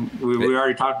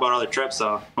already talked about other trips,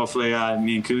 so hopefully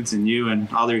me and Kuntz and you and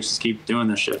others just keep doing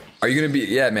this shit. Are you going to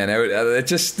be? Yeah, man. It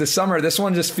just the summer. This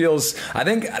one just feels. I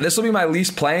think this will be my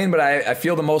least playing, but I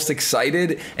feel the most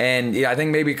excited, and I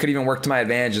think maybe it could even work to my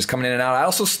advantage just coming in and out. I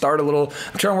also start a little.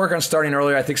 I'm trying to work on starting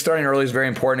earlier. I think starting early is very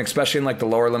important, especially in like the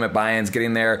lower limit buy-ins.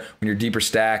 Getting there when you're deeper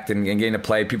stacked and getting to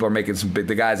play. People are making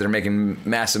the guys that are making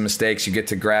massive mistakes. You get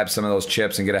to grab some of those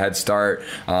chips and get a head start.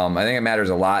 I think it matters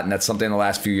a lot, and that's something in the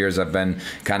last few years I've been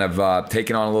kind of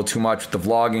taking on a little too much with the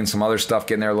vlogging, some other stuff,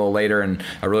 getting there a little later, and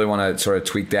I really want to sort of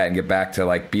tweak that and get back to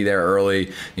like be there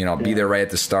early, be there right at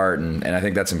the start, and I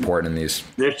think that's important in these.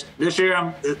 This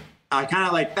year, I kind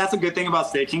of like, that's a good thing about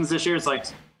State Kings this year. It's like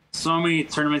so many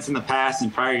tournaments in the past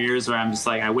and prior years where I'm just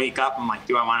like, I wake up, I'm like,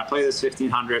 do I want to play this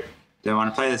 1500? Do I want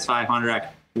to play this 500? I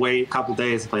wait a couple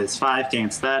days to play this 5K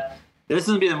instead. This is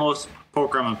going to be the most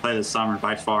poker I'm going to play this summer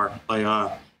by far.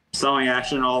 Like, selling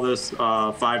action, all this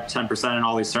 5-10% in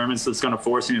all these tournaments that's going to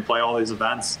force me to play all these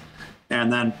events.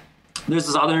 And then there's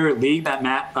this other league that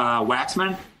Matt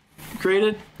Waxman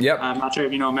created. Yep. I'm not sure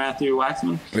if you know Matthew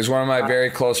Waxman. He's one of my very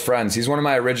close friends. He's one of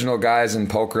my original guys in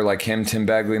poker, like him, Tim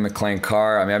Begley, McLean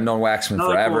Carr. I mean, I've known Waxman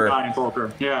forever. Cool guy in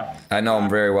poker. Yeah. I know him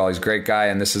very well. He's a great guy,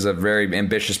 and this is a very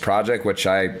ambitious project, which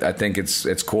I think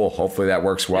it's cool. Hopefully that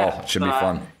works well. Yeah. It should be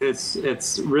fun.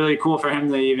 It's really cool for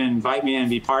him to even invite me and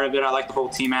be part of it. I like the whole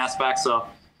team aspect, so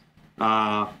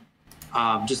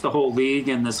just the whole league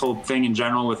and this whole thing in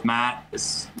general with Matt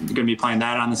is going to be playing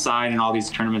that on the side and all these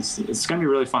tournaments. It's going to be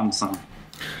really fun this summer.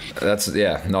 That's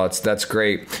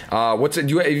great. Do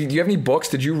you have any books?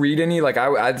 Did you read any? Like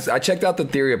I checked out The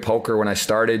Theory of Poker when I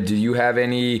started. Do you have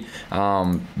any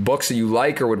books that you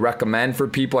like or would recommend for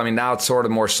people? I mean, now it's sort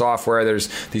of more software. There's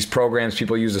these programs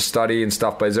people use to study and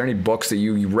stuff. But is there any books that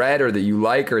you read or that you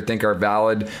like or think are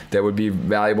valid that would be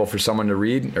valuable for someone to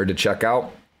read or to check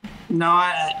out? No,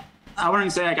 I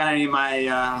wouldn't say I got any of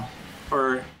my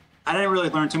or I didn't really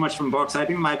learn too much from books. I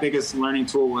think my biggest learning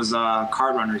tool was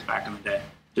card runners back in the day.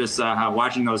 Just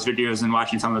watching those videos and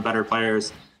watching some of the better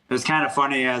players. It was kind of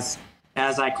funny as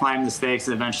I climbed the stakes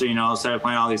and eventually, started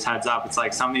playing all these heads up. It's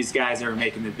like some of these guys that are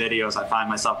making the videos I find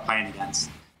myself playing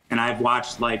against. And I've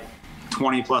watched like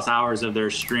 20 plus hours of their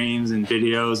streams and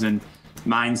videos and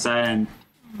mindset and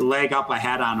the leg up I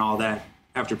had on all that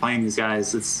after playing these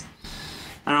guys.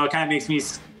 I don't know, it kind of makes me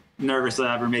nervous of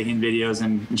ever making videos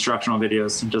and instructional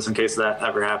videos just in case that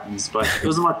ever happens. But it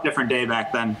was a much different day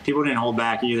back then. People didn't hold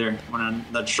back either when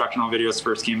the instructional videos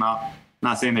first came out.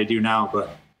 Not saying they do now,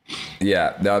 but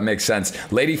yeah, that makes sense.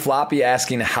 Lady Floppy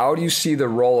asking, how do you see the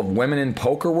role of women in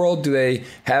poker world? Do they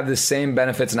have the same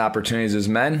benefits and opportunities as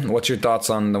men? What's your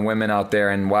thoughts on the women out there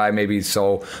and why maybe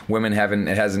so women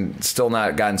hasn't still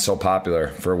not gotten so popular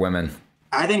for women?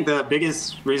 I think the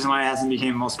biggest reason why it hasn't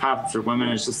become most popular for women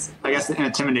is just, I guess, the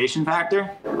intimidation factor.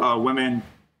 Women,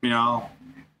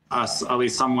 at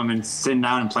least some women sitting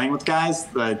down and playing with guys,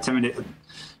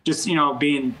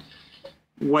 being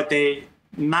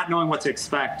not knowing what to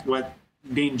expect,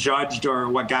 being judged or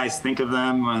what guys think of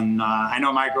them. And I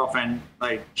know my girlfriend,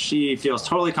 like, she feels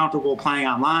totally comfortable playing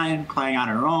online, playing on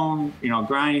her own,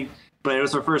 grinding. But it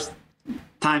was her first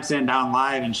time sitting down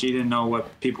live, and she didn't know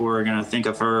what people were going to think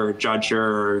of her or judge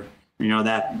her, or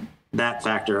that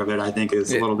factor of it, I think,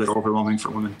 is a little bit overwhelming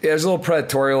for women. Yeah, it's a little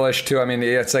predatory-ish too. I mean,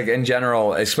 it's like in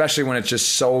general, especially when it's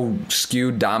just so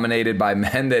skewed, dominated by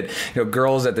men that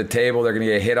girls at the table, they're going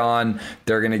to get hit on,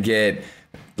 they're going to get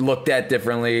looked at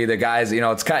differently. The guys,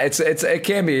 it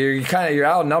can be you're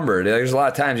outnumbered. There's a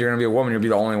lot of times you're going to be a woman, you'll be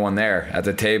the only one there at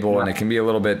the table, and it can be a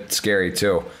little bit scary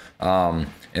too.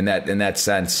 In that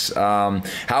sense, how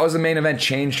has the main event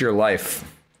changed your life?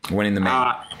 Winning the main,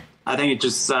 I think it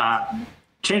just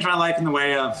changed my life in the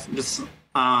way of just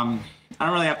I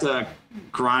don't really have to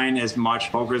grind as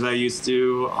much poker as I used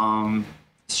to.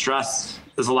 Stress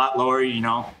is a lot lower.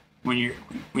 When you're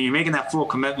making that full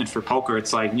commitment for poker,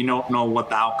 it's like you don't know what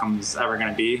the outcome is ever going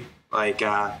to be. Like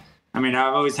I've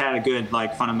always had a good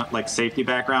fundamental safety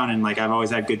background, and I've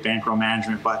always had good bankroll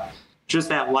management, but just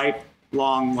that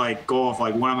lifelong goal of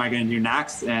what am I going to do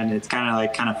next, and it's kind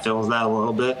of fills that a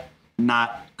little bit,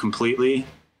 not completely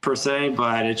per se,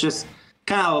 but it's just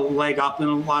kind of leg up in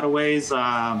a lot of ways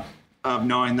of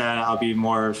knowing that I'll be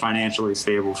more financially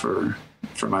stable for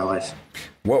for my life.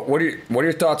 What are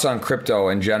your thoughts on crypto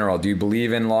in general? Do you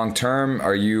believe in long term?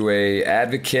 Are you a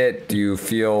advocate? Do you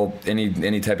feel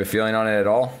any type of feeling on it at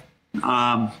all?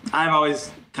 I've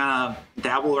always kind of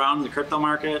dabbled around in the crypto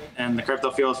market and the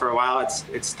crypto field for a while.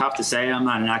 It's tough to say. I'm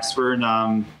not an expert.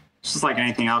 It's just like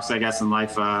anything else, I guess, in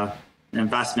life.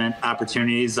 Investment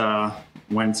opportunities,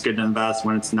 when it's good to invest,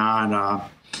 when it's not.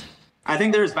 I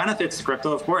think there's benefits to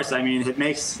crypto, of course. I mean, it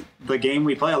makes the game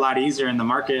we play a lot easier in the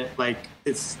market. Like,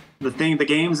 it's the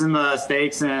games and the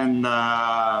stakes and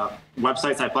the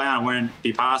websites I play on wouldn't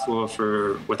be possible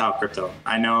without crypto.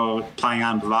 I know playing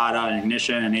on Bovada and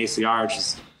Ignition and ACR,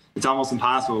 it's almost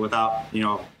impossible without,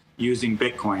 using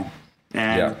Bitcoin.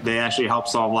 And they actually help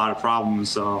solve a lot of problems.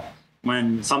 So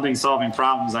when something's solving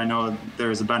problems, I know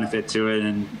there's a benefit to it.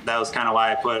 And that was kind of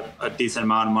why I put a decent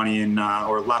amount of money in,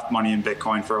 or left money in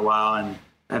Bitcoin for a while. And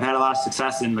I've had a lot of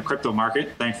success in the crypto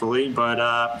market, thankfully. But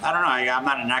I don't know. I'm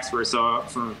not an expert. So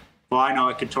I know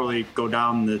it could totally go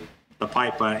down the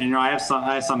pipe. But, I have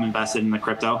some invested in the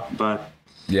crypto. But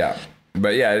yeah.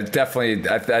 But yeah, it's definitely,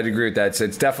 I'd agree with that.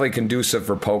 It's definitely conducive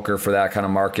for poker, for that kind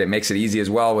of market. It makes it easy as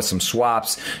well with some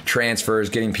swaps, transfers,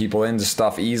 getting people into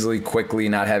stuff easily, quickly,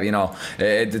 not having,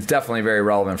 it's definitely very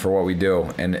relevant for what we do,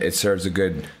 and it serves a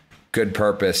good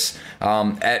purpose.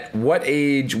 At what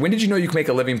age, when did you know you could make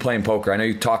a living playing poker? I know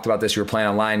you talked about this, you were playing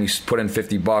online, you put in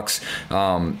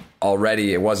 $50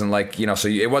 already. It wasn't like,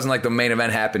 it wasn't like the main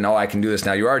event happened, I can do this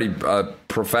now. You're already a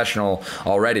professional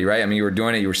already, right? I mean, you were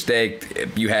doing it, you were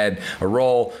staked, you had a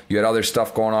role, you had other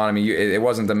stuff going on. I mean, it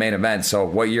wasn't the main event. So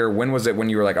when was it when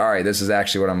you were like, all right, this is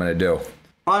actually what I'm going to do?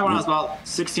 Probably when I was about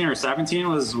 16 or 17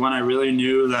 was when I really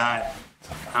knew that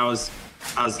I was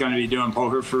going to be doing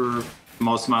poker for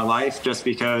most of my life, just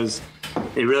because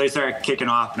it really started kicking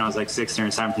off when I was like 16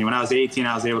 or 17. When I was 18,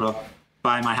 I was able to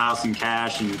buy my house in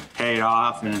cash and pay it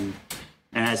off, and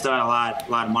I still had a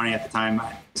lot of money at the time.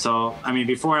 So I mean,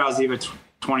 before I was even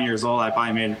 20 years old, I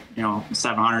probably made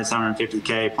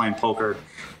 $750K playing poker.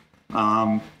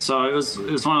 So it was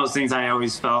one of those things I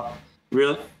always felt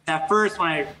really. At first, when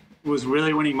I was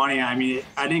really winning money, I mean,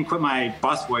 I didn't quit my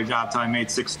busboy job till I made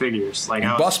six figures.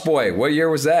 Busboy, what year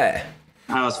was that?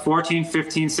 I was 14,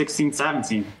 15, 16,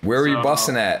 17. Where were you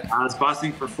busting at? I was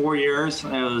busting for 4 years. It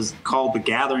was called The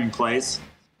Gathering Place.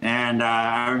 And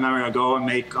I remember I'd go and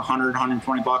make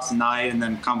 $120 a night and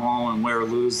then come home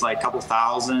and lose like a couple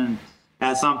thousand.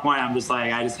 At some point, I'm just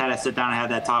like, I just had to sit down and have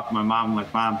that talk with my mom. I'm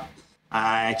like, Mom,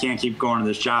 I can't keep going to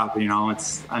this job. I'm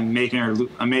making $100,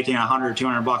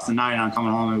 $200 a night and I'm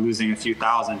coming home and losing a few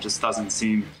thousand. It just doesn't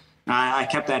seem. I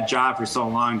kept that job for so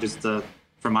long just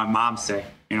for my mom's sake.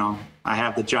 I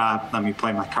have the job, let me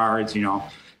play my cards,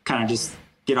 kind of just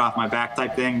get off my back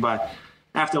type thing. But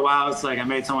after a while, it's like I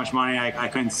made so much money, I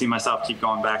couldn't see myself keep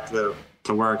going back to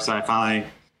work. So I finally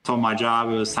told my job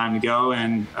it was time to go,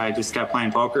 and I just kept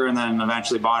playing poker, and then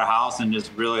eventually bought a house and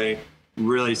just really,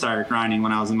 really started grinding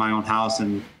when I was in my own house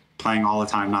and playing all the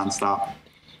time nonstop.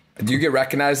 Do you get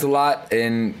recognized a lot,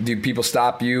 and do people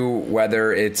stop you,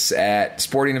 whether it's at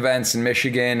sporting events in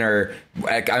Michigan or,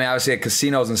 obviously at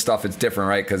casinos and stuff, it's different,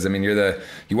 right? Because,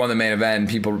 you won the main event and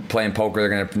people playing poker, they're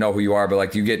going to know who you are.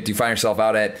 But, do you find yourself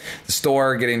out at the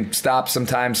store getting stopped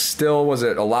sometimes still? Was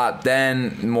it a lot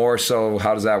then, more so?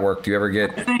 How does that work? Do you ever you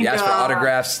ask for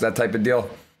autographs, that type of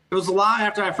deal? It was a lot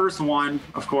after I first won,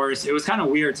 of course. It was kind of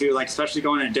weird, too, especially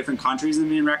going to different countries and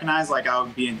being recognized. I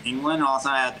would be in England, and all of a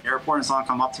sudden at the airport, and someone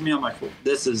come up to me. I'm like, well,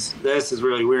 this is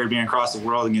really weird, being across the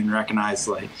world and getting recognized.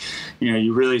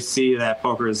 You really see that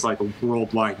poker is like a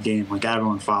worldwide game.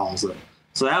 Everyone follows it.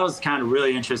 So that was kind of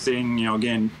really interesting,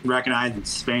 getting recognized in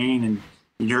Spain and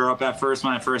Europe at first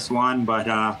when I first won. But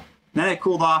then it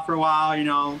cooled off for a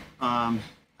while,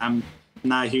 I'm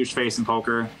not a huge face in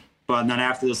poker. But then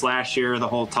after this last year, the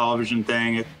whole television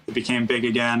thing, it became big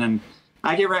again. And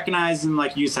I get recognized in,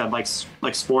 like you said, like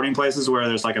sporting places where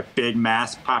there's a big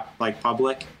mass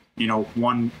public.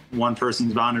 One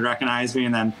person's bound to recognize me.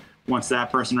 And then once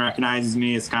that person recognizes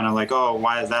me, it's kind of like, oh,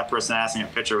 why is that person asking a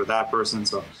picture with that person?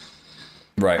 So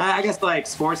right. I guess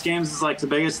sports games is the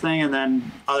biggest thing. And then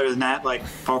other than that,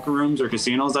 poker rooms or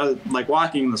casinos,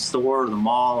 walking in the store or the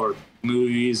mall or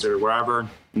movies or wherever,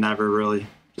 never really,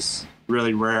 just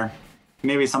really rare.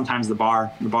 Maybe sometimes the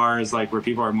bar. The bar is where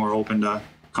people are more open to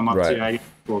come up to. I get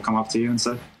will come up to you and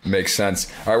stuff. Makes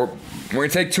sense. All right, we're going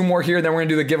to take 2 more here, then we're going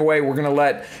to do the giveaway. We're going to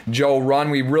let Joe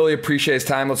run. We really appreciate his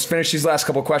time. Let's finish these last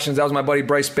couple questions. That was my buddy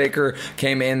Bryce Baker,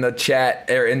 came in the chat,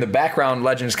 or in the background.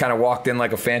 Legend just kind of walked in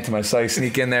like a phantom. I saw you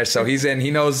sneak in there. So he's in. He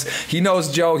knows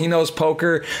Joe. He knows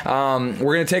poker. We're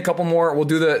going to take a couple more. We'll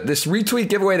do this retweet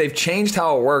giveaway. They've changed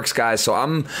how it works, guys. So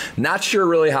I'm not sure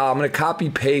really how. I'm going to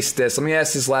copy paste this. Let me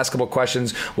ask this last couple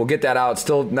questions. We'll get that out. It's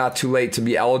still not too late to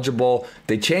be eligible.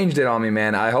 They changed it on me,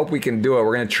 man. I hope we can do it.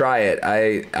 We're going to try it.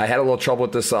 I had a little trouble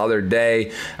with this the other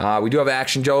day. We do have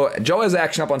action. Joe has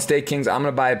action up on Stake Kings. I'm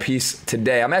going to buy a piece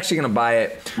today. I'm actually going to buy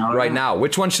it right now.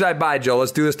 Which one should I buy, Joe?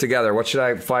 Let's do this together. What should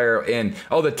I fire in?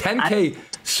 Oh, the 10K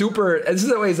super. This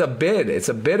is always a bid. It's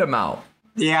a bid amount.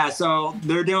 Yeah, so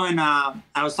they're doing, I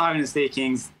was talking to Stake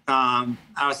Kings. I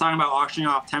was talking about auctioning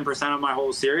off 10% of my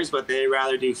whole series, but they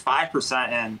rather do 5%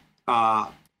 and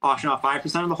auction off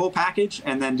 5% of the whole package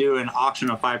and then do an auction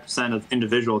of 5% of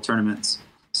individual tournaments.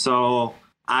 So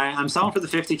I'm selling for the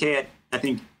 50K at, I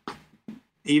think,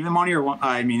 even money or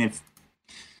if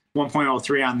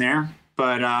 1.03 on there.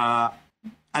 But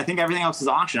I think everything else is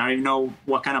auction. I don't even know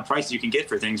what kind of price you can get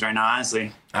for things right now,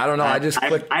 honestly. I don't know.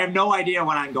 I have no idea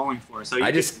what I'm going for. So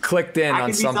I just clicked in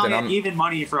on something. I could be selling at even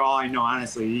money for all I know,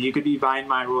 honestly. You could be buying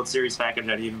my World Series package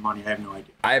at even money. I have no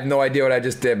idea. I have no idea what I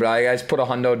just did, but I guys put a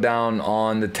hundo down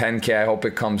on the 10K. I hope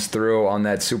it comes through on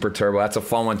that Super Turbo. That's a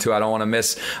fun one, too. I don't want to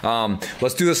miss.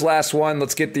 Let's do this last one.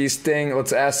 Let's get these things.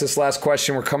 Let's ask this last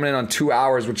question. We're coming in on 2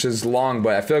 hours, which is long,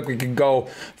 but I feel like we could go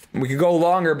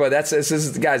longer, but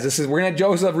we're gonna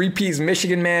Joseph repeats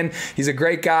Michigan man. He's a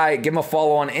great guy. Give him a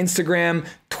follow on Instagram,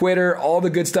 Twitter, all the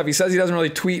good stuff. He says he doesn't really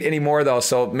tweet anymore though,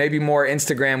 so maybe more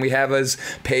Instagram. We have his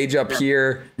page up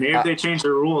here. Maybe if they change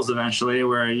the rules eventually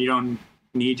where you don't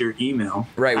need your email.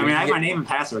 Right. I have my name and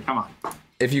password. Come on.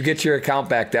 If you get your account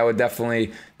back,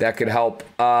 that could help.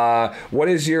 What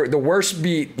is the worst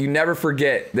beat you never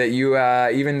forget that you,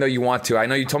 even though you want to? I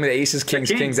know you told me the Aces,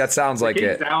 Kings. That sounds like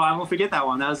it. I won't forget that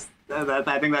one.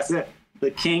 I think that's it. The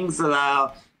Kings,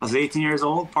 I was 18 years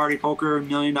old, party poker, $1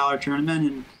 million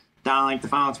tournament, and down like the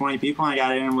final 20 people. I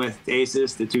got in with the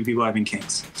Aces, the 2 people having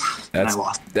Kings. And I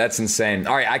lost. That's insane.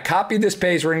 All right, I copied this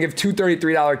page. We're going to give 2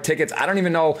 $33 tickets. I don't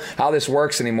even know how this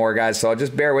works anymore, guys, so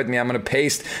just bear with me. I'm going to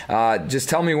paste. Just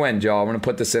tell me when, Joe. I'm going to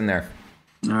put this in there.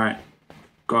 All right.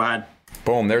 Go ahead.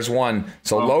 Boom, there's one.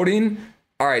 So loading.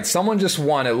 All right, someone just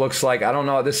won, it looks like. I don't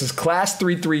know. This is Class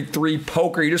 333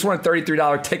 Poker. You just won a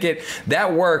 $33 ticket.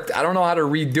 That worked. I don't know how to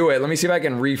redo it. Let me see if I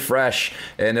can refresh,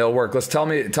 and it'll work. Tell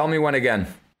me when again.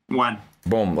 When.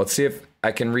 Boom. Let's see if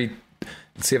I can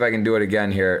do it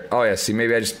again here. Oh, yeah. See,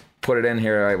 maybe I just put it in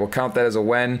here. All right, we'll count that as a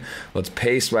win. Let's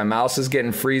paste. My mouse is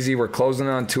getting freezy. We're closing it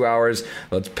on 2 hours.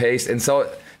 Let's paste. And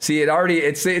so, see,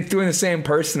 it's doing the same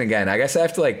person again. I guess I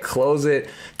have to close it.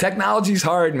 Technology's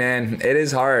hard, man. It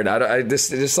is hard.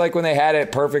 Just like when they had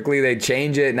it perfectly, they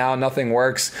change it. Now nothing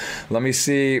works. Let me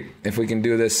see if we can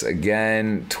do this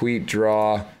again. Tweet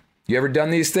draw. You ever done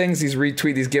these things? These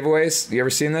retweet, these giveaways? You ever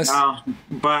seen this? No,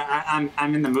 but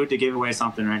I'm in the mood to give away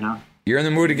something right now. You're in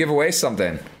the mood to give away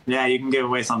something. Yeah, you can give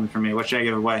away something for me. What should I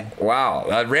give away? Wow,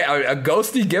 a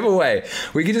ghosty giveaway.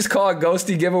 We could just call it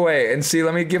ghosty giveaway and see.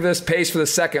 Let me give this pace for the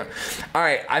second. All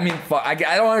right, I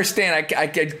don't understand. I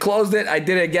closed it. I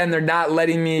did it again. They're not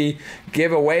letting me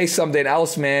give away something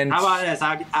else, man. How about this?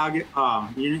 I'll give.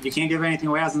 You can't give anything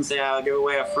away. I was gonna say I'll give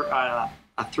away a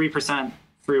 3%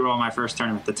 free roll in my first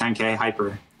tournament, the 10K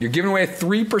hyper. You're giving away a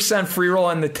 3% free roll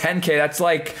on the 10K.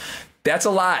 That's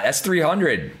a lot. That's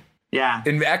 300. Yeah.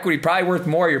 In equity, probably worth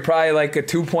more. You're probably like a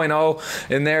 2.0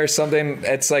 in there or something.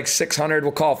 It's like 600.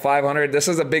 We'll call it 500. This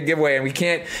is a big giveaway, and we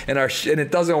can't, and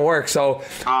it doesn't work. So,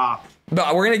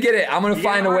 but we're going to get it. I'm going to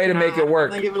find a way to make it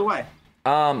work. I'm going to give it away.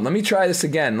 Let me try this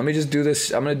again. Let me just do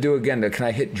this. I'm going to do it again. Can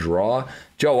I hit draw?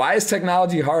 Joe, why is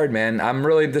technology hard, man?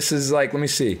 This is let me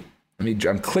see.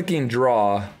 I'm clicking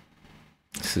draw.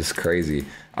 This is crazy.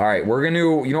 All right, you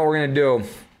know what we're going to do?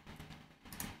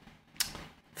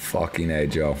 Fucking A,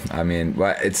 Joe.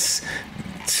 It's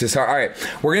just hard. All right,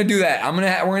 we're going to do that.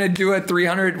 We're going to do a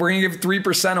 300. We're going to give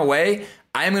 3% away.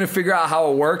 I am going to figure out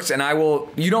how it works, and I will.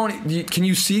 Can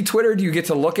you see Twitter? Do you get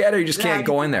to look at it, or you just can't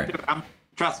go in there?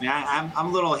 Trust me, I'm a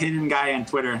little hidden guy on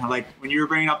Twitter. Like when you were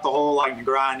bringing up the whole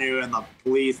Negreanu and the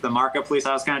police, the market police,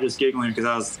 I was kind of just giggling because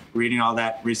I was reading all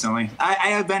that recently.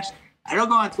 I don't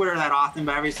go on Twitter that often,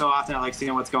 but every so often I like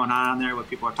seeing what's going on there, what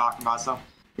people are talking about. So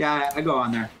yeah, I go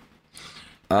on there.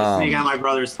 I sneak on my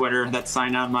brother's Twitter that's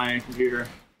signed on my computer.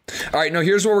 All right, no.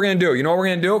 Here's what we're gonna do. You know what we're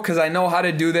gonna do? Because I know how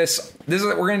to do this. This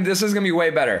is gonna be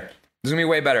way better. This is gonna be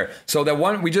way better. So that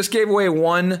one we just gave away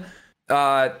one.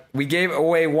 We gave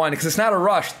away one because it's not a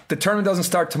rush. The tournament doesn't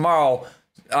start tomorrow.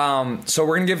 So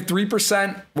we're going to give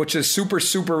 3%, which is super,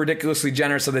 super ridiculously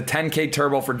generous of the 10K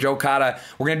turbo for Joe Cotta.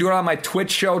 We're going to do it on my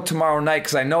Twitch show tomorrow night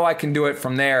because I know I can do it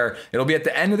from there. It'll be at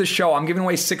the end of the show. I'm giving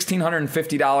away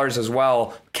 $1,650 as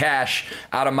well, cash,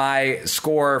 out of my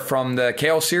score from the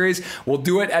KO series. We'll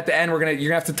do it at the end. You're going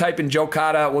to have to type in Joe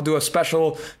Cotta. We'll do a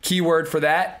special keyword for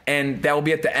that, and that will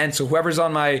be at the end. So whoever's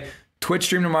on my Twitch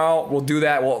stream tomorrow, we'll do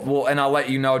that. And I'll let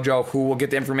you know, Joe, who will get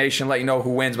the information, let you know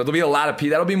who wins. But there'll be a lot of people.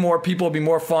 That'll be more people. It'll be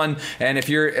more fun. And if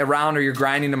you're around or you're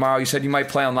grinding tomorrow, you said you might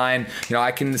play online,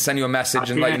 I can send you a message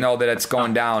and let you know that it's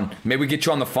going down. Maybe we get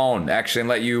you on the phone, actually, and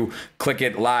let you click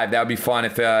it live. That would be fun.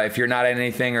 If you're not at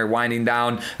anything or winding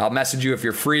down, I'll message you if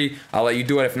you're free. I'll let you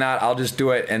do it. If not, I'll just do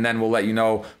it, and then we'll let you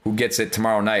know who gets it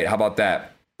tomorrow night. How about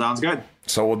that? Sounds good.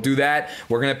 So we'll do that.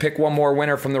 We're going to pick one more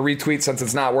winner from the retweet since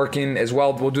it's not working as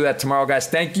well. We'll do that tomorrow, guys.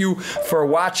 Thank you for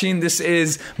watching. This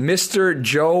is Mr.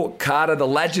 Joe Cotta, the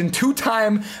legend,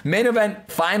 two-time main event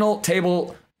final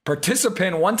table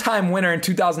participant, one-time winner in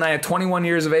 2009 at 21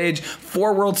 years of age,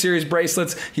 4 World Series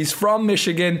bracelets. He's from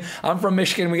Michigan. I'm from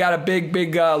Michigan. We got a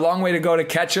big, long way to go to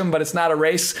catch him, but it's not a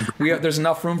race. There's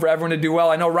enough room for everyone to do well.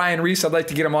 I know Ryan Reese. I'd like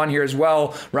to get him on here as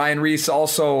well. Ryan Reese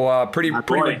also pretty.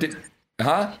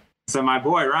 Huh? So my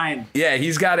boy, Ryan. Yeah,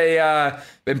 he's got a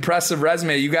impressive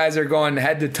resume. You guys are going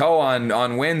head to toe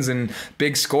on wins and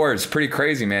big scores. Pretty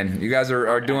crazy, man. You guys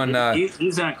are doing...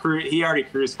 He's in a cruise. He already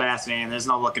cruised past me, and there's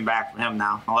no looking back from him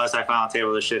now, unless I final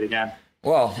table this shit again.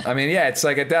 Well, I mean, yeah, it's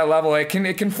like at that level, it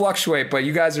can fluctuate, but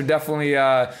you guys are definitely... you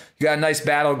got a nice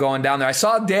battle going down there. I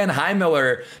saw Dan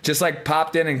Heimiller just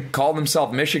popped in and called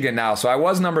himself Michigan now. So I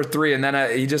was number 3, and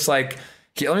then he just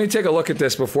let me take a look at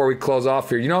this before we close off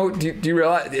here. Do you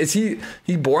realize, is he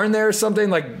born there or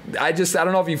something? I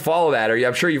don't know if you follow that, or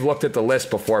I'm sure you've looked at the list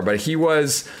before, but he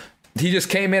just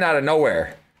came in out of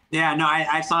nowhere. Yeah, no,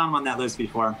 I saw him on that list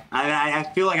before. I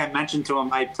feel like I mentioned to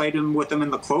him, I played with him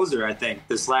in the closer, I think,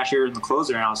 this last year in the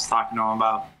closer, and I was talking to him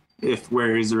about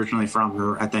where he's originally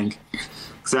from, I think.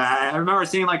 So I remember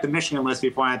seeing the Michigan list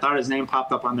before, and I thought his name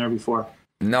popped up on there before.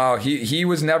 No, he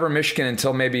was never Michigan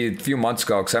until maybe a few months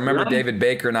ago. Because I remember David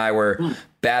Baker and I were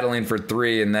battling for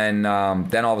 3, and then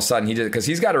all of a sudden because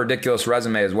he's got a ridiculous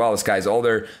resume as well. This guy's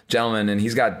older gentleman, and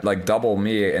he's got double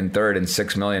me in third and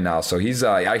 $6 million now. So he had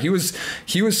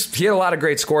a lot of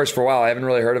great scores for a while. I haven't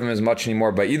really heard of him as much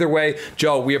anymore. But either way,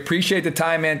 Joe, we appreciate the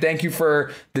time, man. Thank you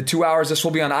for the 2 hours. This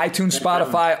will be on iTunes,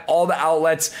 Spotify, all the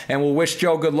outlets, and we'll wish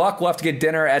Joe good luck. We'll have to get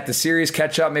dinner at the series,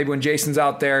 catch up. Maybe when Jason's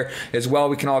out there as well,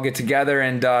 we can all get together.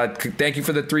 And thank you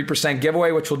for the 3%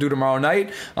 giveaway, which we'll do tomorrow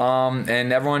night.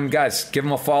 And everyone, guys, give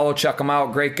him a follow, check him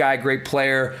out. Great guy, great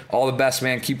player. All the best,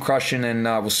 man. Keep crushing, and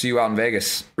we'll see you out in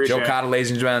Vegas. Appreciate Joe Cotta,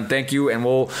 ladies and gentlemen, thank you. And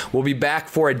we'll be back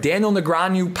for a Daniel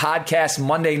Negreanu podcast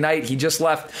Monday night. He just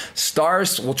left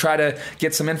Stars. We'll try to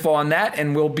get some info on that,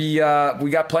 and we'll be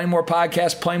we got plenty more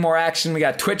podcasts, plenty more action. We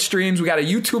got Twitch streams. We got a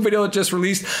YouTube video that just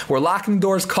released. We're locking the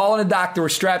doors, calling a doctor. We're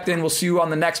strapped in. We'll see you on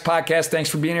the next podcast. Thanks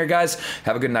for being here, guys.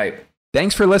 Have a good night.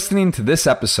 Thanks for listening to this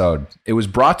episode. It was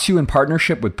brought to you in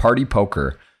partnership with Party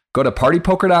Poker. Go to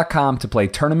partypoker.com to play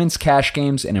tournaments, cash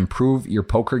games, and improve your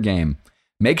poker game.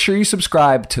 Make sure you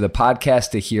subscribe to the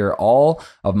podcast to hear all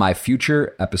of my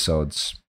future episodes.